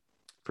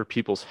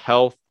people's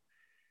health.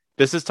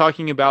 This is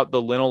talking about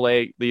the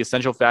linoleic, the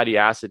essential fatty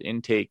acid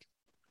intake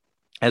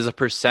as a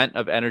percent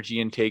of energy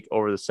intake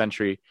over the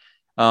century.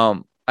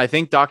 I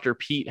think Dr.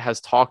 Pete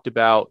has talked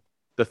about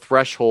the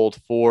threshold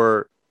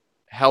for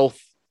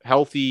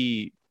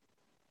healthy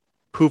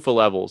PUFA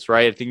levels,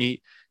 right? I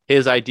think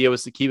his idea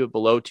was to keep it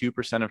below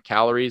 2% of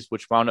calories,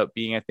 which wound up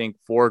being, I think,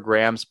 4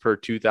 grams per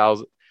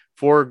 2,000,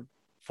 4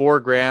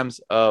 grams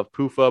of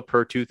PUFA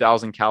per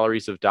 2,000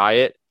 calories of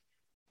diet,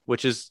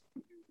 which is,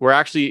 we're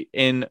actually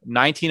in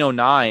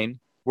 1909,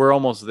 we're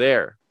almost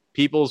there.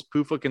 People's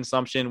PUFA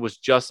consumption was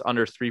just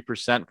under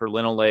 3% for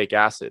linoleic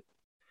acid.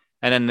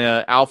 And then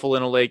the alpha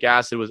linoleic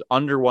acid was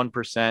under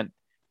 1%.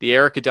 The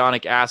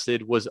arachidonic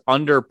acid was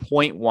under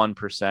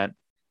 0.1%.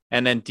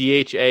 And then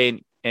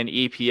DHA and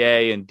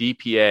EPA and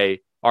DPA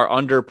are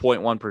under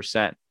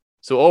 0.1%.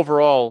 So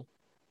overall,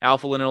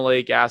 alpha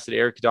linoleic acid,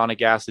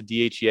 arachidonic acid,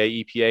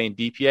 DHA, EPA, and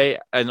DPA,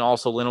 and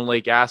also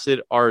linoleic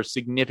acid are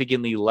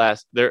significantly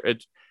less.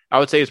 I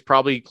would say it's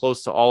probably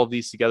close to all of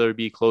these together would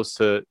be close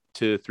to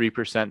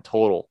 3%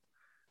 total.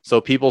 So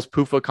people's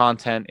PUFA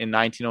content in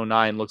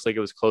 1909 looks like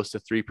it was close to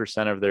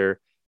 3%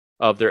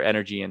 of their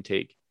energy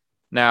intake.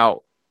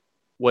 Now,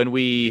 when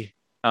we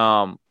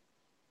come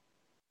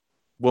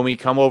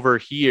over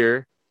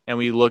here and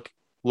we look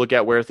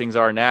at where things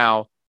are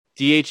now,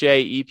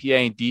 DHA,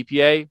 EPA, and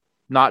DPA,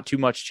 not too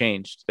much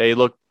changed. They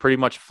look pretty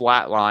much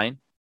flat line.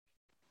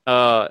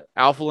 Alpha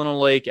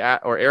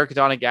linoleic or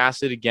arachidonic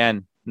acid,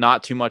 again,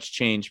 not too much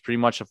change, pretty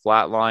much a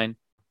flat line.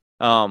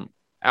 Alpha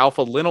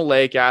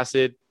linoleic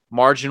acid,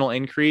 marginal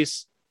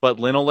increase, but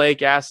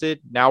linoleic acid,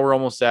 now we're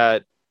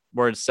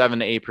in 7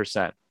 to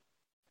 8%.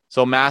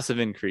 So massive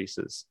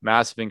increases in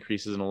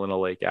the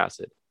linoleic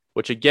acid,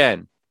 which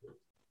again,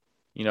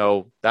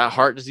 that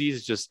heart disease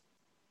is just,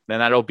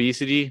 and that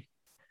obesity,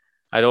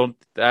 I don't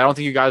think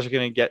you guys are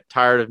going to get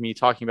tired of me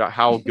talking about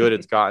how good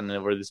it's gotten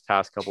over this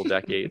past couple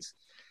decades.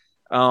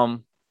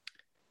 And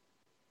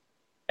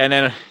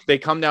then they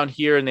come down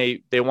here and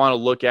they want to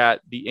look at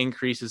the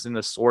increases in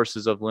the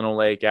sources of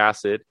linoleic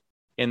acid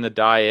in the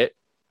diet.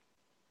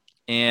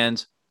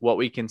 And what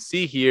we can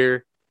see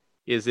here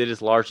is it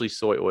is largely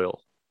soy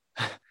oil.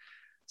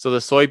 So the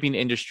soybean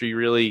industry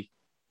really,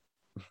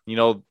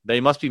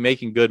 they must be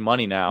making good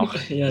money now.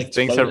 Yeah,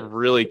 things have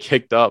really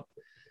kicked up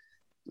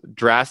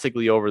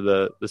drastically over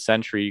the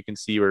century. You can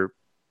see where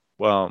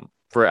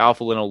for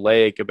alpha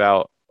linoleic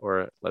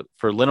for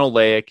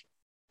linoleic,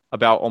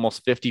 about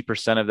almost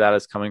 50% of that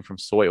is coming from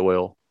soy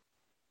oil.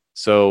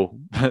 So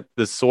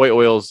the soy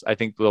oil is, I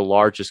think, the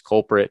largest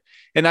culprit.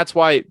 And that's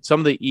why some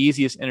of the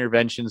easiest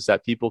interventions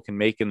that people can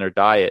make in their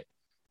diet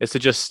is to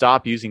just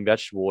stop using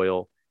vegetable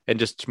oil and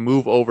just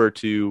move over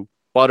to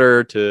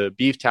butter, to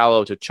beef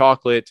tallow, to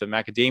chocolate, to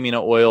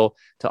macadamia oil,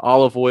 to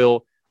olive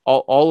oil,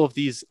 all of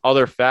these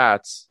other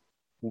fats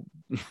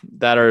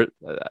that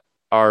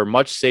are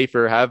much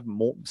safer, have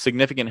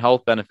significant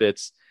health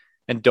benefits,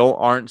 and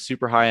aren't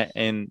super high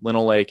in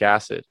linoleic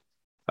acid.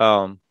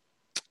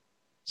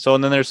 So,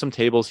 and then there's some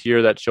tables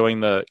here that's showing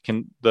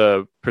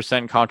the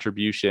percent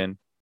contribution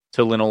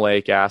to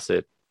linoleic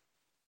acid,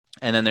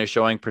 and then they're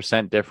showing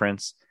percent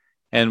difference.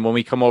 And when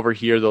we come over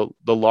here, the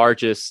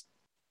largest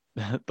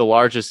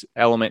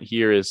element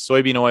here is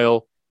soybean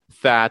oil,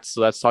 fats.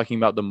 So that's talking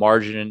about the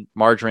margarine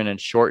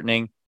and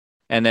shortening,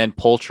 and then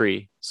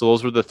poultry. So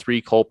those were the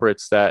 3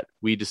 culprits that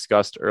we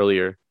discussed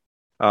earlier.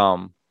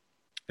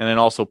 And then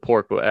also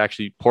pork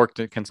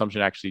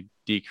consumption actually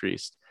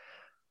decreased.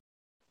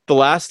 The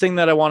last thing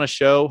that I want to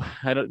show,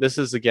 this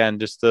is again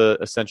just the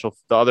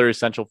other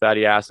essential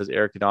fatty acids,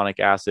 arachidonic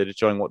acid. It's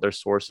showing what their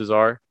sources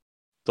are.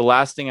 The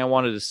last thing I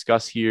want to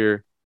discuss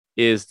here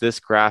is this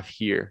graph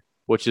here,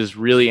 which is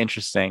really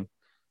interesting.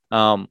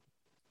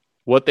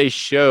 What they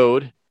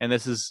showed, and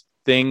this is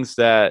things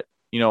that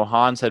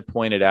Hans had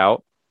pointed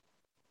out,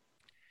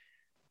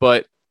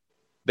 but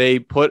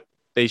they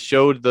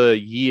showed the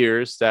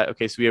years that,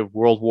 okay, so we have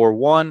World War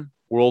I,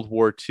 World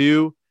War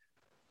II.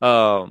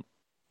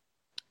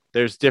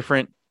 There's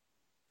different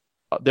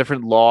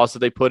laws that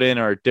they put in,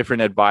 or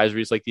different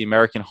advisories, like the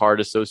American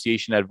Heart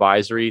Association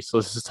advisory. So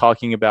this is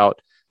talking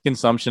about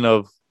consumption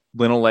of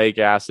linoleic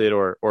acid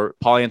or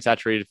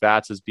polyunsaturated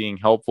fats as being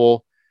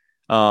helpful,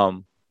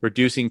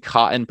 reducing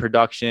cotton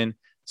production.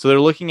 So they're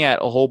looking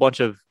at a whole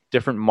bunch of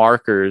different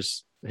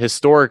markers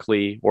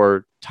historically,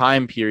 or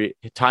time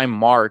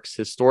marks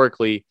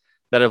historically,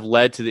 that have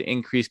led to the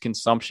increased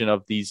consumption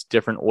of these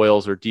different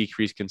oils or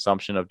decreased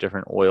consumption of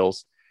different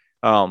oils.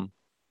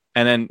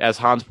 And then, as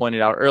Hans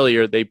pointed out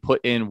earlier, they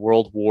put in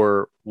World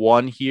War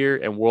I here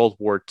and World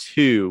War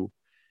II.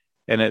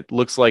 And it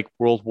looks like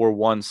World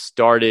War I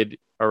started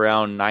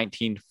around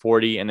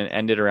 1940 and then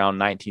ended around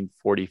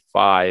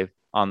 1945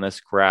 on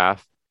this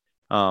graph.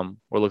 Or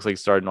it looks like it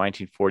started in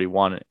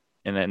 1941 and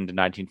ended in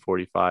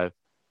 1945.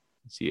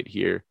 See it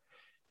here.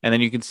 And then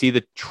you can see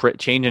the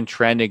change in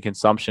trend in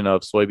consumption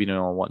of soybean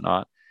oil and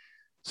whatnot.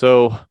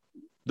 So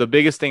the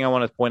biggest thing I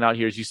want to point out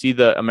here is you see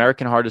the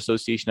American Heart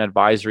Association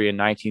advisory in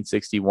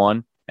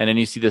 1961, and then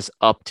you see this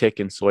uptick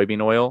in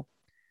soybean oil.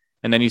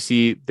 And then you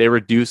see they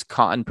reduce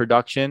cotton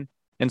production,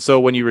 And so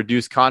when you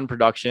reduce cotton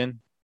production,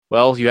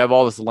 well, you have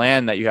all this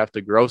land that you have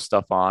to grow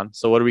stuff on.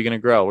 So what are we going to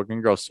grow? We're going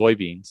to grow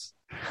soybeans.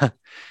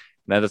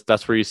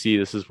 That's where you see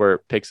this is where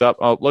it picks up.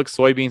 Oh, look,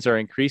 soybeans are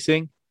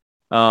increasing.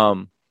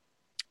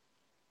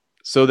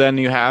 So then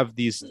you have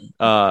these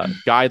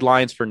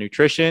guidelines for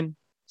nutrition.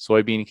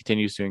 Soybean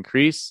continues to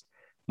increase.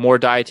 More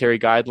dietary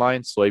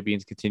guidelines.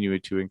 Soybeans continue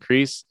to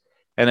increase.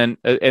 And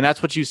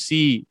that's what you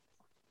see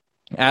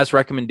as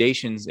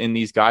recommendations in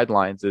these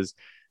guidelines is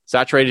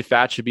saturated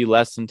fat should be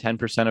less than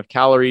 10% of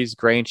calories.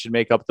 Grain should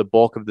make up the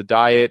bulk of the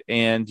diet.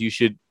 And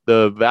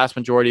the vast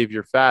majority of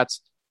your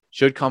fats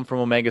should come from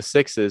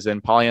omega-6s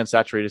and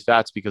polyunsaturated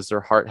fats because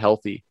they're heart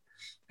healthy.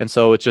 And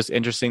so it's just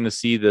interesting to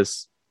see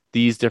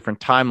these different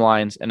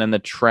timelines and then the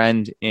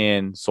trend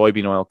in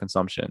soybean oil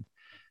consumption,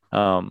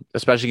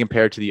 especially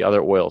compared to the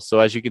other oils. So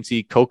as you can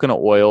see, coconut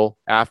oil,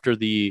 after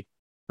the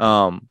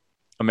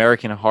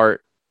American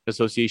Heart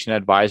Association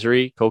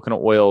advisory,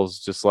 coconut oil is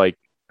just like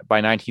by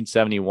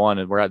 1971,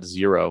 and we're at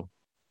 0,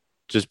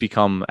 just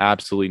become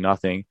absolutely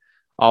nothing.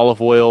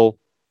 Olive oil,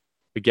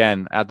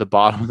 again, at the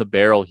bottom of the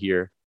barrel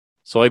here.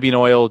 Soybean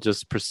oil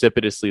just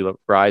precipitously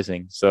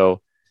rising.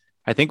 So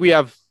I think we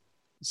have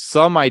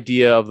some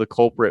idea of the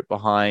culprit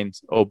behind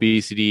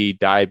obesity,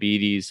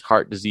 diabetes,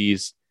 heart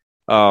disease,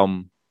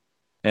 and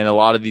a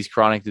lot of these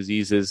chronic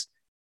diseases,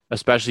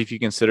 especially if you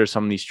consider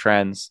some of these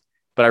trends.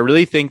 But I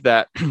really think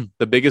that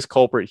the biggest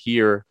culprit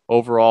here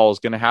overall is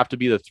going to have to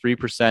be the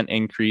 3%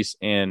 increase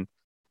in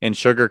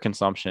sugar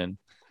consumption.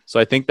 So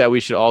I think that we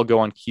should all go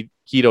on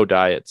keto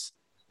diets.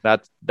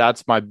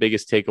 That's my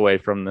biggest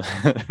takeaway from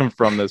the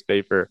from this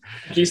paper.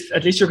 At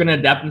least you're going to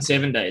adapt in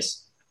 7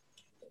 days.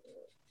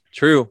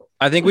 True.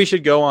 I think we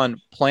should go on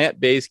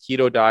plant-based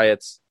keto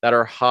diets that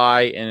are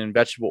high in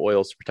vegetable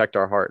oils to protect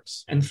our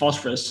hearts. And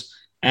phosphorus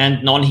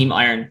and non-heme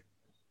iron.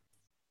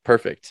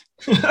 Perfect.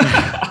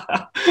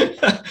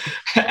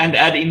 And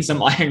add in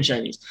some iron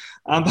shinies.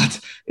 But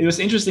it was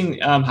interesting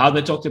how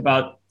they talked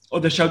about, or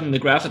they showed in the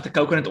graph that the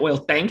coconut oil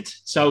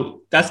tanked.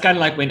 So that's kind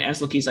of like when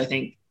Ansel Keys, I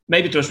think,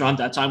 maybe it was around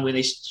that time when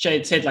they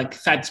said like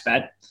fat's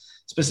bad,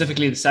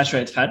 specifically the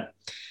saturated fat.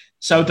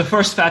 So the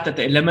first fat that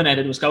they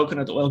eliminated was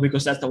coconut oil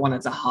because that's the one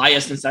that's the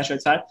highest in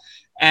saturated fat.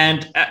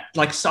 And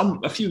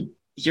a few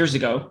years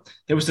ago,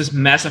 there was this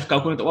massive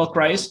coconut oil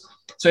craze.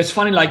 So it's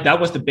funny, like that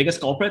was the biggest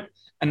culprit.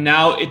 And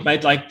now it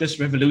made like this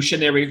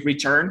revolutionary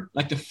return,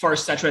 like the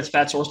first saturated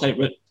fat source they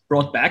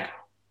brought back.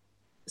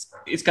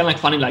 It's kind of like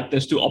funny, like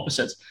those two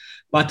opposites.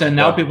 But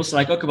now people say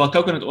like, okay, well,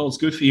 coconut oil is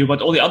good for you,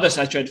 but all the other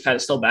saturated fat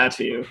is still bad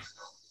for you.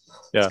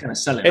 Yeah. It's kind of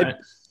silly, right?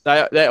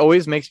 That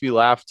always makes me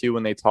laugh too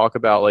when they talk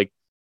about like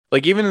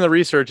even in the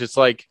research, it's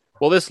like,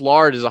 well, this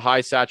lard is a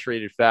high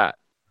saturated fat.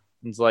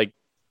 It's like,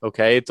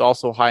 okay, it's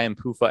also high in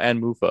PUFA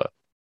and MUFA.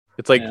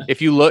 It's like,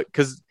 if you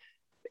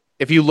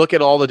look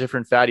at all the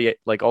different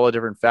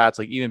fats,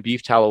 like even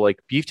beef tallow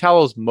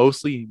is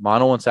mostly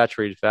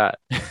monounsaturated fat.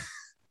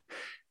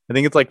 I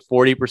think it's like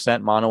 40%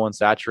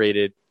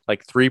 monounsaturated,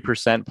 like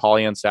 3%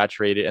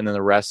 polyunsaturated, and then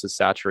the rest is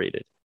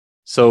saturated.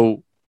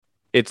 So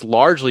it's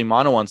largely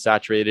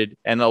monounsaturated,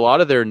 and a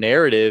lot of their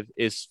narrative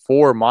is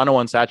for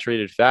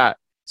monounsaturated fat.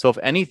 So if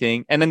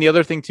anything, and then the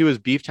other thing too is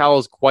beef tallow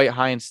is quite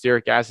high in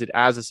stearic acid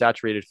as a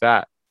saturated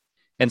fat.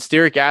 And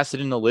stearic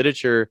acid in the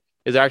literature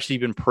has actually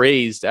been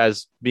praised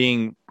as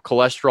being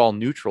cholesterol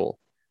neutral.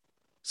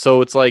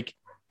 So it's like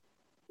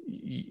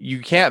you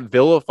can't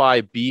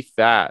vilify beef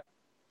fat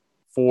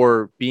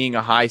for being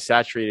a high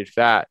saturated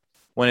fat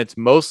when it's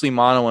mostly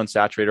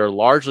monounsaturated or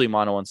largely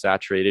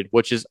monounsaturated,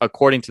 which is,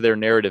 according to their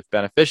narrative,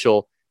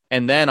 beneficial.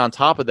 And then on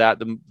top of that,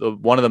 the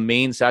one of the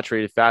main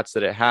saturated fats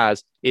that it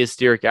has is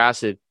stearic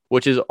acid,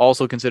 which is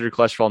also considered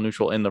cholesterol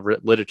neutral in the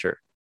literature.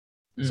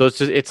 So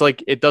it's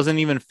like it doesn't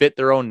even fit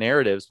their own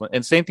narratives.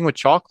 And same thing with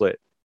chocolate.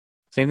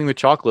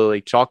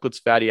 Like chocolate's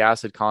fatty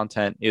acid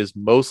content is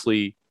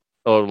mostly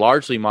or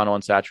largely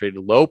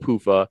monounsaturated, low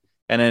PUFA,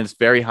 and then it's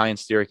very high in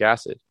stearic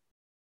acid.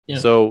 Yeah.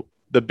 So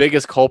the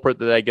biggest culprit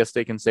that I guess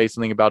they can say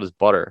something about is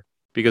butter,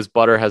 because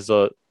butter has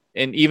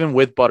and even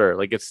with butter,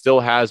 like it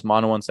still has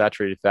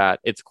monounsaturated fat.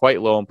 It's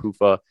quite low in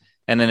PUFA.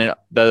 And then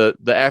the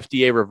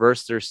FDA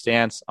reversed their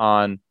stance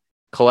on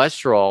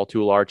cholesterol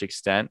to a large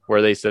extent,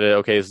 where they said,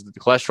 okay, the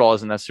cholesterol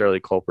isn't necessarily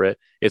a culprit,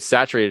 it's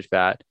saturated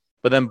fat.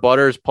 But then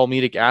butter's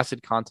palmitic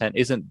acid content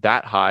isn't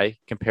that high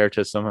compared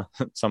to some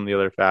of the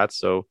other fats.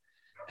 So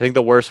I think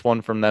the worst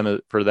one for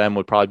them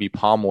would probably be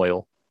palm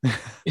oil.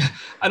 Yeah,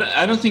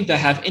 I don't think they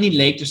have any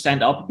leg to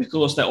stand up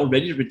because they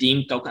already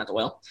redeemed coconut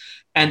oil.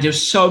 And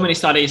there's so many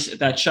studies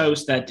that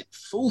shows that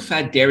full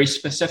fat dairy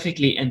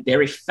specifically and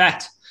dairy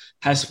fat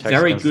has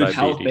very good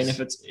health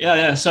benefits.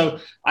 Yeah. So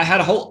I had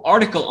a whole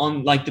article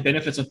on like the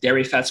benefits of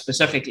dairy fat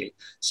specifically.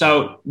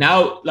 So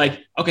now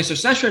so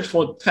saturated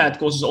fat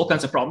causes all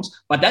kinds of problems,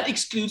 but that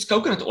excludes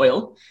coconut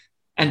oil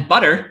and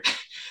butter.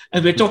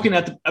 And we're talking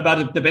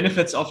about the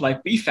benefits of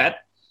like beef fat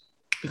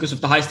because of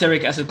the high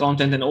stearic acid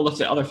content and all of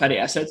the other fatty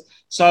acids.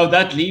 So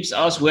that leaves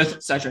us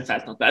with saturated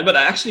fat, not bad. But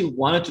I actually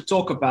wanted to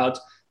talk about,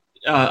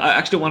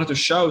 I wanted to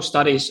show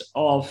studies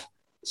of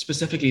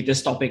specifically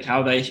this topic,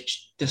 how they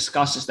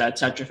discusses that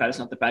saturated fat is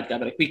not the bad guy.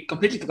 But if we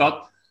completely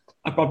forgot,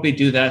 I'll probably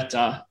do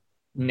that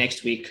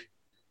next week.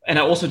 And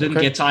I also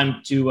didn't get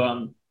time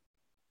to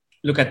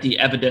look at the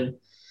evidence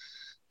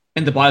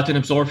and the biotin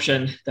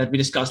absorption that we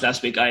discussed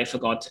last week. I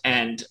forgot,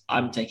 and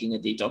I'm taking a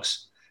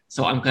detox.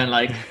 So I'm kind of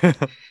like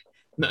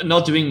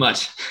not doing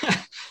much.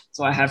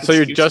 So I have. So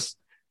you're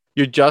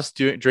just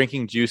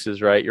drinking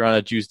juices, right? You're on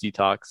a juice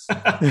detox.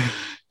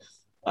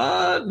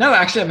 No,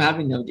 actually, I'm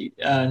having no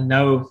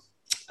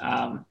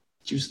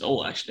juice at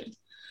all, actually.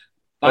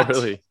 But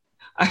really?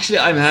 Actually,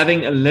 I'm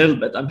having a little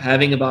bit. I'm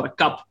having about a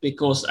cup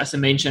because, as I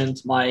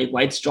mentioned, my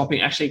weight's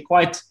dropping actually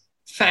quite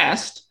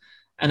fast,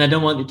 and I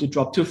don't want it to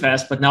drop too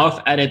fast. But now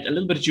I've added a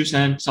little bit of juice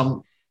and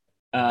some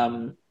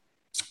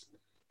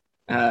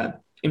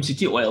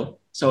MCT oil.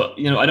 So,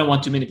 I don't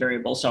want too many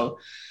variables. So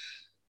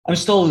I'm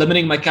still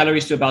limiting my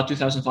calories to about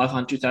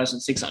 2,500,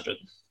 2,600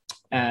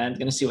 and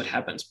going to see what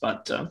happens.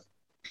 But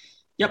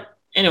yep.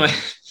 Anyway,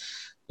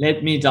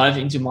 let me dive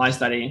into my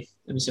study.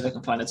 Let me see if I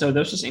can find it. So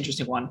there was this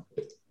interesting one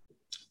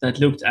that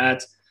looked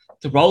at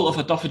the role of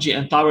autophagy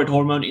and thyroid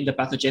hormone in the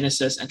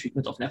pathogenesis and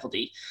treatment of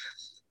NAFLD.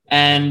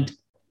 And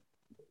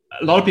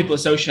a lot of people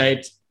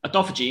associate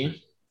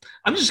autophagy.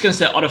 I'm just going to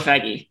say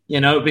autophagy,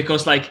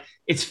 because like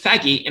it's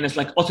faggy and it's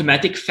like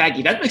automatic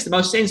faggy. That makes the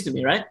most sense to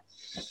me, right?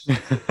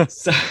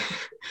 So,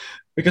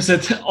 because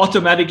it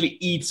automatically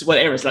eats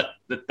whatever. It's like,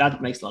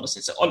 that makes a lot of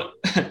sense. So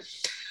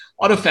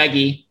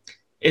autophagy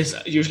is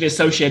usually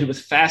associated with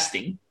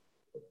fasting,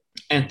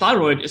 and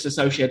thyroid is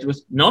associated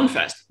with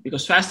non-fasting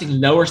because fasting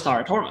lowers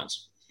thyroid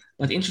hormones.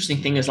 But the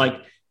interesting thing is like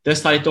this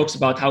study talks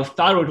about how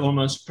thyroid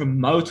hormones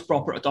promote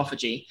proper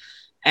autophagy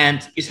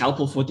and is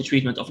helpful for the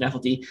treatment of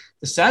NAFLD.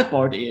 The sad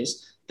part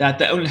is that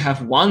they only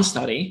have one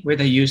study where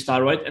they use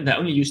thyroid and they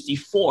only use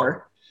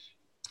T4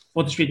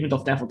 for the treatment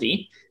of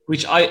NAFLD,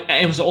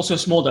 it was also a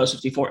small dose of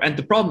T4. And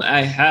the problem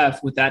I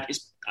have with that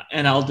is,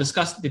 and I'll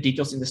discuss the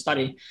details in the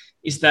study,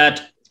 is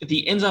that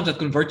the enzymes that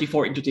convert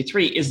T4 into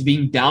T3 is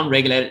being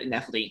downregulated in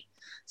NAFLD.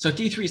 So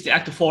T3 is the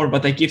active form,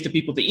 but they give the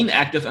people the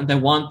inactive and they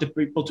want the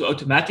people to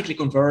automatically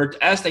convert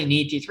as they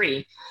need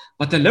T3.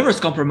 But the liver is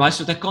compromised,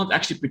 so they can't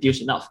actually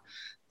produce enough.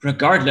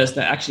 Regardless,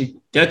 they actually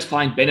did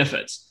find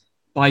benefits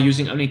by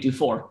using only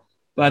T4.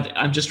 But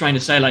I'm just trying to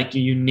say, like,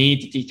 you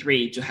need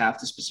T3 to have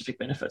the specific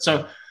benefit.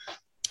 So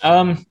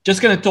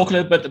just going to talk a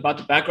little bit about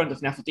the background of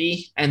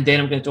NAFLD, and then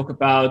I'm going to talk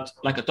about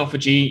like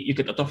autophagy. You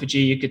get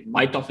autophagy, you get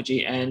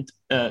mitophagy, and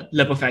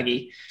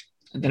lipophagy.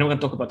 And then I'm going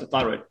to talk about the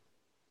thyroid.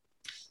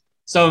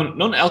 So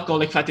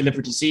non-alcoholic fatty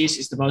liver disease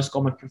is the most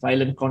common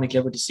prevalent chronic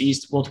liver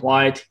disease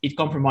worldwide. It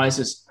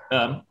comprises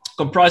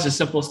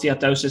simple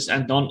steatosis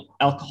and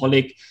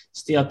non-alcoholic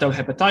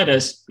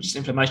steatohepatitis, which is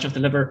inflammation of the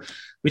liver,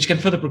 which can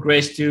further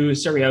progress to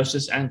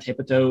cirrhosis and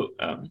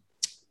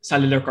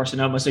hepatocellular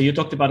carcinoma. So you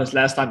talked about this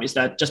last time, is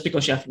that just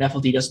because you have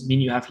NAFLD doesn't mean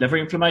you have liver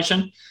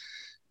inflammation,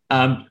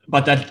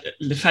 but that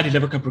the fatty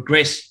liver can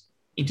progress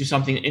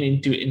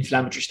into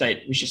inflammatory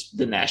state, which is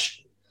the NASH.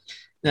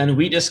 Then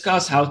we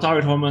discuss how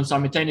thyroid hormones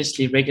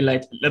simultaneously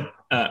regulate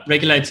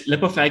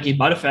lipophagy,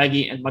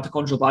 mitophagy, and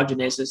mitochondrial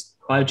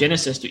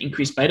biogenesis to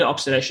increase beta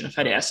oxidation of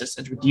fatty acids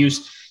and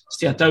reduce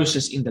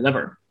steatosis in the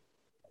liver.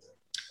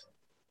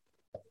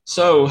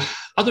 So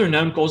other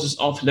known causes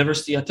of liver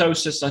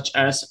steatosis, such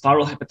as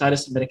viral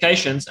hepatitis and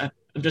medications, I'm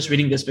just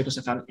reading this because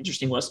I found it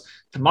interesting, was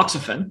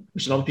tamoxifen,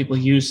 which a lot of people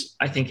use,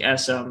 I think,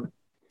 as,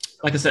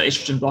 like I said,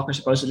 estrogen blocker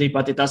supposedly,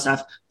 but it does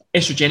have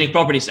estrogenic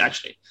properties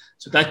actually.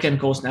 So that can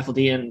cause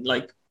NAFLD and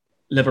like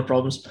liver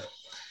problems.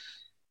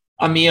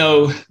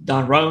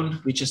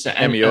 Amiodarone, which is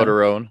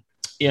amiodarone.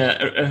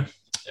 A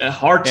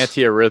heart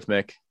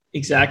antiarrhythmic.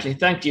 Exactly.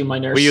 Thank you, my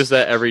nurse. We use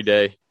that every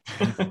day.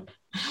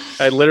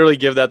 I literally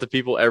give that to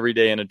people every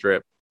day in a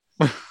drip.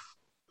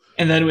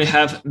 And then we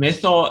have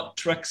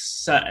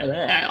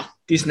methotrexate.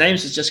 These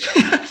names is just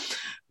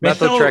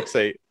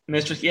methotrexate.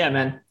 Yeah,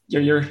 man.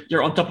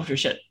 You're on top of your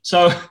shit.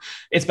 So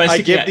it's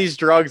basically I give these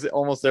drugs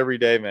almost every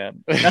day,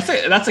 man.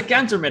 That's a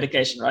cancer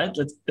medication, right?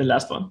 That's the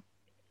last one.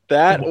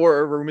 That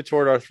or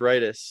rheumatoid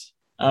arthritis.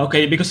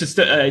 Okay, because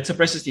it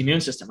suppresses the immune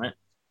system, right?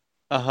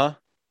 Uh-huh.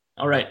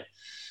 All right.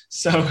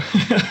 So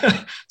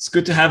it's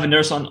good to have a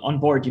nurse on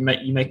board. You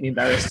make me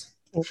embarrassed.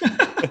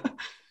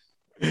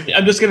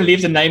 I'm just gonna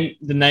leave the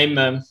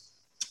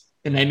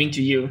naming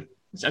to you.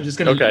 I'm just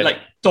gonna like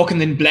talk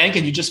in blank,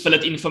 and you just fill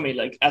it in for me,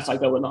 like as I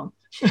go along.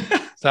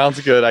 Sounds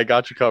good. I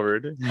got you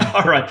covered.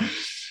 All right.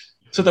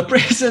 So the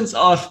presence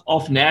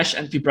of NASH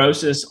and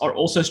fibrosis are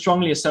also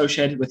strongly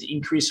associated with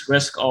increased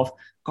risk of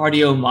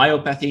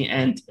cardiomyopathy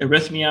and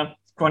arrhythmia,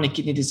 chronic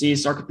kidney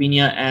disease,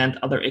 sarcopenia, and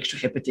other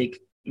extrahepatic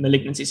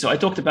malignancies. So I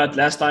talked about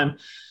last time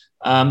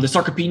the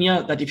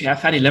sarcopenia, that if you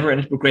have fatty liver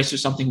and it progresses to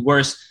something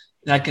worse,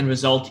 that can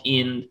result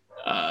in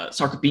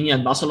sarcopenia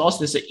and muscle loss.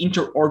 There's an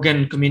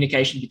inter-organ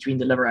communication between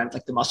the liver and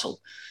like the muscle,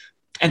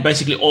 and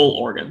basically all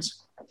organs.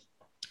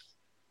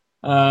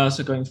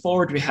 So going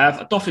forward, we have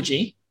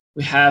autophagy,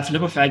 we have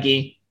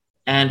lipophagy,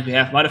 and we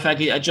have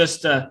mitophagy. I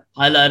just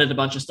highlighted a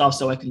bunch of stuff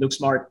so I can look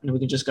smart, and we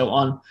can just go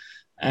on.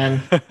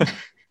 And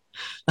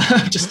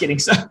Just kidding.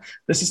 So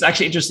this is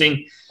actually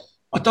interesting.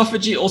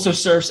 Autophagy also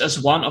serves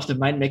as one of the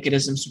main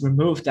mechanisms to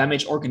remove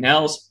damaged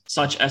organelles,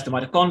 such as the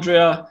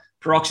mitochondria,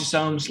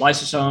 peroxisomes,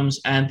 lysosomes,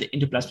 and the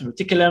endoplasmic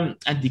reticulum,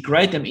 and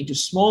degrade them into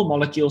small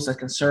molecules that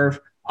can serve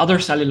other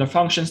cellular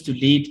functions to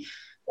lead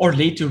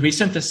to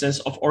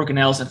resynthesis of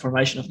organelles and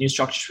formation of new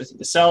structures within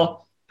the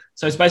cell.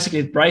 So it's basically,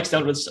 it breaks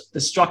down the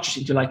structures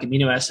into like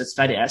amino acids,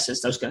 fatty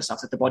acids, those kind of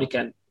stuff that the body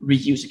can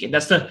reuse again.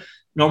 That's the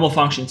normal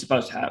function it's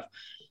supposed to have.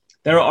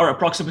 There are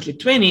approximately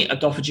 20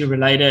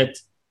 autophagy-related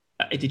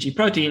ATG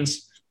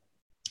proteins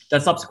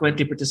that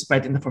subsequently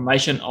participate in the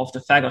formation of the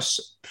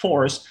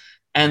phagospores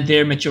and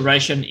their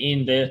maturation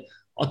in the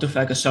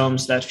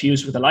autophagosomes that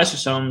fuse with the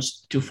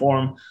lysosomes to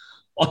form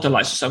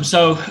autolysosomes.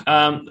 So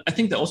I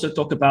think they also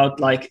talk about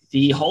like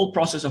the whole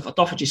process of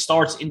autophagy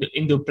starts in the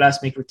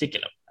endoplasmic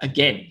reticulum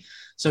again.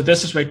 So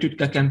this is where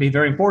TUDCA can be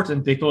very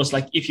important, because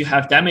like if you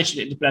have damage to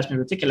the endoplasmic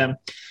reticulum,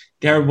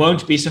 there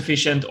won't be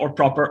sufficient or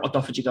proper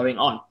autophagy going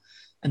on.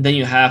 And then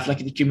you have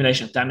like an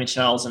accumulation of damaged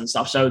cells and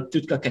stuff. So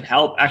TUDCA can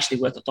help actually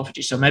with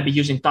autophagy. So maybe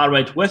using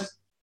thyroid with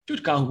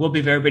TUDCA will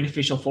be very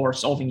beneficial for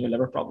solving your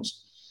liver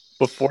problems.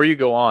 Before you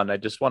go on, I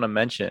just want to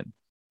mention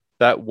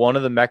that one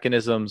of the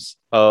mechanisms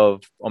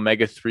of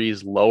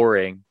omega-3's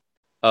lowering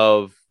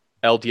of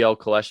LDL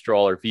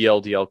cholesterol or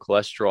VLDL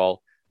cholesterol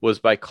was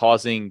by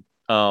causing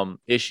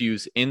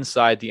issues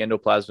inside the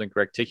endoplasmic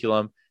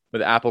reticulum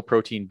with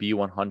apoprotein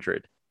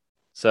B100.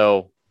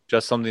 So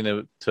just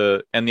something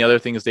to, and the other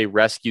thing is they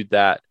rescued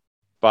that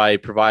by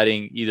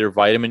providing either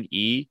vitamin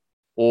E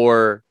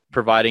or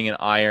providing an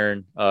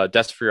iron,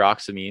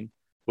 desferrioxamine,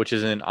 which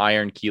is an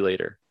iron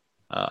chelator,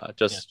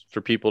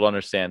 for people to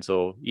understand.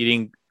 So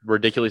eating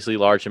ridiculously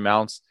large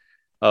amounts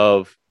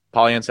of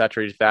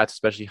polyunsaturated fats,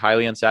 especially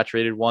highly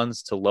unsaturated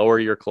ones, to lower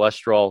your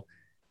cholesterol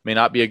may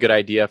not be a good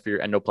idea for your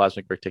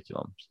endoplasmic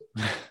reticulum.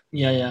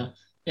 Yeah.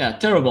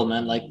 Terrible,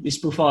 man. Like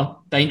these PUFA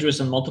dangerous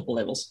on multiple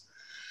levels.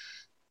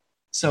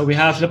 So we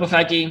have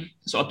lipophagy.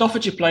 So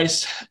autophagy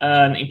plays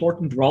an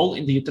important role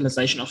in the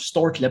utilization of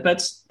stored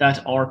lipids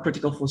that are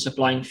critical for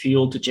supplying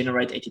fuel to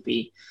generate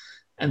ATP.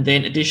 And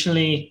then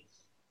additionally,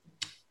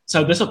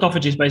 so this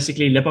autophagy is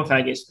basically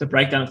lipophagy, the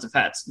breakdown of the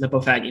fats,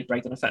 lipophagy,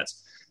 breakdown of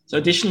fats. So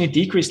additionally,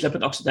 decreased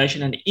lipid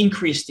oxidation and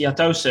increased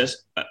steatosis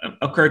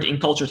occurred in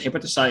cultured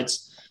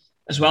hepatocytes,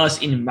 as well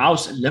as in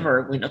mouse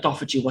liver when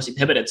autophagy was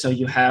inhibited. So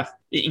you have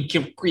the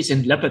increase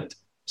in lipid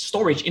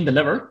storage in the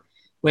liver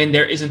when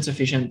there isn't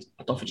sufficient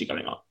autophagy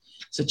going on,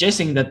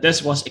 suggesting that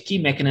this was a key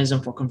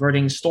mechanism for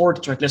converting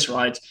stored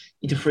triglycerides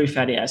into free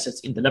fatty acids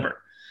in the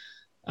liver.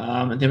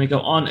 And then we go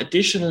on.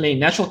 Additionally,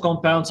 natural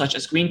compounds such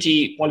as green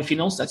tea,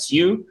 polyphenols, that's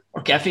you,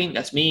 or caffeine,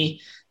 that's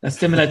me, that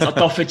stimulates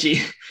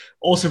autophagy,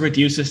 also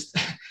reduces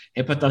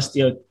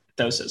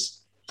hepatosteatosis.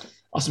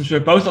 Awesome. So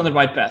we're both on the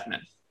right path,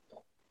 man.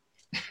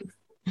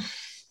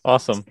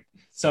 Awesome.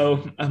 So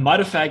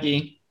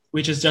mitophagy,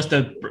 which is just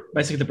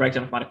basically the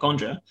breakdown of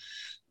mitochondria.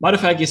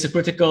 Mitophagy is a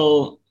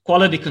critical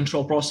quality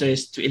control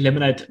process to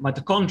eliminate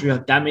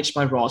mitochondria damaged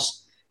by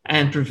ROS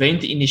and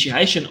prevent the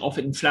initiation of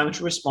an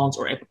inflammatory response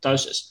or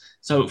apoptosis.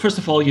 So first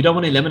of all, you don't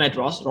want to eliminate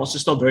ROS. ROS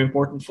is still very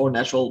important for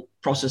natural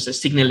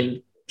processes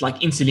signaling,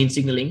 like insulin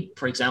signaling,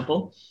 for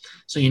example.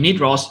 So you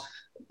need ROS,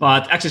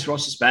 but excess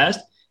ROS is bad.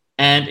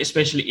 And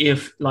especially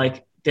if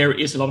like there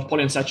is a lot of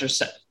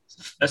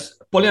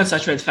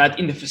polyunsaturated fat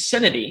in the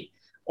vicinity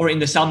or in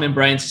the cell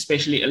membranes,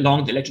 especially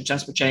along the electron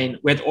transport chain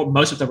where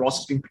most of the ROS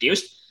is being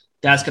produced,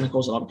 that's going to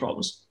cause a lot of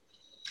problems.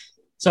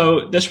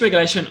 So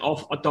dysregulation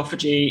of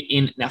autophagy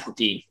in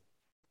NAFLD.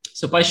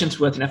 So patients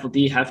with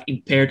NAFLD have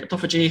impaired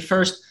autophagy.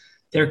 First,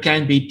 there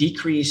can be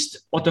decreased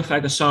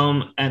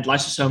autophagosome and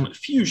lysosome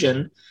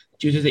fusion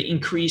due to the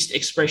increased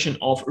expression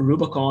of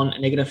Rubicon, a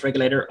negative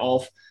regulator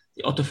of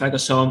the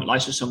autophagosome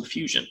lysosome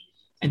fusion,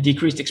 and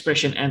decreased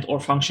expression and or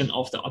function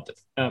of the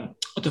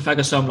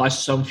autophagosome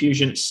lysosome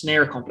fusion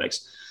snare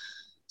complex.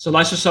 So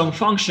lysosome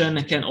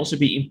function can also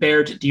be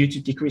impaired due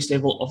to decreased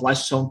level of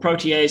lysosome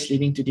protease,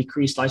 leading to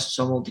decreased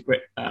lysosomal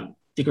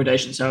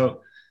degradation.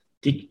 So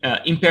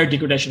impaired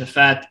degradation of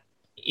fat,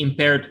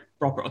 impaired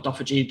proper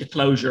autophagy, the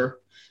closure,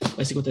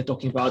 basically what they're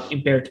talking about,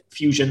 impaired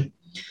fusion.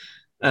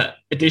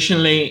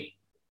 Additionally,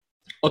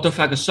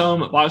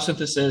 autophagosome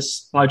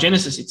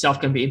biogenesis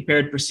itself can be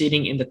impaired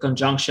proceeding in the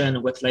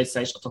conjunction with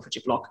late-stage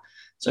autophagy block.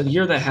 So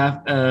here they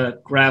have a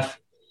graph.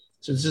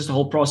 So this is the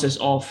whole process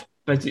of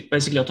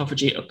basically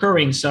autophagy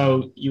occurring.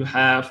 So you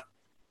have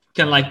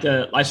kind of like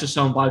the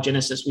lysosome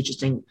biogenesis, which is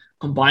then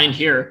combined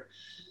here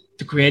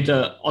to create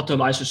the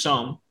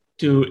autolysosome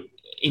to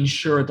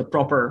ensure the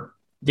proper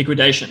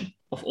degradation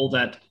of all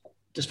that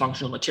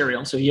dysfunctional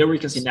material. So here we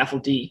can see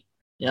NAFLD.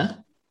 Yeah.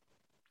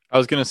 I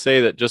was going to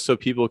say that just so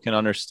people can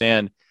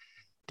understand,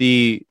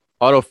 the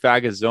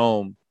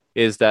autophagosome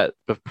is that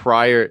the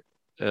prior,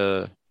 I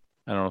don't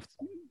know if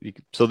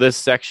so this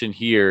section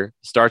here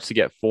starts to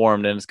get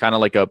formed, and it's kind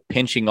of like a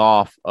pinching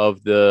off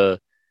of the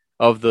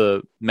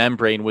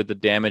membrane with the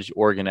damaged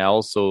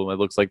organelles. So it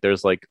looks like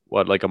there's like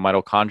a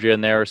mitochondria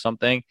in there or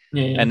something.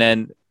 Yeah. And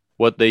then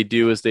what they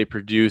do is they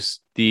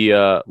produce the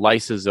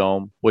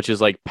lysosome, which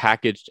is like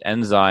packaged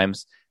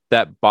enzymes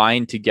that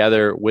bind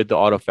together with the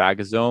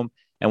autophagosome.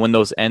 And when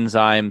those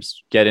enzymes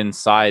get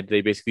inside, they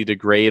basically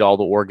degrade all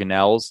the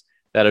organelles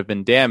that have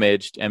been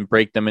damaged and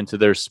break them into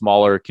their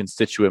smaller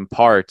constituent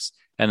parts.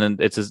 And then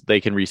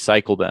they can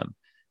recycle them.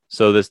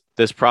 So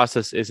this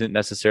process isn't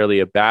necessarily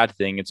a bad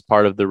thing. It's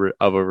part of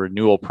a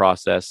renewal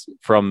process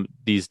from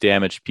these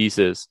damaged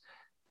pieces.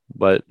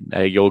 But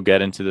you'll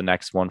get into the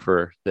next one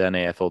for the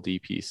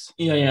NAFLD piece.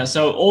 Yeah.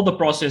 So all the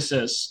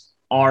processes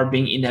are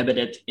being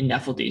inhibited in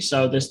NAFLD.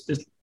 So this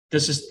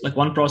is like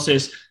one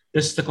process.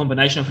 This is the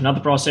combination of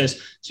another process.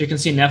 So you can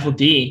see in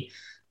NAFLD,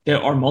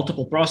 there are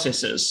multiple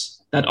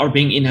processes that are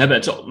being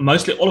inhibited. So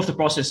mostly all of the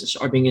processes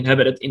are being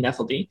inhibited in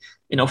NAFLD,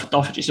 in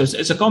autophagy. So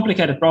it's a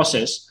complicated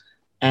process,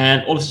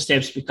 and all of the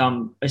steps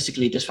become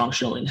basically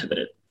dysfunctional,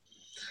 inhibited.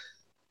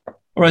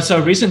 All right,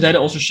 so recent data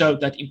also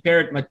showed that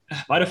impaired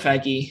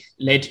mitophagy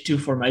led to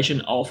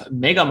formation of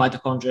mega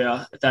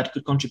mitochondria that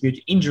could contribute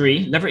to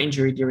injury, liver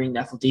injury during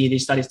NAFLD.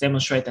 These studies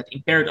demonstrate that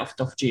impaired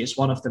autophagy is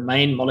one of the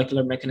main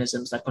molecular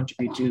mechanisms that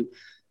contribute to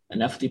an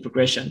NAFLD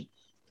progression.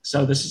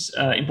 So this is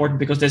important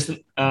because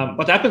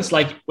what happens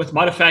like with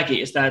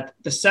mitophagy is that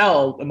the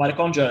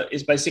mitochondria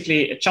is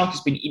basically a chunk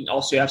has been eaten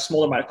off, so you have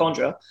smaller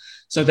mitochondria.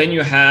 So then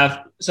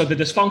the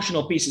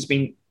dysfunctional piece is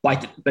being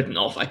bitten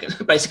off. I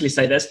can basically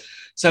say this.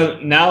 So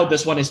now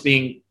this one is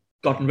being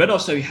gotten rid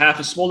of. So you have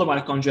a smaller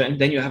mitochondria, and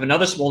then you have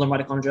another smaller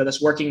mitochondria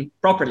that's working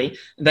properly,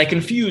 and they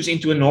can fuse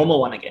into a normal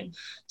one again.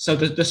 So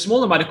the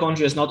smaller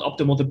mitochondria is not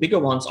optimal. The bigger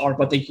ones are,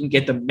 but you can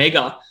get the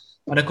mega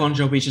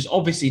mitochondria, which is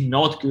obviously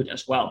not good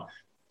as well.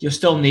 You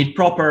still need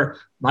proper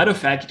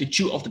mitophagy to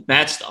chew off the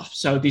bad stuff.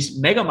 So these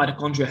mega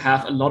mitochondria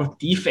have a lot of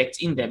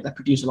defects in them that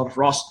produce a lot of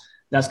ROS.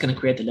 That's going to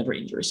create the liver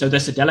injury. So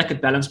there's a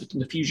delicate balance between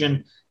the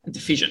fusion and the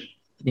fission.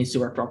 It needs to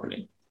work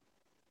properly.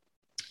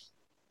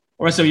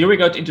 All right, so here we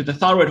go into the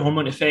thyroid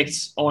hormone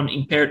effects on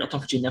impaired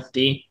autophagy in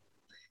NAFLD.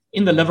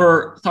 In the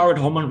liver, thyroid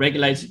hormone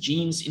regulates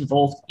genes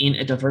involved in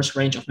a diverse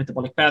range of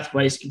metabolic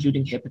pathways,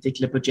 including hepatic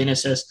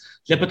lipogenesis,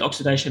 lipid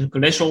oxidation,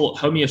 cholesterol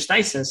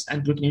homeostasis,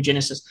 and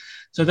gluconeogenesis.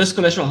 So this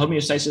cholesterol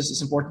homeostasis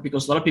is important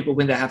because a lot of people,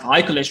 when they have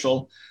high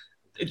cholesterol,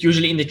 it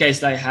usually indicates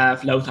they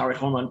have low thyroid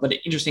hormone. But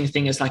the interesting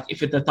thing is, like, if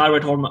the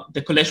thyroid hormone,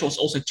 the cholesterol is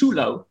also too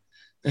low,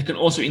 that can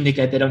also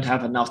indicate they don't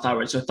have enough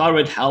thyroid. So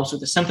thyroid helps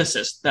with the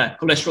synthesis, the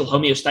cholesterol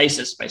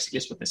homeostasis, basically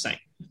is what they're saying.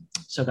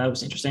 So that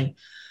was interesting.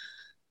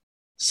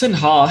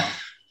 Sinha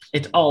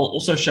et al.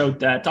 Also showed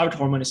that thyroid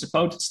hormone is a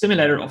potent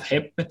stimulator of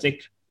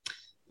hepatic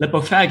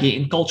lipophagy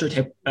in cultured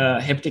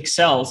hepatic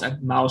cells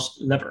and mouse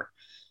liver.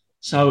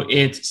 So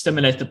it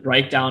stimulates the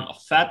breakdown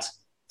of fat.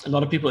 A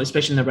lot of people,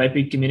 especially in the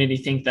rapid community,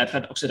 think that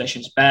fat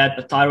oxidation is bad,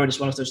 but thyroid is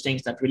one of those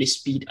things that really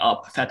speed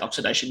up fat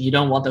oxidation. You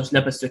don't want those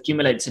lipids to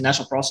accumulate. It's a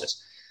natural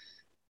process.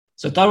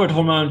 So thyroid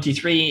hormone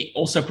T3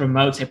 also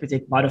promotes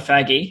hepatic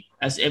mitophagy,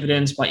 as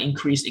evidenced by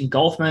increased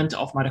engulfment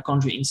of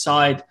mitochondria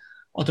inside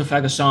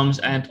autophagosomes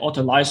and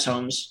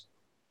autolysomes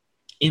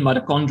in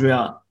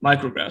mitochondria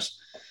micrographs.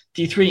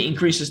 T3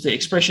 increases the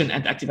expression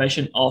and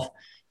activation of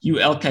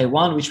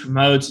ULK1, which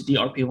promotes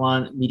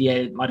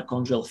DRP1-mediated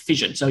mitochondrial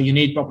fission. So you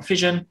need proper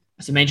fission,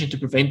 as I mentioned, to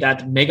prevent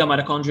that mega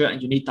mitochondria,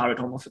 and you need thyroid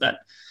hormone for that.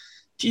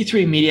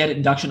 T3-mediated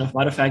induction of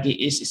mitophagy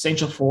is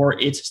essential for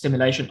its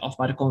stimulation of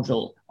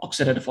mitochondrial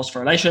oxidative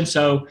phosphorylation.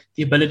 So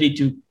the ability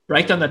to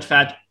break down that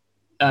fat,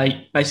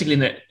 basically in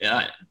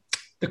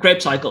the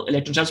Krebs cycle,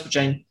 electron transfer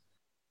chain,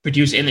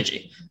 produce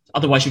energy.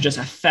 Otherwise, you just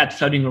have fat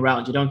floating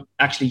around. You don't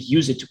actually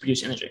use it to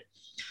produce energy.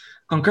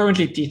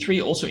 Concurrently,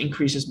 T3 also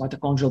increases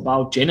mitochondrial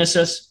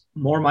biogenesis.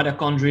 More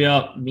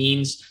mitochondria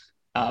means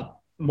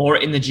more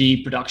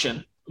energy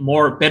production,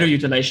 better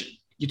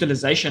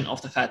utilization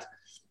of the fat.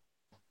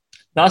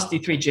 Thus,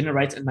 T3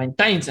 generates and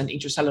maintains an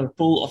intracellular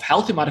pool of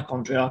healthy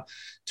mitochondria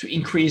to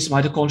increase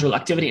mitochondrial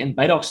activity and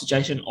beta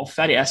oxidation of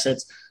fatty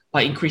acids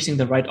by increasing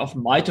the rate of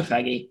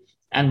mitophagy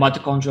and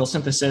mitochondrial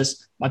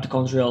synthesis,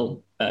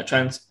 mitochondrial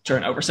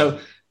turnover. So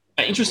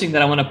interesting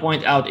that I want to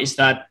point out is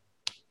that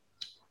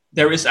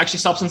there is actually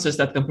substances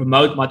that can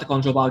promote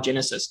mitochondrial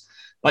biogenesis.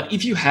 But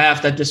if you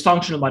have that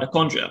dysfunctional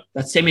mitochondria,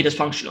 that's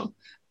semi-dysfunctional,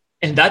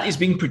 and that is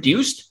being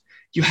produced,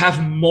 you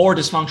have more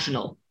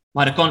dysfunctional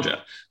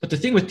mitochondria. But the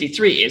thing with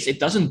T3 is it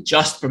doesn't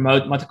just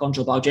promote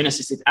mitochondrial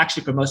biogenesis, it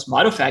actually promotes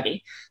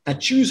mitophagy that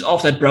chews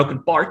off that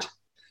broken part,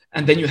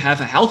 and then you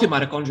have a healthy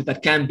mitochondria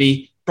that can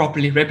be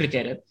properly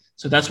replicated.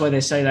 So that's why they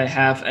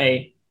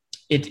say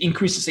it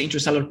increases the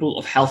intracellular pool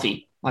of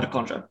healthy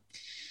mitochondria.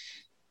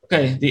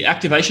 Okay, the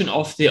activation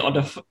of the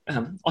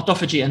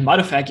autophagy and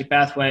mitophagy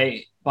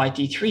pathway by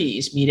T3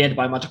 is mediated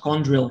by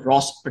mitochondrial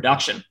ROS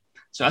production.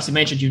 So as I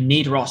mentioned, you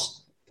need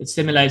ROS that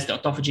stimulates the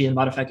autophagy and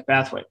mitophagy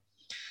pathway.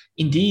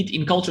 Indeed,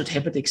 in cultured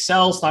hepatic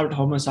cells, thyroid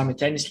hormone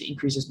simultaneously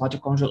increases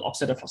mitochondrial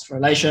oxidative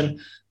phosphorylation,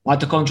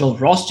 mitochondrial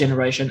ROS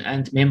generation,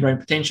 and membrane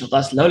potential.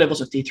 Thus, low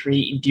levels of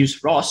T3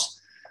 induce ROS,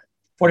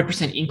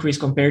 40% increase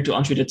compared to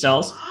untreated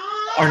cells,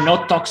 are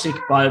not toxic,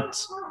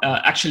 but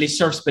actually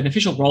serves a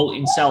beneficial role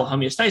in cell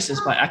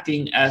homeostasis by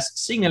acting as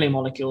signaling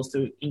molecules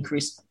to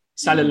increase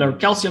cellular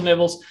calcium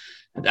levels,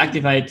 and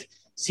activate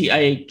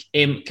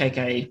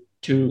CAMKK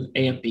to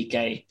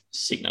AMPK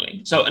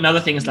signaling. So another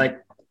thing is like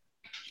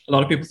a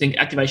lot of people think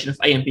activation of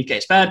AMPK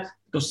is bad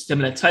because it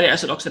stimulates fatty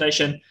acid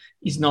oxidation.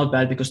 Is not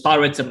bad because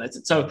thyroid stimulates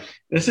it. So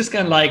this is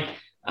kind of like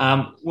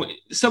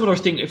similar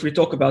thing if we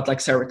talk about like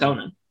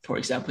serotonin, for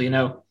example,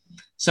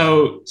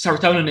 So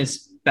serotonin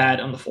is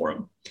bad on the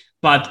forum.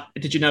 But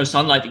did you know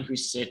sunlight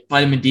increases it?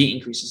 Vitamin D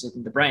increases it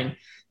in the brain.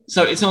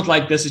 So it's not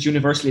like this is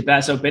universally bad.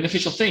 So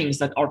beneficial things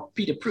that are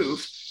PET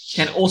approved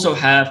can also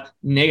have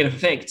negative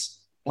effects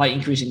by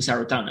increasing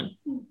serotonin.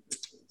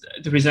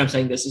 The reason I'm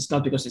saying this is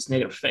not because it's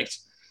negative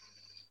effects.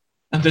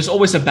 And there's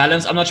always a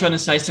balance. I'm not trying to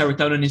say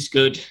serotonin is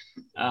good.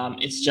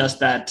 It's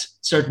just that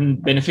certain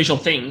beneficial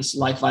things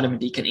like vitamin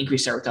D can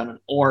increase serotonin,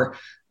 or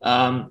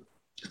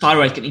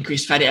thyroid can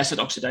increase fatty acid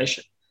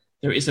oxidation.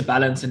 There is a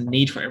balance and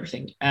need for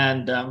everything.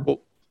 And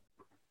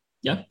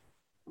yeah.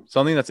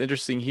 Something that's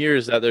interesting here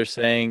is that they're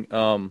saying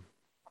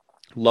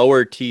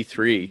lower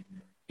T3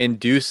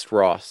 induced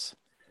ROS.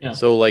 Yeah.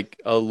 So like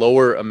a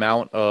lower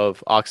amount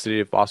of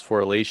oxidative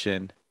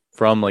phosphorylation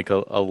from like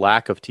a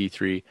lack of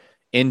T3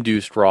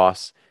 induced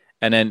ROS.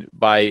 And then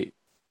by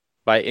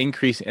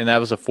increase, and that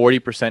was a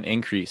 40%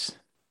 increase.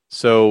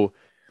 So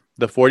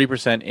the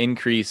 40%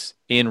 increase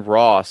in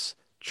ROS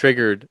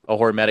triggered a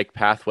hormetic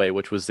pathway,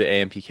 which was the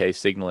AMPK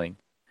signaling,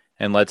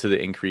 and led to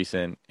the increase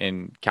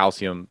in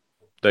calcium,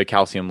 the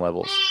calcium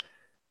levels.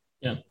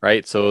 Yeah.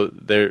 Right. So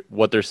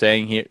what they're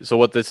saying here. So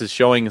what this is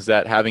showing is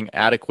that having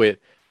adequate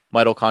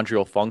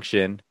mitochondrial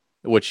function,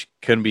 which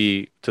can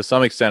be to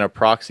some extent a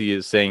proxy,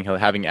 is saying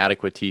having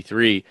adequate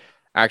T3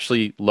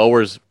 actually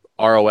lowers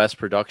ROS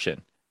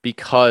production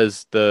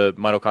because the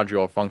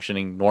mitochondria are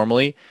functioning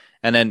normally.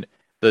 And then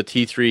the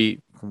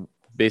T3,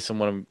 based on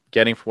what I'm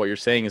getting from what you're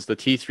saying, is the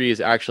T3 is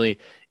actually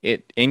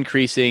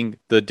increasing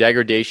the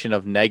degradation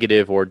of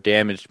negative or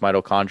damaged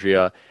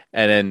mitochondria,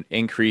 and then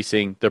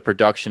increasing the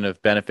production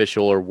of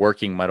beneficial or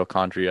working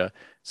mitochondria.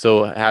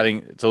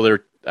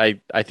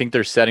 I think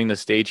they're setting the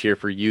stage here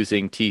for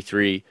using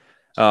T3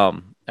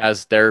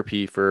 as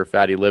therapy for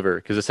fatty liver,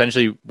 because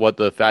essentially what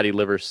the fatty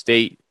liver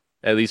state,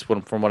 at least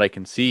from what I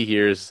can see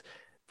here is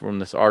from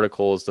this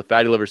article, is the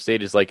fatty liver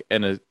state is like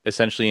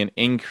essentially an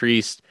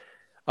increased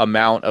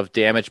amount of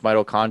damaged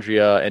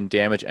mitochondria and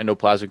damaged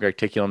endoplasmic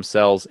reticulum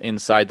cells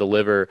inside the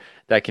liver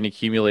that can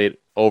accumulate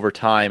over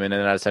time, and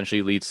then that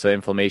essentially leads to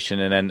inflammation,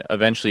 and then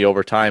eventually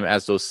over time,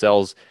 as those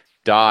cells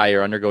die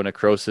or undergo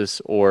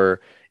necrosis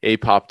or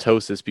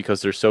apoptosis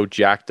because they're so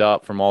jacked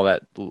up from all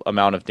that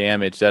amount of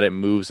damage, that it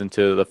moves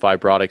into the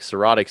fibrotic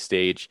cirrhotic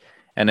stage.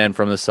 And then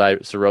from the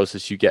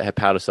cirrhosis, you get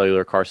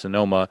hepatocellular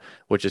carcinoma,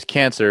 which is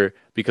cancer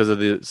because of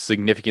the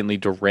significantly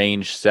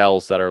deranged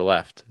cells that are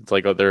left. It's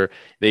like they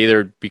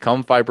either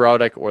become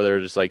fibrotic or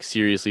they're just like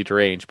seriously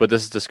deranged. But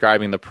this is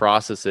describing the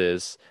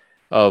processes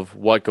of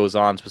what goes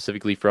on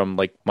specifically from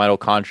like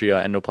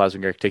mitochondria,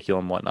 endoplasmic reticulum,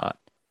 and whatnot.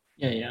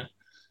 Yeah.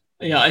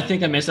 I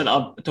think I messed that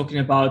up talking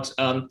about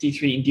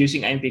T3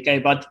 inducing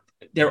AMPK, but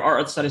there are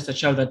other studies that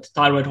show that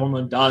thyroid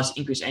hormone does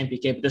increase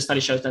AMPK, but this study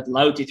shows that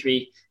low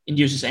T3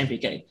 induces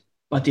AMPK.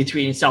 But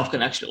T3 in itself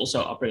can actually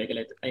also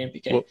upregulate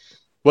AMPK. Well,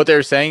 what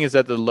they're saying is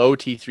that the low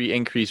T3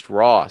 increased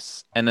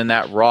ROS, and then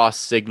that ROS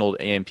signaled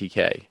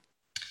AMPK.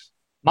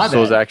 My bad.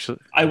 It's actually,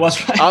 I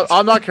was right.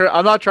 I'm not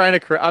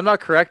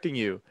correcting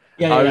you.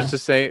 I was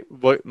just saying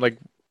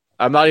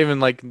I'm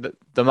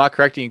not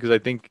correcting you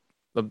because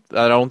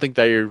I don't think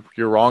that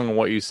you're wrong on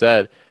what you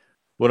said.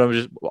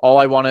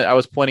 I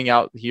was pointing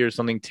out here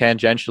something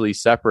tangentially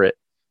separate,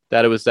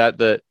 that it was that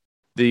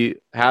the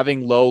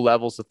having low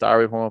levels of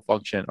thyroid hormone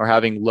function or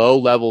having low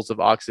levels of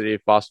oxidative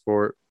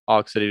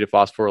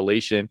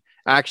phosphorylation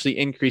actually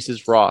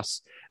increases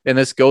ROS. And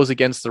this goes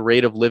against the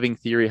rate of living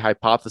theory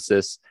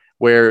hypothesis,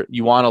 where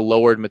you want a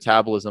lowered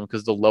metabolism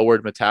because the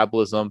lowered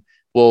metabolism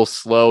will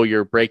slow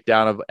your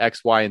breakdown of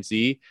X, Y, and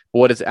Z. But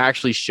what it's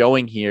actually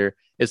showing here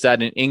is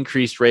that an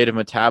increased rate of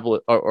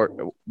metabolism,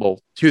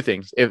 two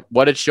things.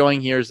 What it's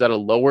showing here is that a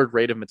lowered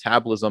rate of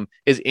metabolism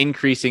is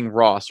increasing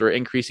ROS, or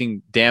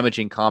increasing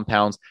damaging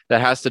compounds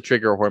that has to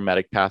trigger a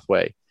hormetic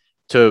pathway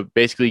to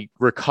basically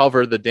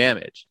recover the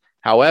damage.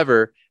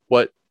 However,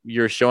 what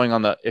you're showing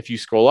if you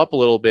scroll up a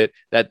little bit,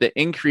 that the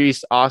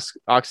increased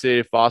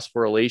oxidative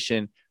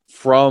phosphorylation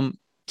from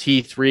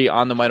T3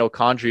 on the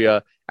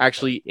mitochondria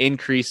actually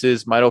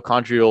increases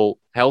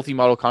healthy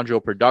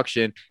mitochondrial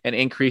production and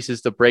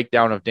increases the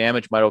breakdown of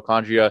damaged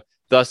mitochondria,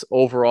 thus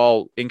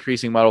overall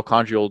increasing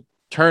mitochondrial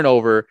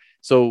turnover.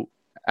 So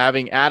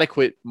having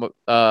adequate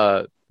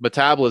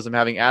metabolism,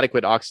 having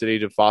adequate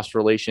oxidative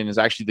phosphorylation is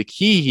actually the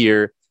key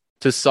here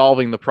to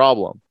solving the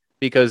problem,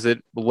 because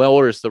it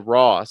lowers the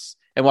ROS.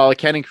 And while it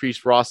can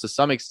increase ROS to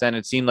some extent,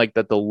 it seemed like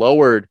that the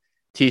lowered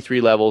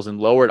T3 levels and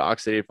lowered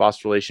oxidative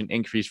phosphorylation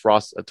increased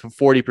ROS to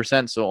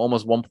 40%, so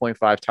almost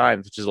 1.5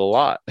 times, which is a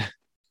lot.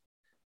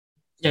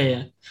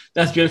 Yeah.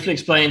 That's beautifully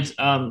explained.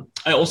 I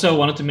also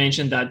wanted to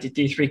mention that the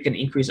T3 can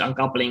increase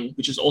uncoupling,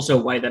 which is also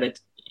a way that it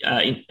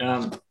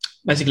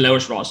basically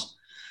lowers ROS.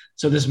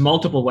 So there's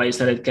multiple ways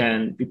that it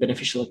can be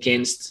beneficial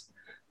against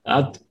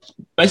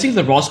Basically,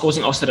 the ROS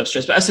causing oxidative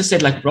stress. But as I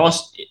said, like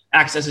ROS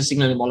acts as a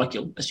signaling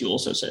molecule, as you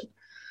also said.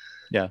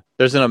 Yeah,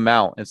 there's an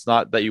amount. It's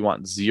not that you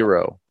want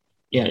zero.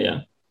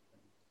 Yeah.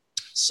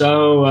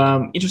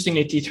 So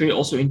interestingly, T3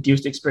 also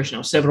induced the expression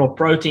of several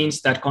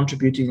proteins that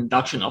contribute to the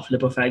induction of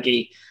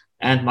lipophagy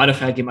and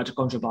mitophagy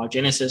mitochondrial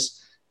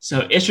biogenesis.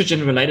 So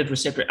estrogen-related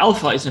receptor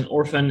alpha is an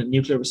orphan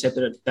nuclear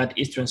receptor that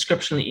is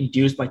transcriptionally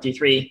induced by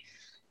T3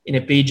 in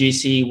a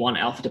PGC1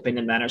 alpha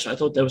dependent manner. So I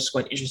thought that was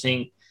quite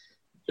interesting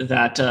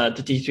that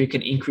the T3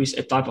 can increase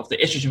a type of the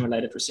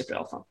estrogen-related receptor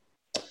alpha.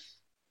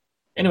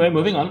 Anyway,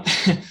 moving on.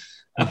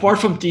 Apart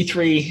from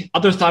T3,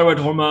 other thyroid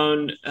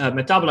hormone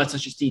metabolites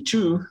such as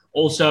T2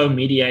 also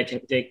mediate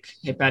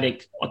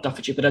hepatic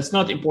autophagy, but that's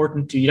not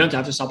important. You don't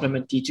have to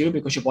supplement T2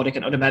 because your body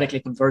can automatically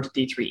convert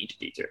T3 into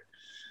T2.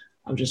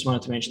 I just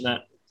wanted to mention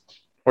that.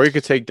 Or you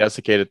could take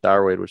desiccated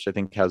thyroid, which I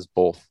think has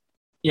both.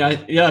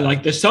 Yeah,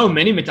 like there's so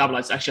many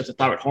metabolites actually of the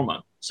thyroid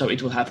hormone, so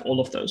it will have all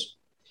of those.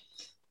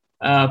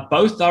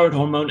 Both thyroid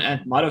hormone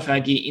and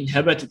mitophagy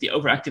inhibit the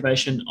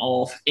overactivation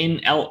of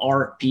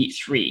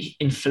NLRP3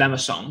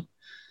 inflammasome.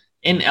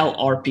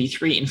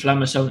 NLRP3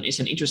 inflammasome is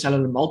an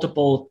intracellular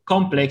multiple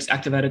complex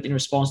activated in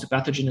response to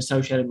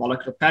pathogen-associated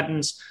molecular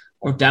patterns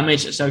or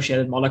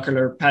damage-associated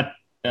molecular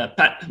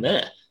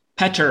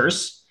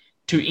patterns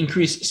to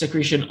increase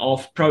secretion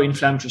of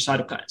pro-inflammatory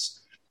cytokines.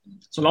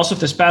 So loss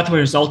of this pathway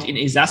results in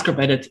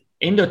exacerbated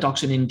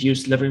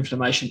endotoxin-induced liver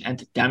inflammation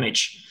and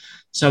damage.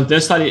 So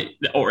this study,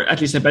 or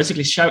at least they're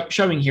basically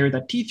showing here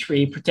that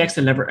T3 protects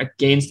the liver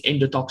against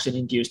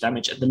endotoxin-induced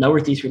damage. And the lower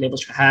T3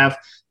 levels you have,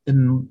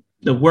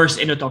 the worse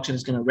endotoxin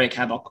is going to wreak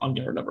havoc on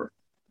your liver.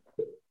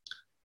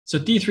 So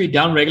T3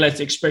 downregulates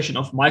the expression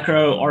of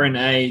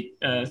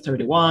microRNA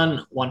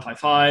 31,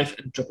 155,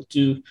 and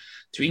 222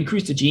 to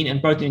increase the gene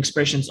and protein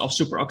expressions of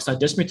superoxide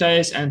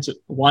dismutase and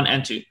 1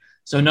 and 2.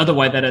 So another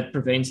way that it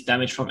prevents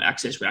damage from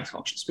excess reactive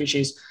oxygen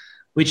species,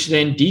 which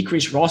then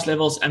decrease ROS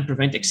levels and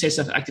prevent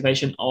excessive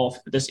activation of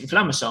this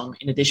inflammasome.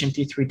 In addition,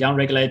 T3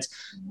 downregulates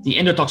the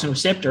endotoxin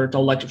receptor,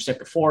 toll-like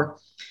receptor 4,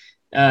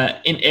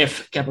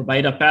 NF-kappa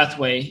beta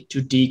pathway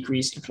to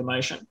decrease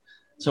inflammation.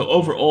 So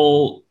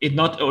overall, it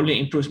not only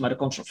improves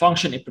mitochondrial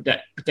function, it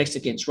protects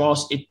against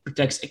ROS, it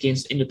protects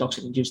against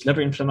endotoxin-induced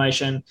liver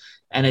inflammation,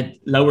 and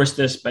it lowers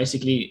this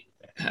basically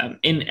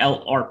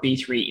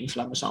NLRP3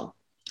 inflammasome,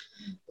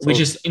 which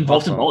is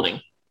involved in molding.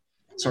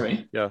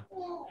 Sorry. Yeah.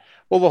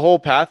 Well, the whole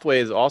pathway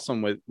is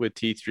awesome with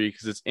T3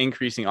 because it's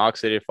increasing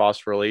oxidative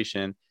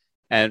phosphorylation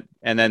and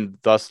then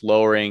thus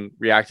lowering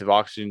reactive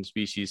oxygen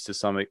species to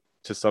some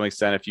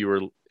extent if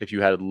you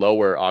had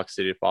lower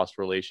oxidative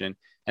phosphorylation,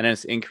 and then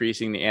it's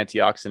increasing the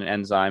antioxidant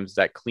enzymes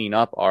that clean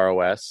up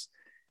ROS,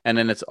 and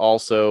then it's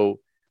also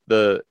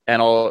the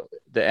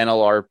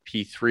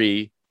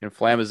NLRP3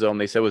 inflammasome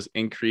they said was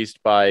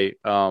increased by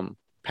the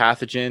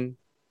pathogen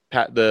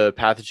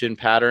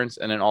patterns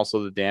and then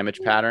also the damage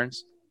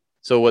patterns.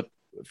 So what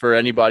for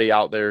anybody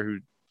out there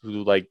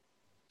who like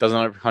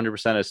doesn't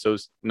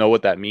 100% know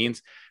what that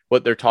means,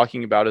 what they're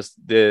talking about is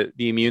the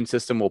immune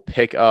system will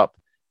pick up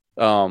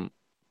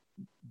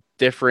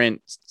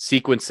different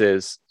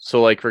sequences.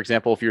 So like, for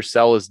example, if your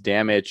cell is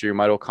damaged or your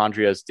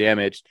mitochondria is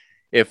damaged,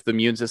 if the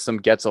immune system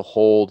gets a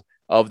hold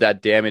of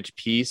that damaged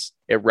piece,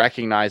 it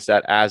recognizes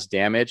that as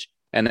damage,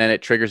 and then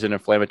it triggers an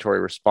inflammatory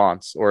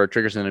response or it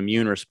triggers an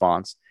immune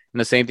response. And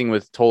the same thing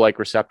with toll-like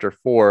receptor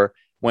 4.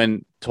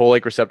 When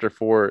toll-like receptor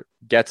 4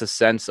 gets a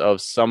sense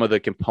of some of the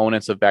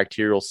components of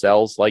bacterial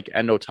cells like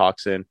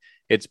endotoxin,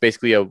 it's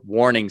basically a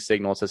warning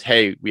signal. It says,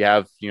 hey, we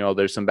have,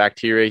 there's some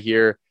bacteria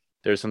here,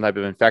 there's some type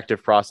of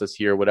infective process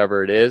here,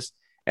 whatever it is.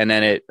 And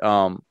then it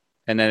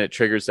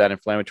triggers that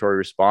inflammatory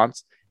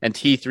response. And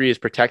T3 is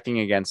protecting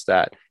against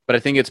that. But I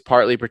think it's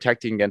partly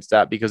protecting against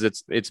that because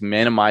it's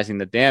minimizing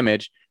the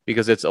damage,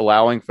 because it's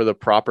allowing for the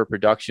proper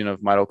production of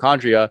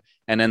mitochondria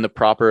and then the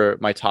proper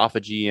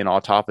mitophagy and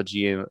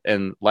autophagy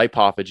and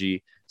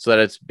lipophagy, so that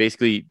it's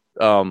basically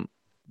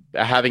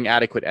having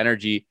adequate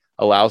energy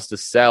allows the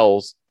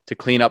cells to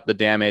clean up the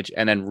damage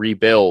and then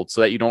rebuild,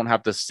 so that you don't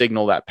have to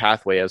signal that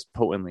pathway as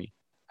potently.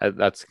 I don't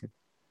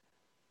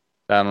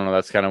know.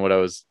 That's kind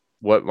of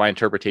what my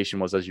interpretation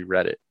was as you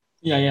read it.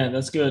 Yeah,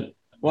 that's good.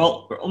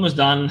 Well, we're almost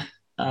done.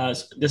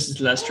 This is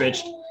less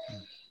stretched.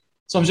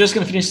 So I'm just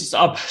going to finish this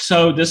up.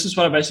 So this is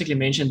what I basically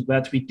mentioned,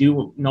 that we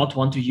do not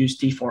want to use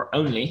T4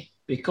 only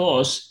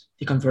because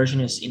the conversion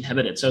is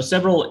inhibited. So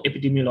several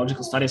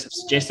epidemiological studies have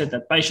suggested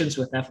that patients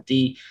with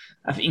NAFLD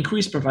have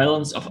increased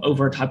prevalence of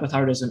overt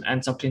hypothyroidism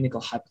and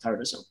subclinical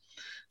hypothyroidism.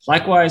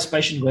 Likewise,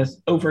 patients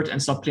with overt and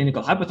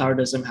subclinical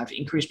hypothyroidism have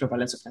increased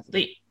prevalence of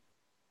NAFLD.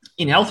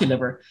 In healthy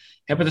liver,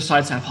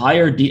 hepatocytes have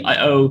higher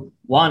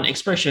DIO1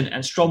 expression,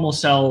 and stromal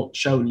cells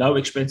show low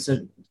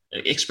expression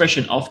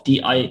of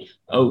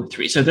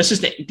DIO3. So this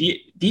is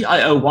the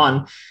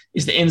DIO1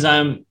 is the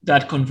enzyme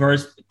that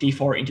converts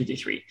T4 into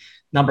T3.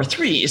 Number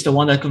 3 is the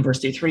one that converts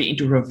T3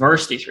 into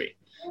reverse T3.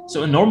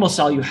 So in normal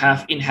cell, you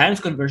have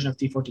enhanced conversion of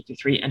T4 to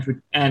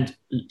T3 and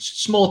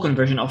small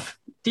conversion of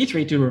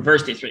T3 to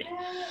reverse T3.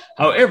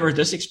 However,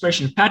 this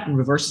expression pattern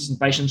reverses in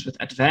patients with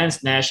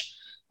advanced NASH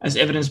as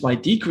evidenced by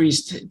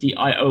decreased the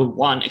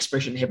IO1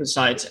 expression in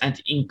hepatocytes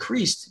and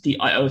increased the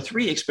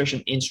IO3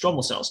 expression in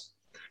stromal cells.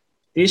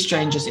 These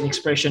changes in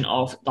expression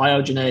of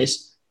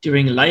diogenase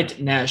during late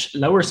NASH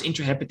lowers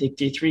intrahepatic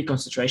T3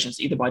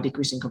 concentrations either by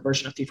decreasing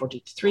conversion of T4 to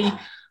T3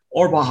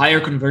 or by higher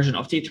conversion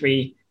of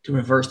T3 to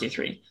reverse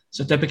T3.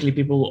 So typically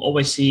people will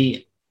always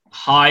see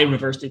high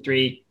reverse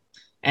T3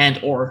 and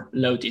or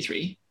low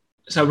T3.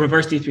 So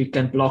reverse T3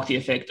 can block the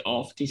effect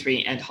of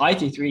T3, and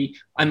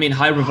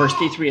high reverse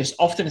T3 is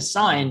often a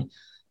sign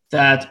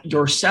that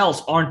your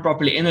cells aren't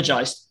properly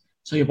energized.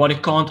 So your body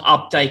can't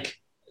uptake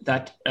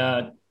that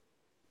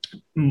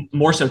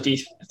more so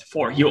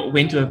T4. You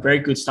went to a very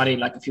good study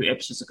like a few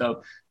episodes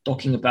ago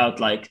talking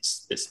about like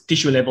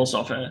tissue levels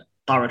of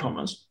thyroid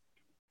hormones.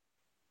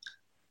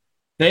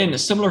 Then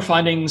similar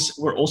findings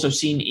were also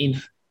seen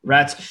in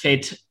rats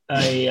fed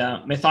a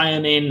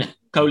methionine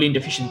choline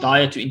deficient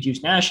diet to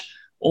induce NASH,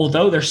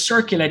 although their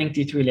circulating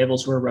T3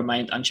 levels were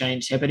remained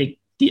unchanged. Hepatic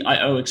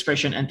DIO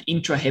expression and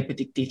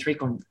intrahepatic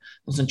T3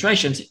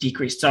 concentrations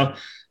decreased. So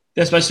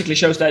this basically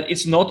shows that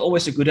it's not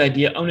always a good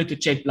idea only to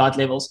check blood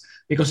levels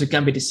because it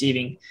can be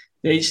deceiving.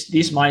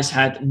 These mice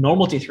had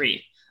normal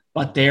T3,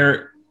 but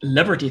their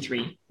liver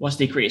T3 was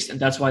decreased, and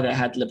that's why they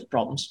had liver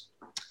problems.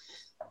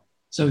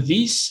 So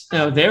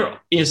there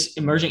is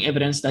emerging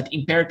evidence that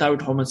impaired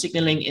thyroid hormone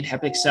signaling in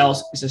hepatic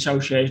cells is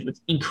associated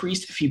with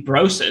increased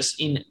fibrosis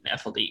in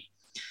FLD.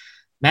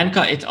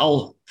 Manka et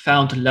al.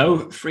 Found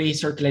low free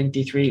circulating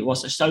T3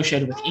 was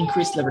associated with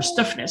increased liver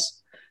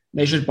stiffness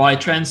measured by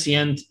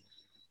transient.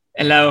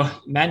 Hello,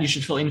 man, you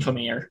should fill in for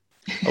me here.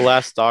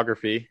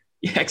 Elastography.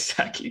 Yeah,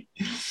 exactly.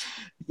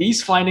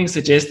 These findings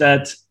suggest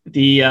that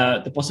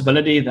the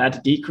possibility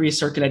that decreased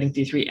circulating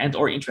T3 and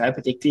or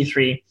intrahepatic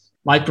T3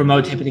 might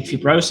promote hepatic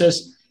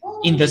fibrosis.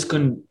 In this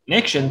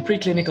connection,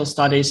 preclinical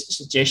studies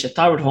suggest that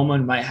thyroid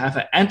hormone might have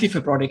an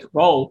antifibrotic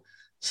role,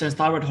 since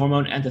thyroid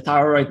hormone and the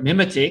thyroid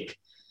mimetic,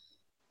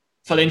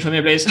 fill in for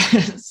me, please.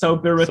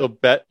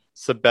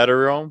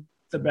 Testosterone.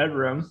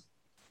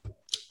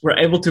 We're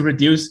able to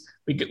reduce.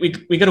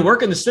 We got to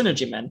work on the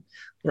synergy, man.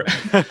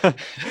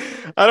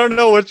 I don't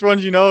know which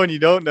ones you know and you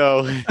don't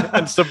know. And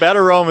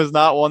Testosterone is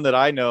not one that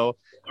I know.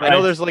 Right. I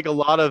know there's like a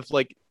lot of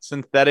like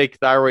synthetic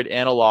thyroid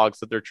analogs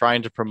that they're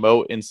trying to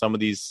promote in some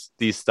of these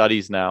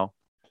studies now.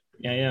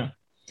 Yeah.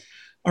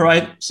 All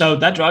right. So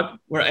that drug,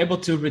 we're able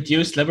to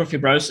reduce liver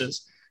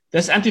fibrosis.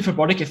 This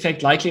antifibrotic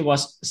effect likely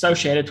was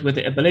associated with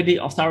the ability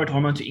of thyroid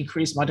hormone to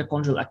increase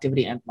mitochondrial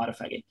activity and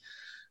autophagy.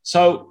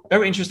 So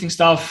very interesting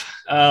stuff.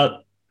 A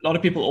lot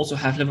of people also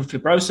have liver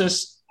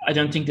fibrosis. I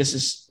don't think this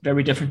is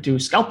very different to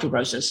scalp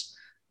fibrosis,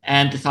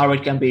 and the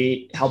thyroid can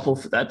be helpful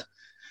for that.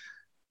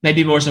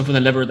 Maybe more so for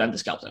the liver than the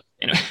scalp.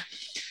 Anyway,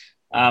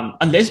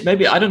 unless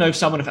maybe, I don't know if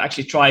someone have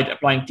actually tried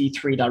applying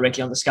T3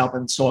 directly on the scalp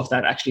and saw if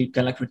that actually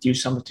can like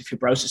reduce some of the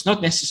fibrosis,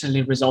 not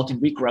necessarily result in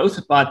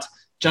regrowth, but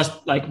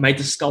just like make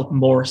the scalp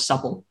more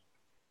supple.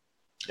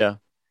 Yeah.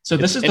 So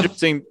this is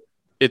interesting.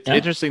 It's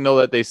interesting though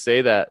that they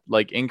say that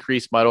like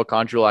increased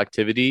mitochondrial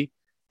activity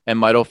and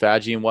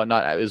mitophagy and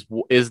whatnot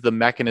is the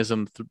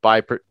mechanism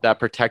that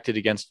protected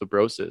against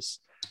fibrosis,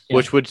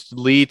 which would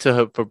lead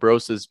to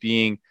fibrosis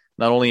being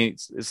not only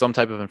some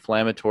type of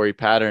inflammatory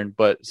pattern,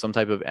 but some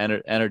type of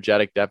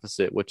energetic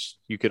deficit, which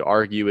you could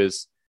argue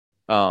is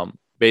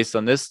based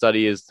on this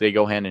study is they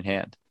go hand in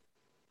hand.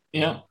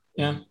 Yeah.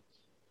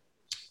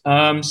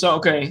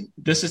 Okay,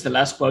 this is the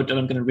last quote that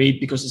I'm going to read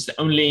because it's the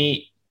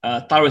only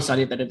thyroid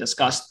study that I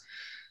discussed.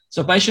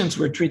 So patients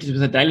were treated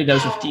with a daily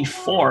dose of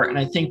T4, and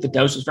I think the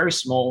dose was very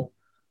small,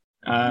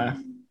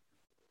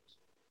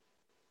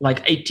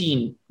 like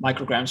 18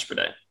 micrograms per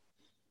day.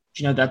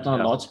 You know, that's not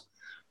a lot.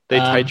 They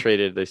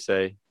titrated, they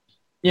say.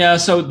 Yeah,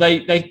 so they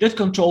did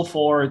control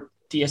for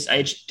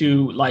TSH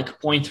to like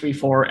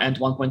 0.34 and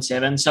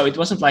 1.7. So it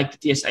wasn't like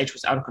the TSH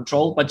was out of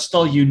control, but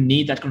still you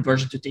need that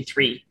conversion to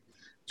T3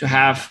 to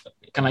have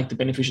kind of like the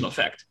beneficial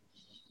effect.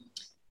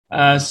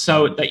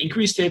 So they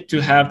increased it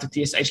to have the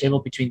TSH level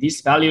between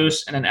these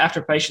values. And then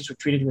after patients were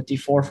treated with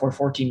T4 for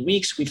 14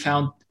 weeks, we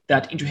found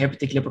that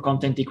intrahepatic liver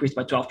content decreased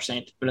by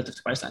 12% relative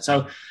to baseline.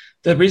 So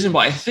the reason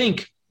why I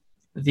think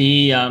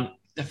the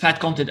fat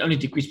content only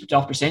decreased by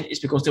 12% is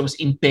because there was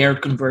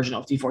impaired conversion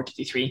of T4 to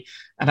T3.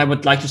 And I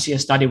would like to see a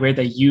study where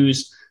they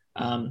use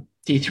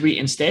T3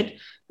 instead.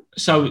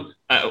 So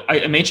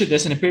I mentioned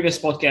this in a previous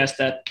podcast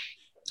that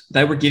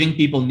they were giving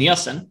people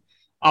niacin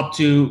up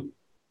to,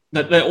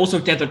 that they also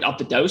tethered up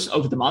the dose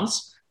over the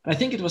months. And I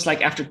think it was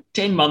like after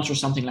 10 months or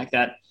something like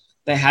that,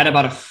 they had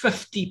about a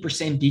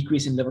 50%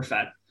 decrease in liver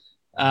fat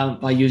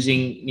by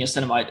using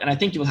niacinamide. And I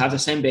think you will have the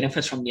same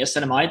benefits from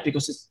niacinamide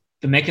because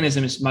the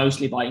mechanism is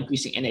mostly by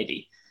increasing NAD.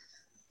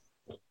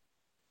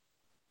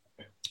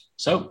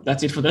 So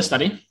that's it for this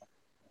study.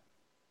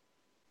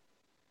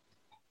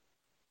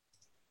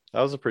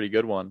 That was a pretty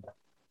good one.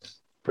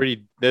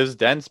 It was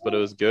dense, but it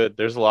was good.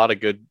 There's a lot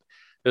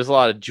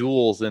of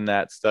jewels in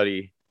that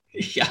study.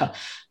 Yeah.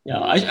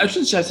 I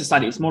shouldn't say it's a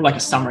study. It's more like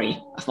a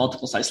summary of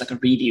multiple studies, like a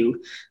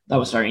review. That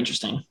was very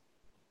interesting.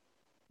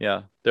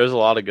 Yeah, there's a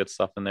lot of good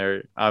stuff in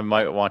there. I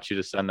might want you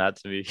to send that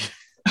to me.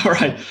 All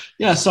right.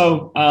 Yeah.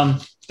 So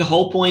the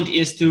whole point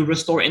is to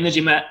restore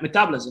energy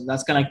metabolism.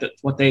 That's kind of like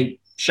what they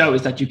show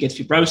is that you get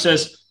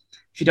fibrosis.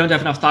 If you don't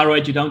have enough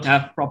thyroid, you don't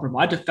have proper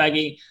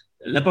mitophagy,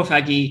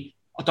 lipophagy,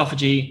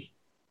 autophagy.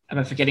 Am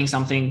I forgetting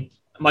something?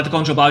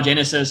 Mitochondrial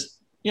biogenesis.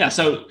 Yeah.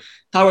 So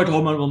thyroid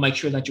hormone will make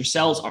sure that your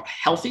cells are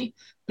healthy,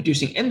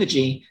 producing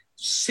energy,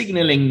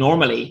 signaling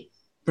normally,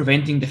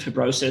 preventing the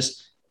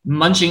fibrosis,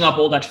 munching up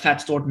all that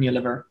fat stored in your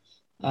liver.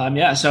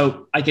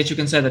 So I guess you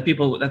can say that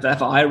people that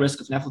have a high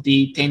risk of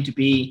NAFLD tend to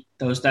be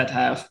those that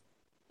have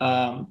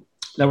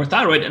lower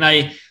thyroid. And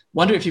I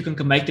wonder if you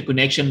can make the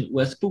connection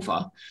with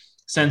PUFA,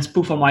 since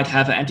PUFA might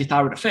have an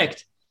anti-thyroid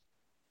effect,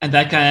 and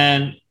that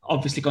can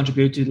obviously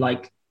contribute to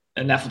like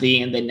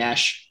NAFLD and then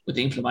NASH with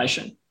the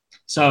inflammation.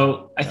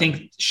 So I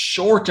think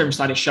short-term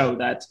studies show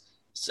that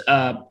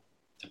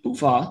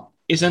PUFA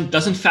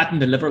doesn't fatten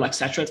the liver like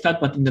saturated fat,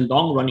 but in the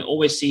long run, you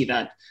always see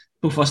that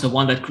PUFA is the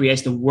one that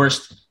creates the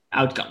worst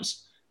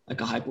outcomes,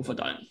 like a high PUFA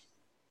diet.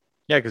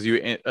 Yeah, because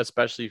you,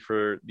 especially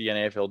for the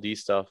NAFLD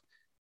stuff,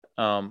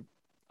 I'm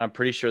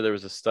pretty sure there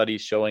was a study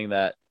showing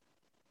that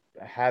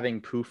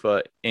having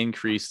PUFA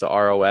increased the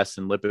ROS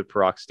and lipid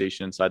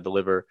peroxidation inside the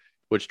liver,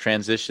 which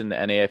transitioned the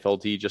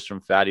NAFLD just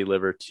from fatty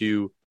liver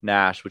to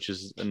NASH, which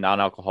is a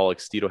non-alcoholic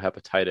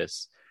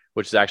steatohepatitis,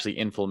 which is actually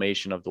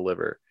inflammation of the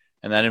liver.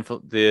 And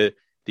that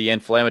the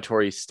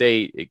inflammatory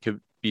state, it could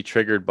be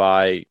triggered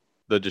by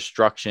the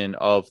destruction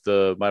of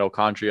the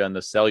mitochondria and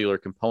the cellular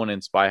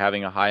components by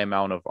having a high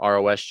amount of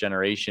ROS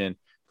generation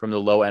from the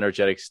low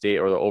energetic state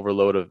or the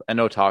overload of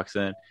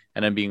endotoxin,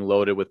 and then being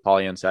loaded with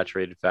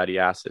polyunsaturated fatty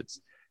acids.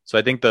 So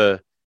I think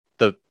the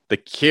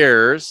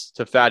cures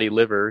to fatty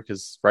liver,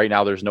 because right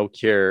now there's no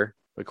cure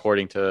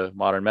according to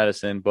modern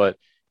medicine, but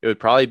it would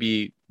probably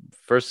be,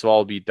 first of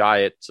all, be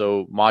diet.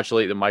 So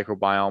modulate the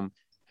microbiome.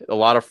 A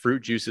lot of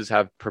fruit juices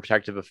have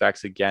protective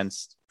effects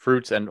against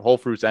fruits, and whole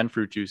fruits and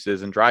fruit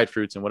juices and dried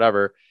fruits and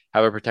whatever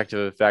have a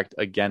protective effect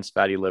against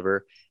fatty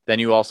liver. Then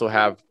you also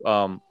have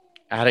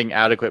adding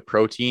adequate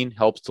protein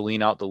helps to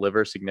lean out the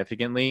liver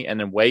significantly. And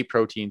then whey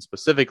protein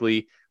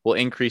specifically will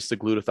increase the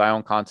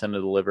glutathione content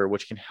of the liver,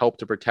 which can help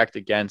to protect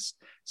against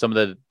some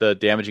of the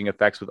damaging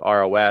effects with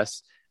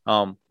ROS.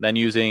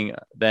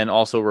 Then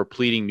also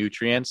repleting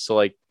nutrients. So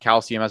like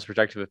calcium has a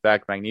protective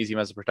effect, magnesium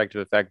has a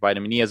protective effect,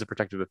 vitamin E has a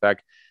protective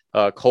effect,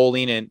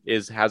 choline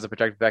has a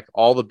protective effect.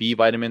 All the B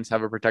vitamins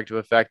have a protective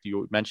effect.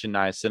 You mentioned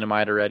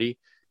niacinamide already.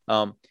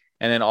 And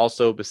then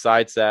also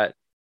besides that,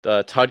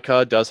 the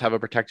TUDCA does have a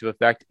protective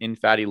effect in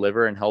fatty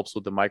liver and helps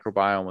with the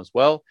microbiome as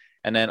well.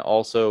 And then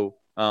also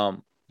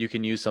you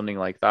can use something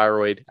like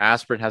thyroid.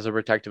 Aspirin has a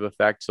protective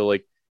effect. So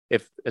like,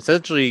 if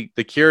essentially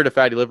the cure to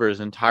fatty liver is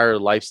an entire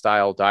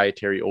lifestyle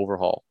dietary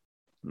overhaul.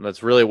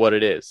 That's really what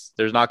it is.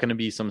 There's not going to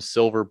be some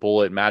silver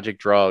bullet magic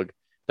drug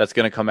that's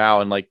going to come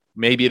out and like,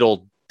 maybe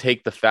it'll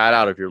take the fat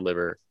out of your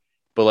liver,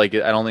 but like,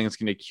 I don't think it's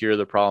going to cure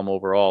the problem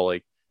overall.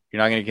 Like,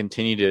 you're not going to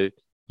continue to,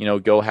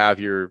 go have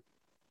your,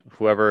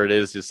 whoever it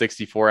is, the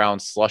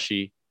 64-ounce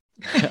slushy,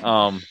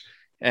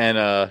 and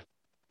a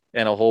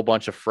whole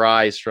bunch of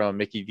fries from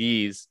Mickey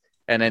D's,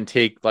 and then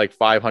take like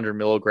 500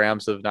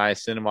 milligrams of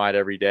niacinamide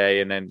every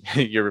day, and then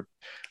your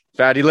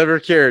fatty liver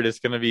cured. It's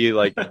going to be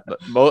like,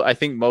 I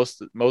think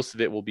most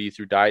of it will be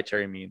through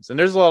dietary means. And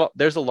there's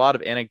a lot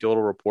of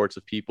anecdotal reports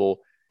of people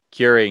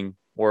curing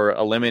or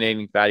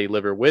eliminating fatty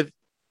liver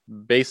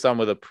based on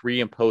a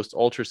pre and post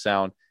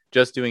ultrasound,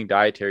 just doing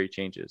dietary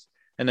changes.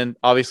 And then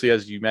obviously,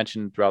 as you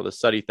mentioned throughout the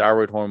study,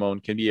 thyroid hormone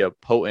can be a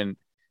potent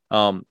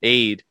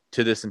aid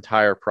to this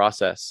entire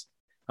process.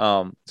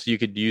 So you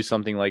could use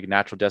something like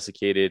natural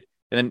desiccated.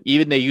 And then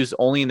even they use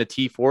only in the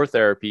T4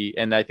 therapy.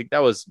 And I think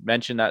that was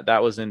mentioned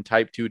that was in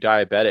type 2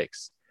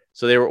 diabetics.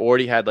 So they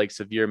already had like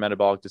severe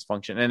metabolic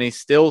dysfunction, and they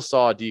still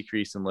saw a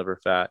decrease in liver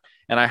fat.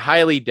 And I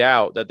highly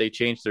doubt that they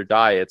changed their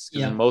diets,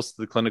 because in most of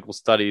the clinical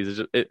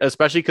studies,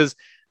 especially because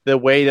the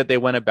way that they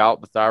went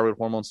about the thyroid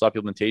hormone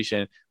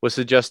supplementation was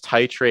to just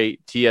titrate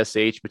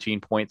TSH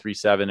between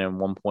 0.37 and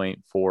 1.4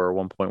 or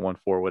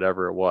 1.14,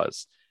 whatever it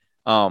was.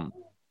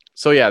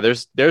 So yeah,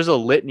 there's a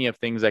litany of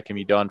things that can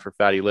be done for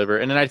fatty liver.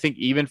 And then I think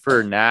even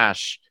for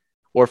NASH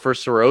or for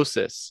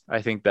cirrhosis,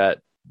 I think that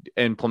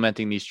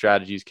implementing these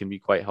strategies can be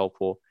quite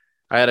helpful.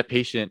 I had a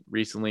patient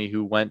recently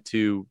who went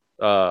to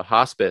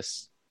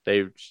hospice.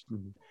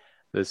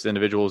 This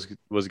individual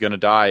was going to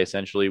die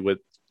essentially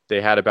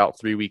they had about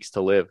 3 weeks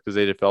to live because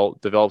they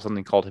developed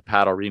something called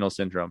hepatorenal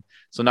syndrome.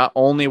 So not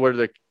only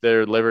were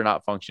their liver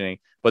not functioning,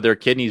 but their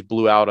kidneys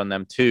blew out on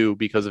them too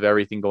because of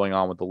everything going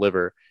on with the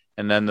liver.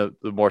 And then the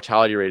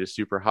mortality rate is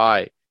super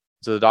high.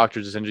 So the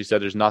doctors essentially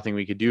said, there's nothing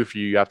we could do for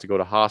you. You have to go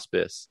to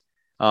hospice.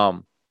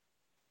 But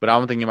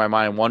I'm thinking in my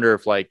mind, I wonder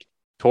if like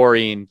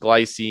taurine,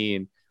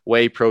 glycine,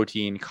 whey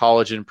protein,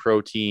 collagen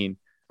protein,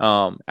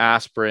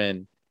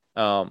 aspirin,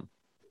 maybe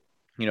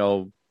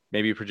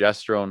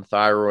progesterone,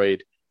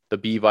 thyroid, the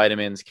B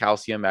vitamins,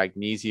 calcium,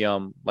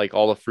 magnesium, like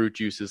all the fruit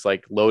juices,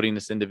 like loading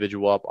this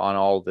individual up on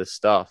all of this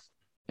stuff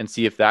and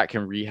see if that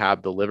can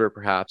rehab the liver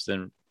perhaps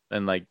and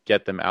like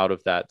get them out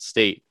of that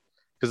state.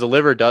 Because the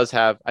liver does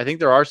have, I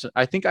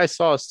think I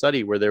saw a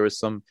study where there was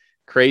some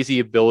crazy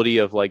ability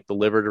of like the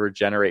liver to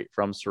regenerate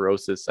from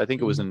cirrhosis. I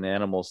think it was an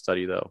animal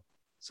study though.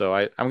 So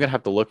I'm going to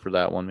have to look for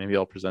that one. Maybe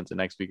I'll present it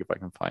next week if I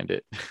can find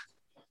it.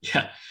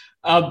 Yeah.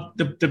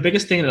 The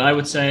biggest thing that I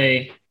would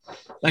say,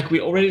 like we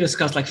already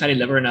discussed like fatty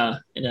liver in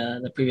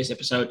the previous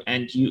episode,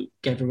 and you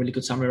gave a really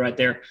good summary right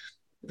there.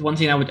 The one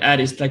thing I would add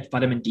is like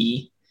vitamin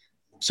D.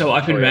 So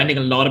I've been ranting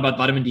a lot about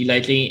vitamin D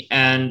lately,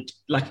 and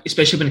like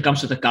especially when it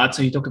comes to the gut.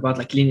 So you talk about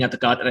like cleaning out the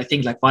gut, and I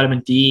think like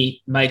vitamin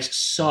D makes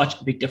such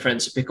a big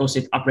difference because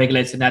it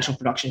upregulates the natural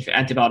production of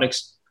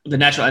antibiotics, the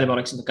natural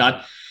antibiotics in the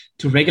gut,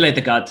 to regulate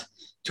the gut,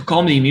 to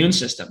calm the immune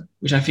system,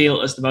 which I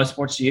feel is the most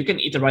important. So you can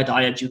eat the right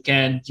diet, you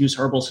can use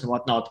herbals and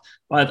whatnot,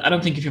 but I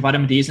don't think if your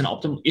vitamin D is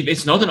if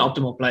it's not an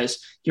optimal place,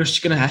 you're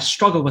just going to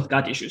struggle with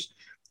gut issues.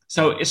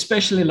 So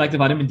especially like the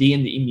vitamin D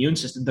in the immune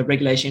system, the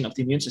regulation of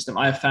the immune system,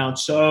 I have found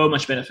so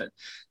much benefit.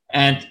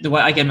 And the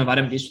way I get my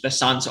vitamin D is from the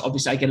sun. So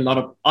obviously I get a lot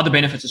of other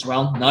benefits as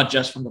well, not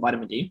just from the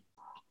vitamin D,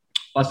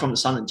 but from the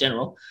sun in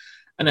general.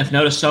 And I've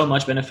noticed so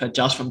much benefit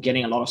just from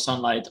getting a lot of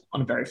sunlight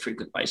on a very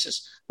frequent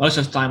basis, most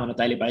of the time on a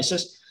daily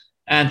basis.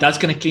 And that's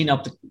going to clean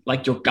up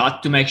your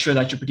gut to make sure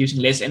that you're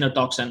producing less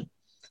endotoxin.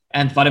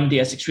 And vitamin D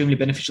has extremely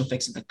beneficial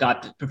effects in the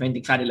gut,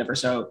 preventing fatty liver.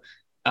 So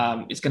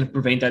it's going to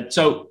prevent that.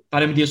 So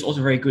vitamin D is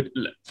also very good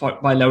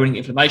by lowering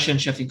inflammation,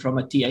 shifting from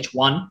a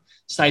Th1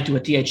 state to a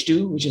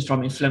Th2, which is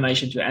from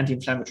inflammation to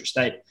anti-inflammatory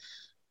state.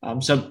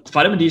 So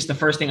vitamin D is the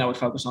first thing I would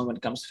focus on when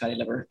it comes to fatty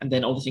liver. And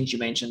then all the things you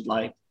mentioned,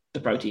 like the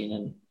protein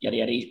and yada,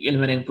 yada,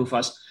 eliminating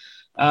PUFAs.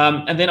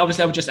 And then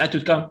obviously I would just add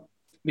TUDCA,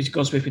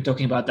 because we've been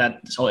talking about that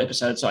this whole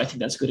episode. So I think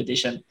that's a good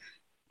addition.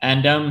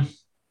 And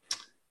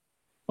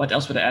what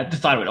else would I add? The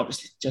thyroid,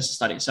 obviously, just a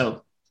study.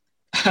 So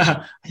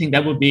I think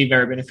that would be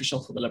very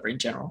beneficial for the liver in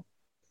general.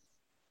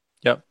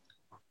 Yep.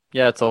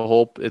 Yeah, it's a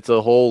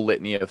whole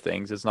litany of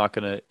things. It's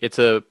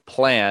a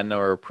plan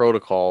or a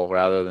protocol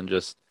rather than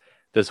just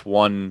this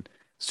one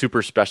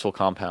super special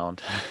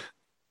compound.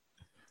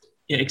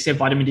 Yeah, except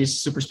vitamin D is a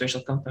super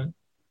special compound.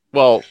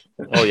 Well,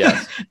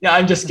 yes. Yeah,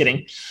 I'm just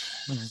kidding.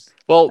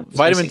 Well,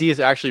 vitamin D is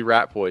actually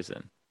rat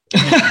poison.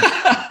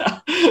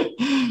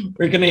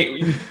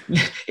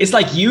 It's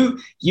like you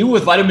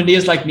with vitamin D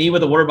is like me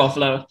with a water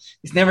buffalo.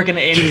 It's never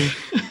gonna end.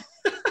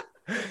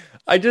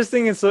 I just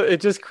think it's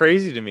just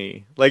crazy to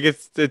me. Like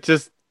it's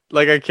just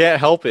like I can't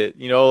help it.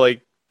 You know,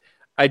 like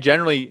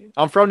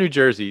I'm from New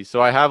Jersey,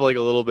 so I have like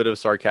a little bit of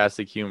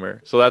sarcastic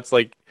humor. So that's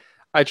like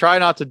I try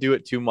not to do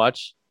it too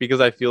much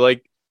because I feel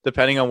like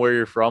depending on where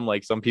you're from,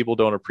 like some people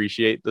don't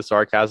appreciate the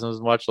sarcasm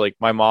as much. Like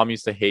my mom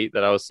used to hate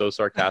that I was so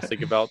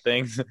sarcastic about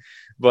things.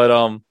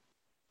 But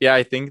yeah,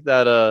 I think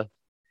that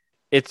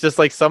it's just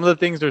like some of the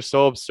things are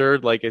so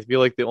absurd. Like I feel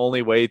like the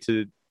only way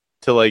to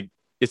like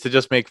is to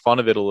just make fun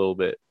of it a little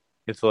bit.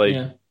 It's like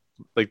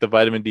like the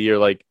vitamin D or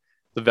like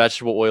the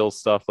vegetable oil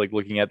stuff, like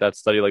looking at that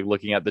study, like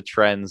looking at the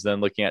trends,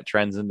 then looking at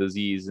trends in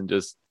disease and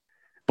just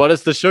but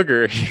it's the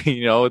sugar,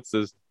 you know, it's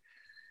just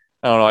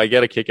I don't know, I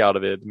get a kick out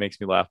of it. It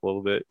makes me laugh a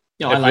little bit.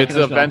 No, if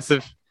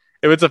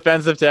it's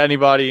offensive to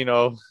anybody, you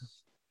know,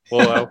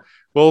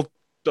 we'll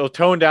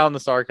tone down the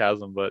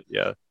sarcasm, but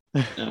yeah.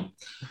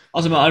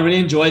 Awesome. I really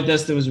enjoyed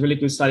this. There was really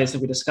good studies that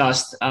we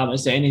discussed.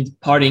 Is there any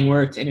parting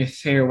words, any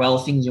farewell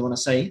things you want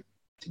to say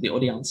to the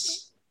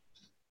audience?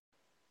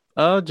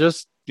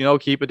 Just, you know,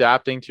 keep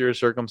adapting to your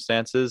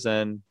circumstances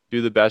and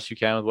do the best you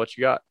can with what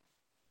you got.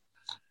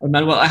 Oh,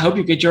 man, well, I hope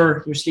you get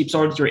your sleep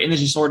sorted, your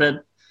energy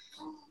sorted.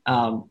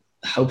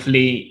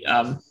 Hopefully,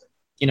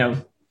 you know,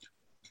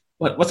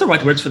 what's the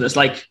right words for this?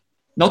 Like,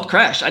 not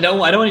crash. I don't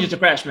want you to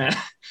crash, man.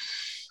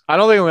 I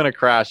don't think I'm gonna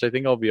crash. I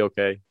think I'll be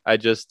okay. I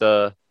just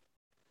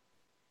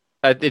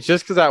it's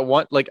just because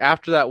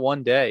after that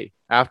one day,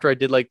 after I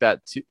did like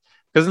that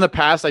because in the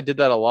past I did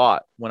that a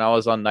lot when I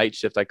was on night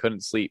shift. I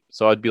couldn't sleep,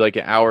 so I'd be like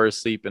an hour of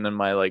sleep and then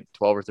my like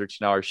 12 or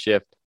 13 hour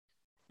shift,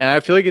 and I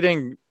feel like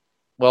it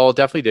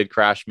definitely did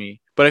crash me.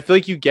 But I feel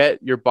like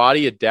your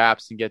body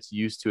adapts and gets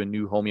used to a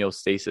new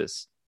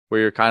homeostasis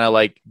where you're kind of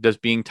like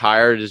just being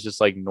tired is just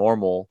like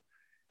normal.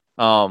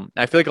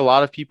 I feel like a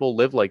lot of people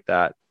live like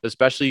that,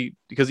 especially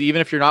because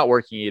even if you're not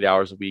working 8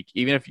 hours a week,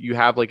 even if you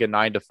have like a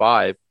 9 to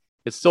 5,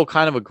 it's still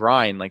kind of a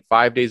grind. Like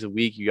 5 days a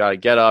week, you got to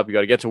get up, you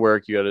got to get to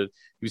work, you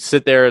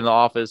sit there in the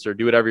office or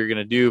do whatever you're going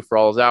to do for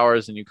all those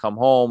hours. And you come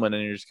home and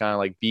then you're just kind of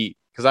like beat.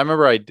 Cause I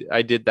remember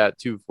I did that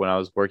too when I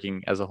was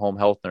working as a home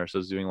health nurse. I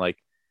was doing it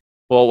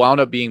wound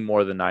up being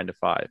more than 9 to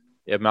 5.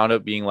 It wound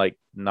up being like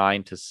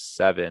 9 to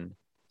 7,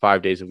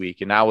 5 days a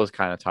week. And that was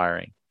kind of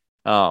tiring.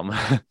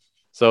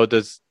 So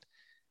it's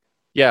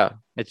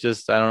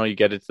just, I don't know, you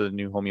get it to the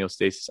new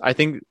homeostasis.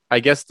 I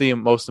guess the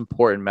most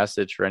important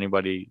message for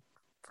anybody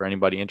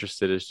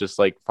interested is just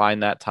like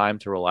find that time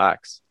to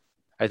relax.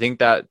 I think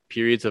that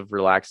periods of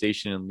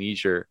relaxation and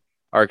leisure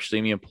are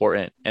extremely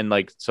important. And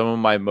like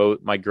some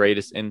of my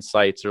greatest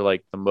insights are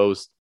like the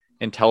most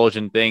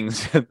intelligent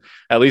things,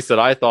 at least that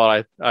I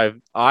thought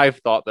I've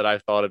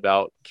thought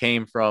about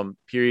came from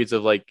periods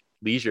of like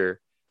leisure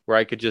where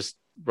I could just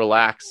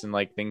relax and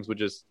like things would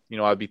just, you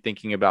know, I'd be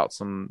thinking about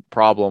some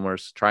problem or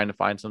trying to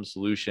find some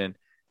solution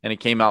and it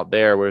came out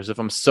there. Whereas if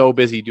I'm so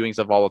busy doing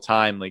stuff all the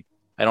time, like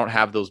I don't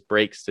have those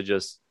breaks to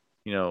just,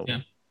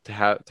 to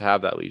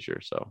have that leisure.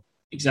 So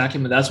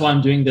exactly, but that's why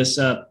I'm doing this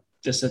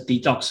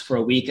detox for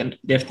a week, and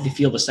definitely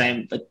feel the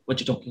same, like what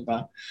you're talking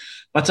about.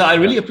 But I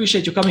really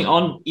appreciate you coming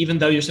on, even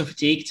though you're so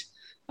fatigued.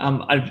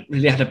 I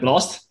really had a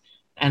blast.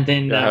 And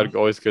then I had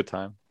always a good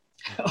time.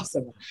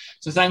 Awesome.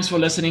 So thanks for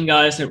listening,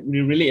 guys.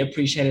 We really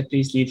appreciate it.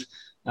 Please leave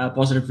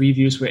positive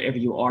reviews wherever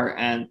you are,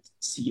 and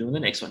see you in the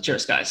next one.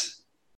 Cheers, guys.